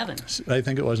 67. I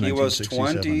think it was He was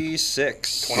 1967.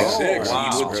 26. 26. Oh, wow.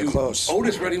 He went Very to- close.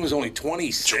 Otis Redding was only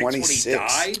 26 when 26. he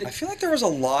I died. feel like there was a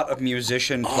lot of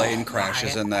musician plane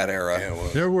crashes in that era. Yeah, well,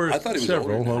 There were I thought he was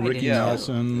several. older. Well, Ricky Yeah.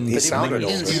 Nelson. He sounded He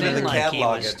didn't older. sing Even the like he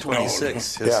catalog was at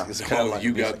 26. Yeah. His Oh, catalog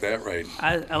you music. got that right.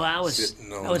 I was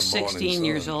Sitting on I was the morning 16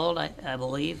 years sun. old, I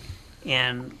believe,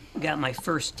 and got my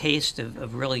first taste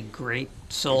of really great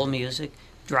soul music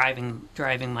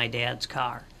driving my dad's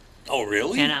car. Oh,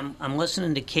 really? And I'm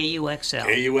listening to KUXL.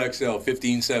 KUXL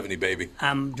 1570, baby.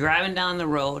 I'm driving down the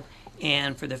road,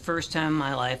 and for the first time in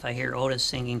my life, I hear Otis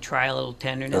singing "Try a Little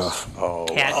Tenderness."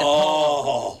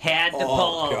 Had to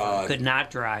pull over. God. Could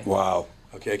not drive. Wow.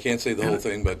 Okay, I can't say the whole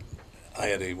thing, but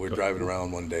we're driving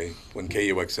around one day when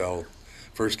KUXL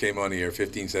first came on the air,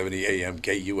 1570 AM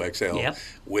KUXL, Yep.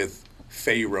 with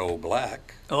Pharaoh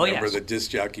Black. Oh, Remember yes. the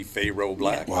disc jockey Pharaoh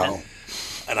Black? Wow.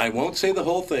 And I won't say the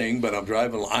whole thing, but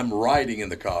I'm riding in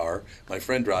the car, my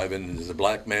friend driving, is a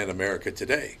black man America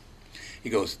Today. He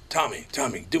goes, Tommy,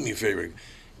 do me a favor.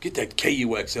 Get that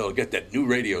KUXL, get that new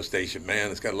radio station,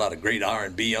 man. It's got a lot of great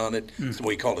R&B on it. It's the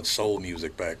way he called it soul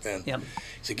music back then. Yep. He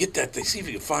said, get that thing, see if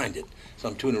you can find it. So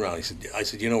I'm tuning around. I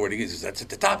said, you know where it is? He said, that's at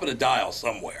the top of the dial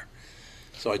somewhere.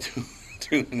 So I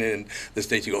tune in. The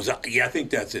station goes, yeah, I think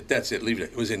that's it. Leave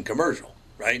it. It was in commercial,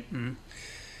 right? Mm-hmm.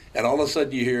 And all of a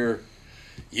sudden you hear,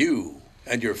 you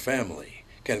and your family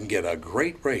can get a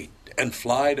great rate and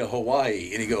fly to Hawaii.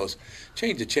 And he goes,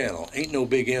 change the channel. Ain't no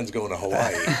big ends going to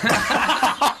Hawaii.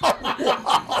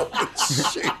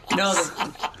 No,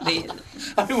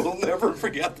 I will never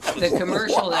forget that. the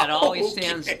commercial that always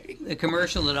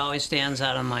Okay. stands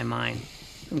out in my mind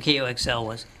from KUXL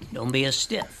was, "Don't be a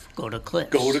stiff. Go to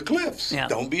Cliffs." Go to Cliffs. Yeah.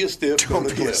 Don't be a stiff. Go to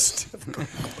be a Cliffs.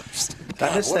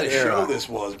 I miss What that a era. show this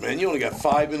was, man. You only got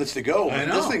 5 minutes to go. I Man.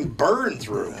 This know. thing burned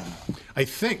through. I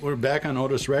think we're back on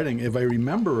Otis Redding. If I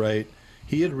remember right,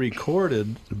 he had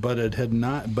recorded, but it had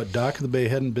not. But Dock of the Bay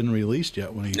hadn't been released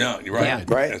yet when he. No, you're right. Yeah.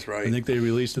 Right. That's right. I think they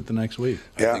released it the next week.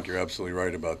 I Yeah. think you're absolutely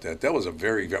right about that. That was a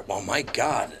very, well, my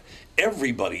God,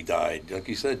 everybody died. Like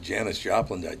you said, Janis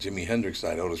Joplin died, Jimi Hendrix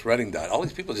died, Otis Redding died. All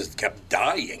these people just kept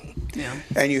dying. Yeah.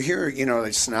 And you hear,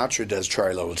 like Sinatra does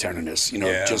Try a Little Tenderness,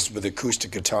 Yeah. just with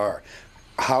acoustic guitar.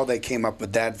 How they came up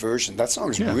with that version. That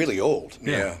song's really old.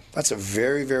 Yeah. That's a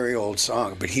very, very old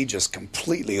song, but he just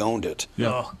completely owned it.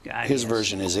 Oh, God. His yes.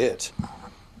 version is it.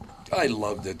 I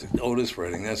loved it. Otis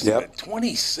Redding. That's Yep.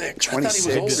 26. I thought 26.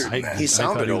 he was older than that. He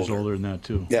sounded I thought he was older. older than that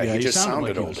too. Yeah, he just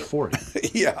sounded sounded like he was older. 40.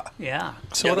 Yeah. Yeah.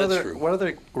 So Yeah, what that's other true. what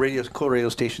other cool radio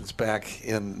stations back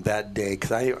in that day?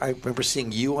 Because I remember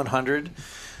seeing U100,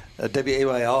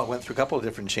 WAYL. It went through a couple of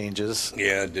different changes.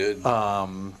 Yeah, it did.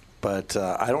 But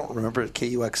I don't remember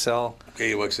KUXL.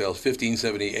 KUXL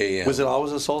 1570 AM. Was it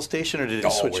always a soul station, or did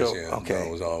it switch Always, over? yeah. Okay. No,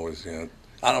 it was always, yeah.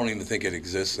 I don't even think it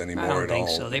exists anymore I don't at think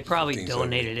all. so. They probably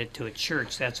 1570. donated it to a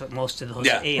church. That's what most of those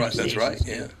Yeah, AM right, that's stations right.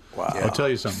 do. Yeah. Wow. Yeah. I'll tell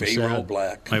you something Pharaoh sad.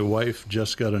 Black. My wife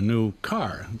just got a new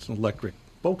car. It's an electric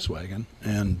Volkswagen,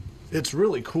 and it's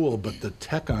really cool, but the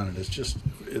tech on it is just,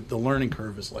 the learning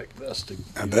curve is like this.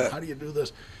 How do you do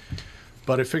this?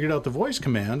 But I figured out the voice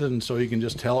command, and so you can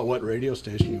just tell it what radio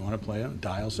station you want to play it, and it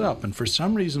dials up. And for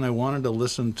some reason, I wanted to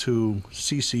listen to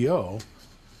CCO,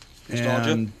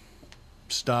 Nostalgia? and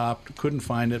stopped, couldn't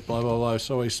find it, blah, blah, blah.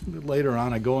 So later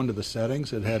on, I go into the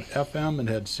settings. It had FM, it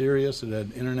had Sirius, it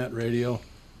had internet radio,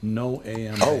 no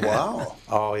AM. Oh, wow.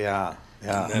 Oh, yeah.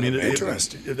 Yeah. I mean,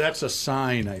 Interesting. that's a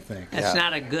sign, I think. That's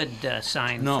not a good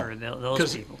sign for those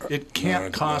 'cause people. it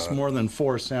can't cost more than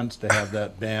 4 cents to have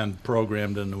that band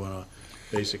programmed into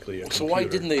basically a So computer. why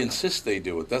didn't they insist they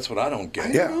do it? That's what I don't get.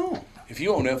 I don't know. If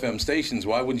you own FM stations,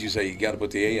 why wouldn't you say you got to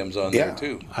put the AMs on there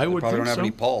too? I would Probably think don't have so.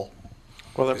 any pull.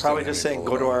 Well, they're Just probably don't just have saying any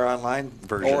go to pull. our online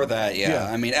version. Or that, yeah.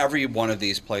 Yeah. I mean, every one of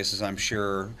these places, I'm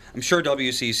sure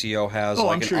WCCO has Oh,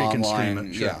 like I'm an sure you can online.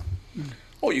 stream it, sure. Yeah.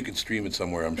 Oh, you can stream it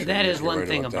somewhere, I'm sure. That is You're one right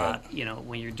thing that. about,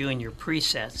 when you're doing your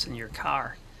presets in your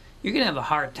car, you're going to have a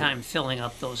hard time filling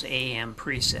up those AM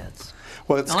presets.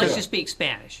 Well, it's Now, let's 'cause- just speak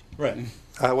Spanish. Right.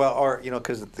 Well, or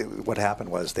because what happened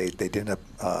was they didn't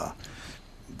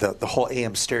the whole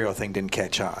AM stereo thing didn't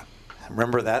catch on.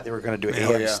 Remember that they were going to do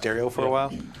AM stereo for a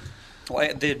while.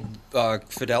 Well, the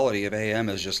fidelity of AM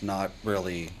is just not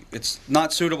really. It's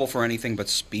not suitable for anything but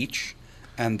speech,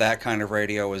 and that kind of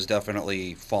radio is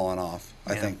definitely fallen off.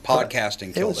 I think podcasting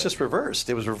It killed was just reversed.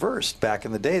 It was reversed back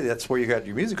in the day. That's where you got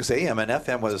your music, because AM and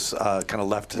FM was kind of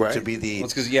left to be the.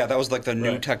 Because that was like the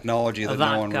new technology that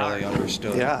no one really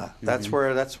understood. Yeah, that's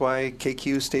why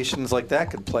KQ stations like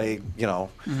that could play,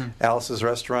 Alice's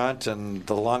Restaurant and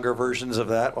the longer versions of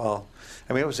that. Well,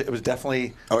 I mean, it was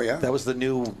definitely. Oh yeah. That was the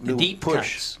new deep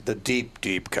push. cuts. The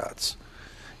deep cuts.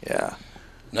 Yeah.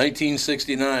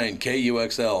 1969,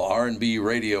 KUXL, R&B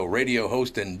radio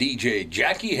host and DJ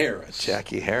Jackie Harris.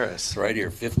 That's right here,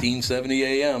 1570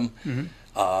 AM.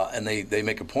 And they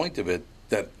make a point of it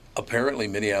that apparently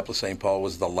Minneapolis-St. Paul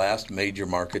was the last major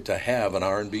market to have an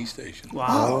R&B station.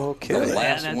 Wow. Okay. The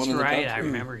last that's one in the right. country. I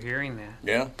remember hearing that.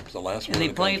 Yeah, it's the last one And they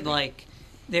in the played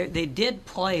country. they did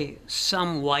play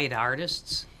some white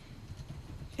artists,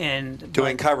 and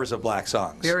Doing covers of black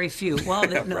songs. very few. Well, they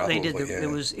did. Probably, yeah.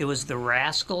 It was the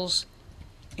Rascals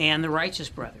and the Righteous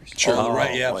Brothers. Sure, Oh,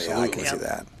 right, yeah, well, absolutely. I can see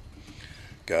that.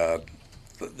 God,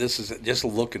 this is just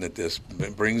looking at this.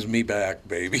 It brings me back,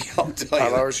 baby. I'll tell you.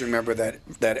 I'll always remember that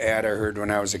ad I heard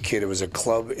when I was a kid. It was a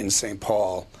club in St.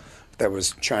 Paul that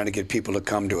was trying to get people to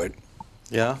come to it.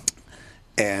 Yeah.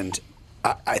 And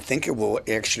I think it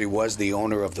actually was the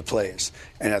owner of the place.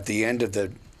 And at the end of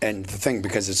the thing,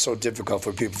 because it's so difficult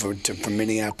for people from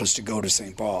Minneapolis to go to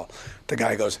St. Paul, the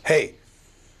guy goes, "Hey,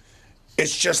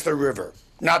 it's just the river,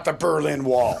 not the Berlin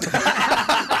Wall."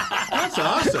 That's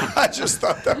awesome. I just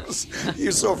thought he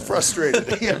was so frustrated.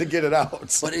 He had to get it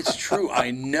out. But it's true.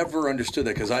 I never understood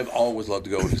that because I've always loved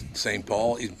to go to St.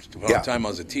 Paul. By the time I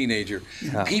was a teenager,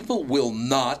 people will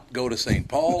not go to St.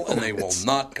 Paul, and they will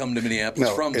not come to Minneapolis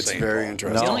from St. Paul. It's very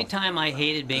interesting. The only time I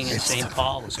hated being in St.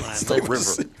 Paul was when I lived. He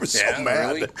was so Yeah, mad.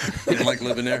 really? You didn't like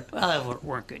living there? Well, they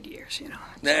weren't good years,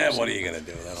 Nah, what are you going to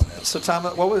do? That don't happen. So Tom,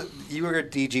 you were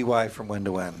at DGY from when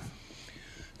to when?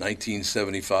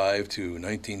 1975 to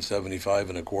 1975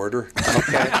 and a quarter.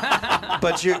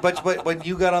 But when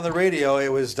you got on the radio, it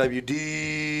was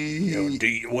WD.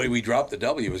 The way we dropped the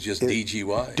W was just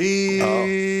DGY.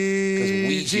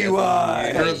 DGY.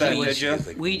 I heard that, did you?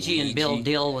 Ouija and Bill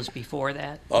Dill was before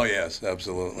that. Oh, yes,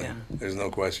 absolutely. Yeah. There's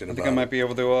no question I about think I might be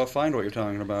able to find what you're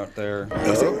talking about there.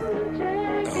 Oh,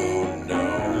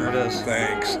 no. There it is.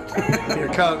 Thanks. Here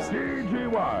it comes.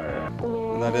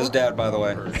 And that is Dad, by the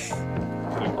way.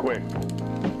 Quick. Just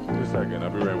a second.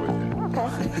 I'll be right with you.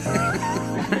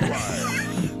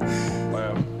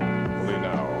 Left.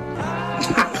 now.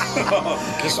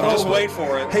 Just wait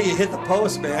for it. Hey, you hit the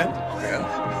post, man.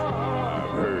 I've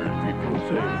heard people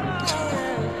say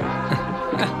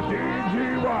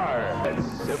DGY at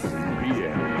 7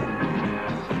 p.m.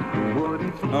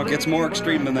 No, it gets more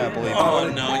extreme than that, believe me. Oh,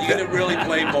 no. You got to really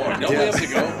play more. Don't we have to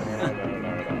go?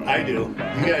 I do.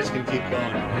 You guys can keep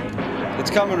going.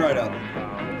 It's coming right up.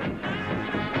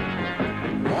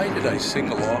 Why did I sing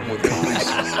along with this?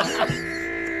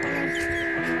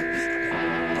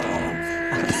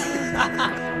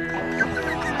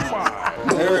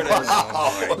 There it is.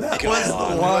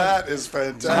 That is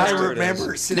fantastic. I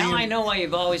remember sitting. Now I know why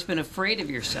you've always been afraid of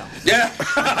yourself. Yeah,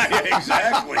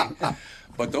 exactly.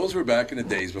 But those were back in the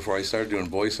days before I started doing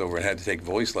voiceover and had to take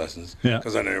voice lessons. Yeah.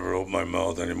 Because I never opened my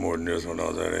mouth any more than this when I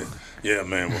was at it. Yeah,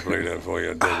 man, we'll play that for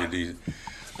you on DVD.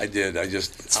 I did. I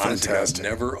just honestly I've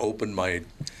never opened my.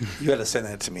 You got to send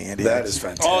that to me, Andy. That is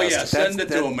fantastic. Oh yeah, send it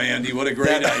to him, Andy. What a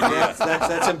great idea.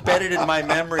 That's embedded in my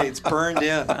memory. It's burned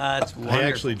in. That's wonderful. I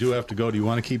actually do have to go. Do you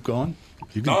want to keep going?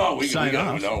 You can No, we sign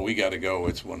got off. no, we got to go.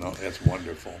 That's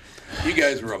wonderful. You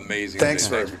guys were amazing. Thanks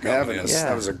for coming having in. us. Yeah.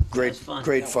 That was a great fun.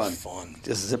 great That fun. was fun.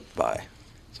 Just zip by.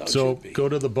 That's how it So should be. go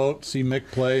to the boat, see Mick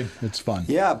play. It's fun.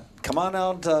 Yeah, come on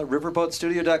out,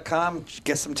 riverboatstudio.com.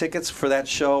 Get some tickets for that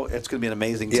show. It's going to be an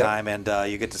amazing Yep. time, and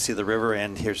you get to see the river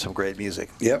and hear some great music.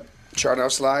 Yep.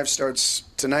 Charthouse Live starts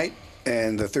tonight,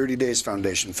 and the 30 Days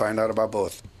Foundation. Find out about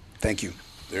both. Thank you.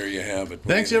 There you have it.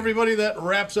 Thanks, everybody. That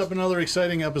wraps up another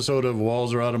exciting episode of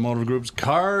Walzer Automotive Group's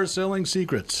Car Selling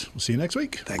Secrets. We'll see you next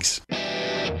week. Thanks.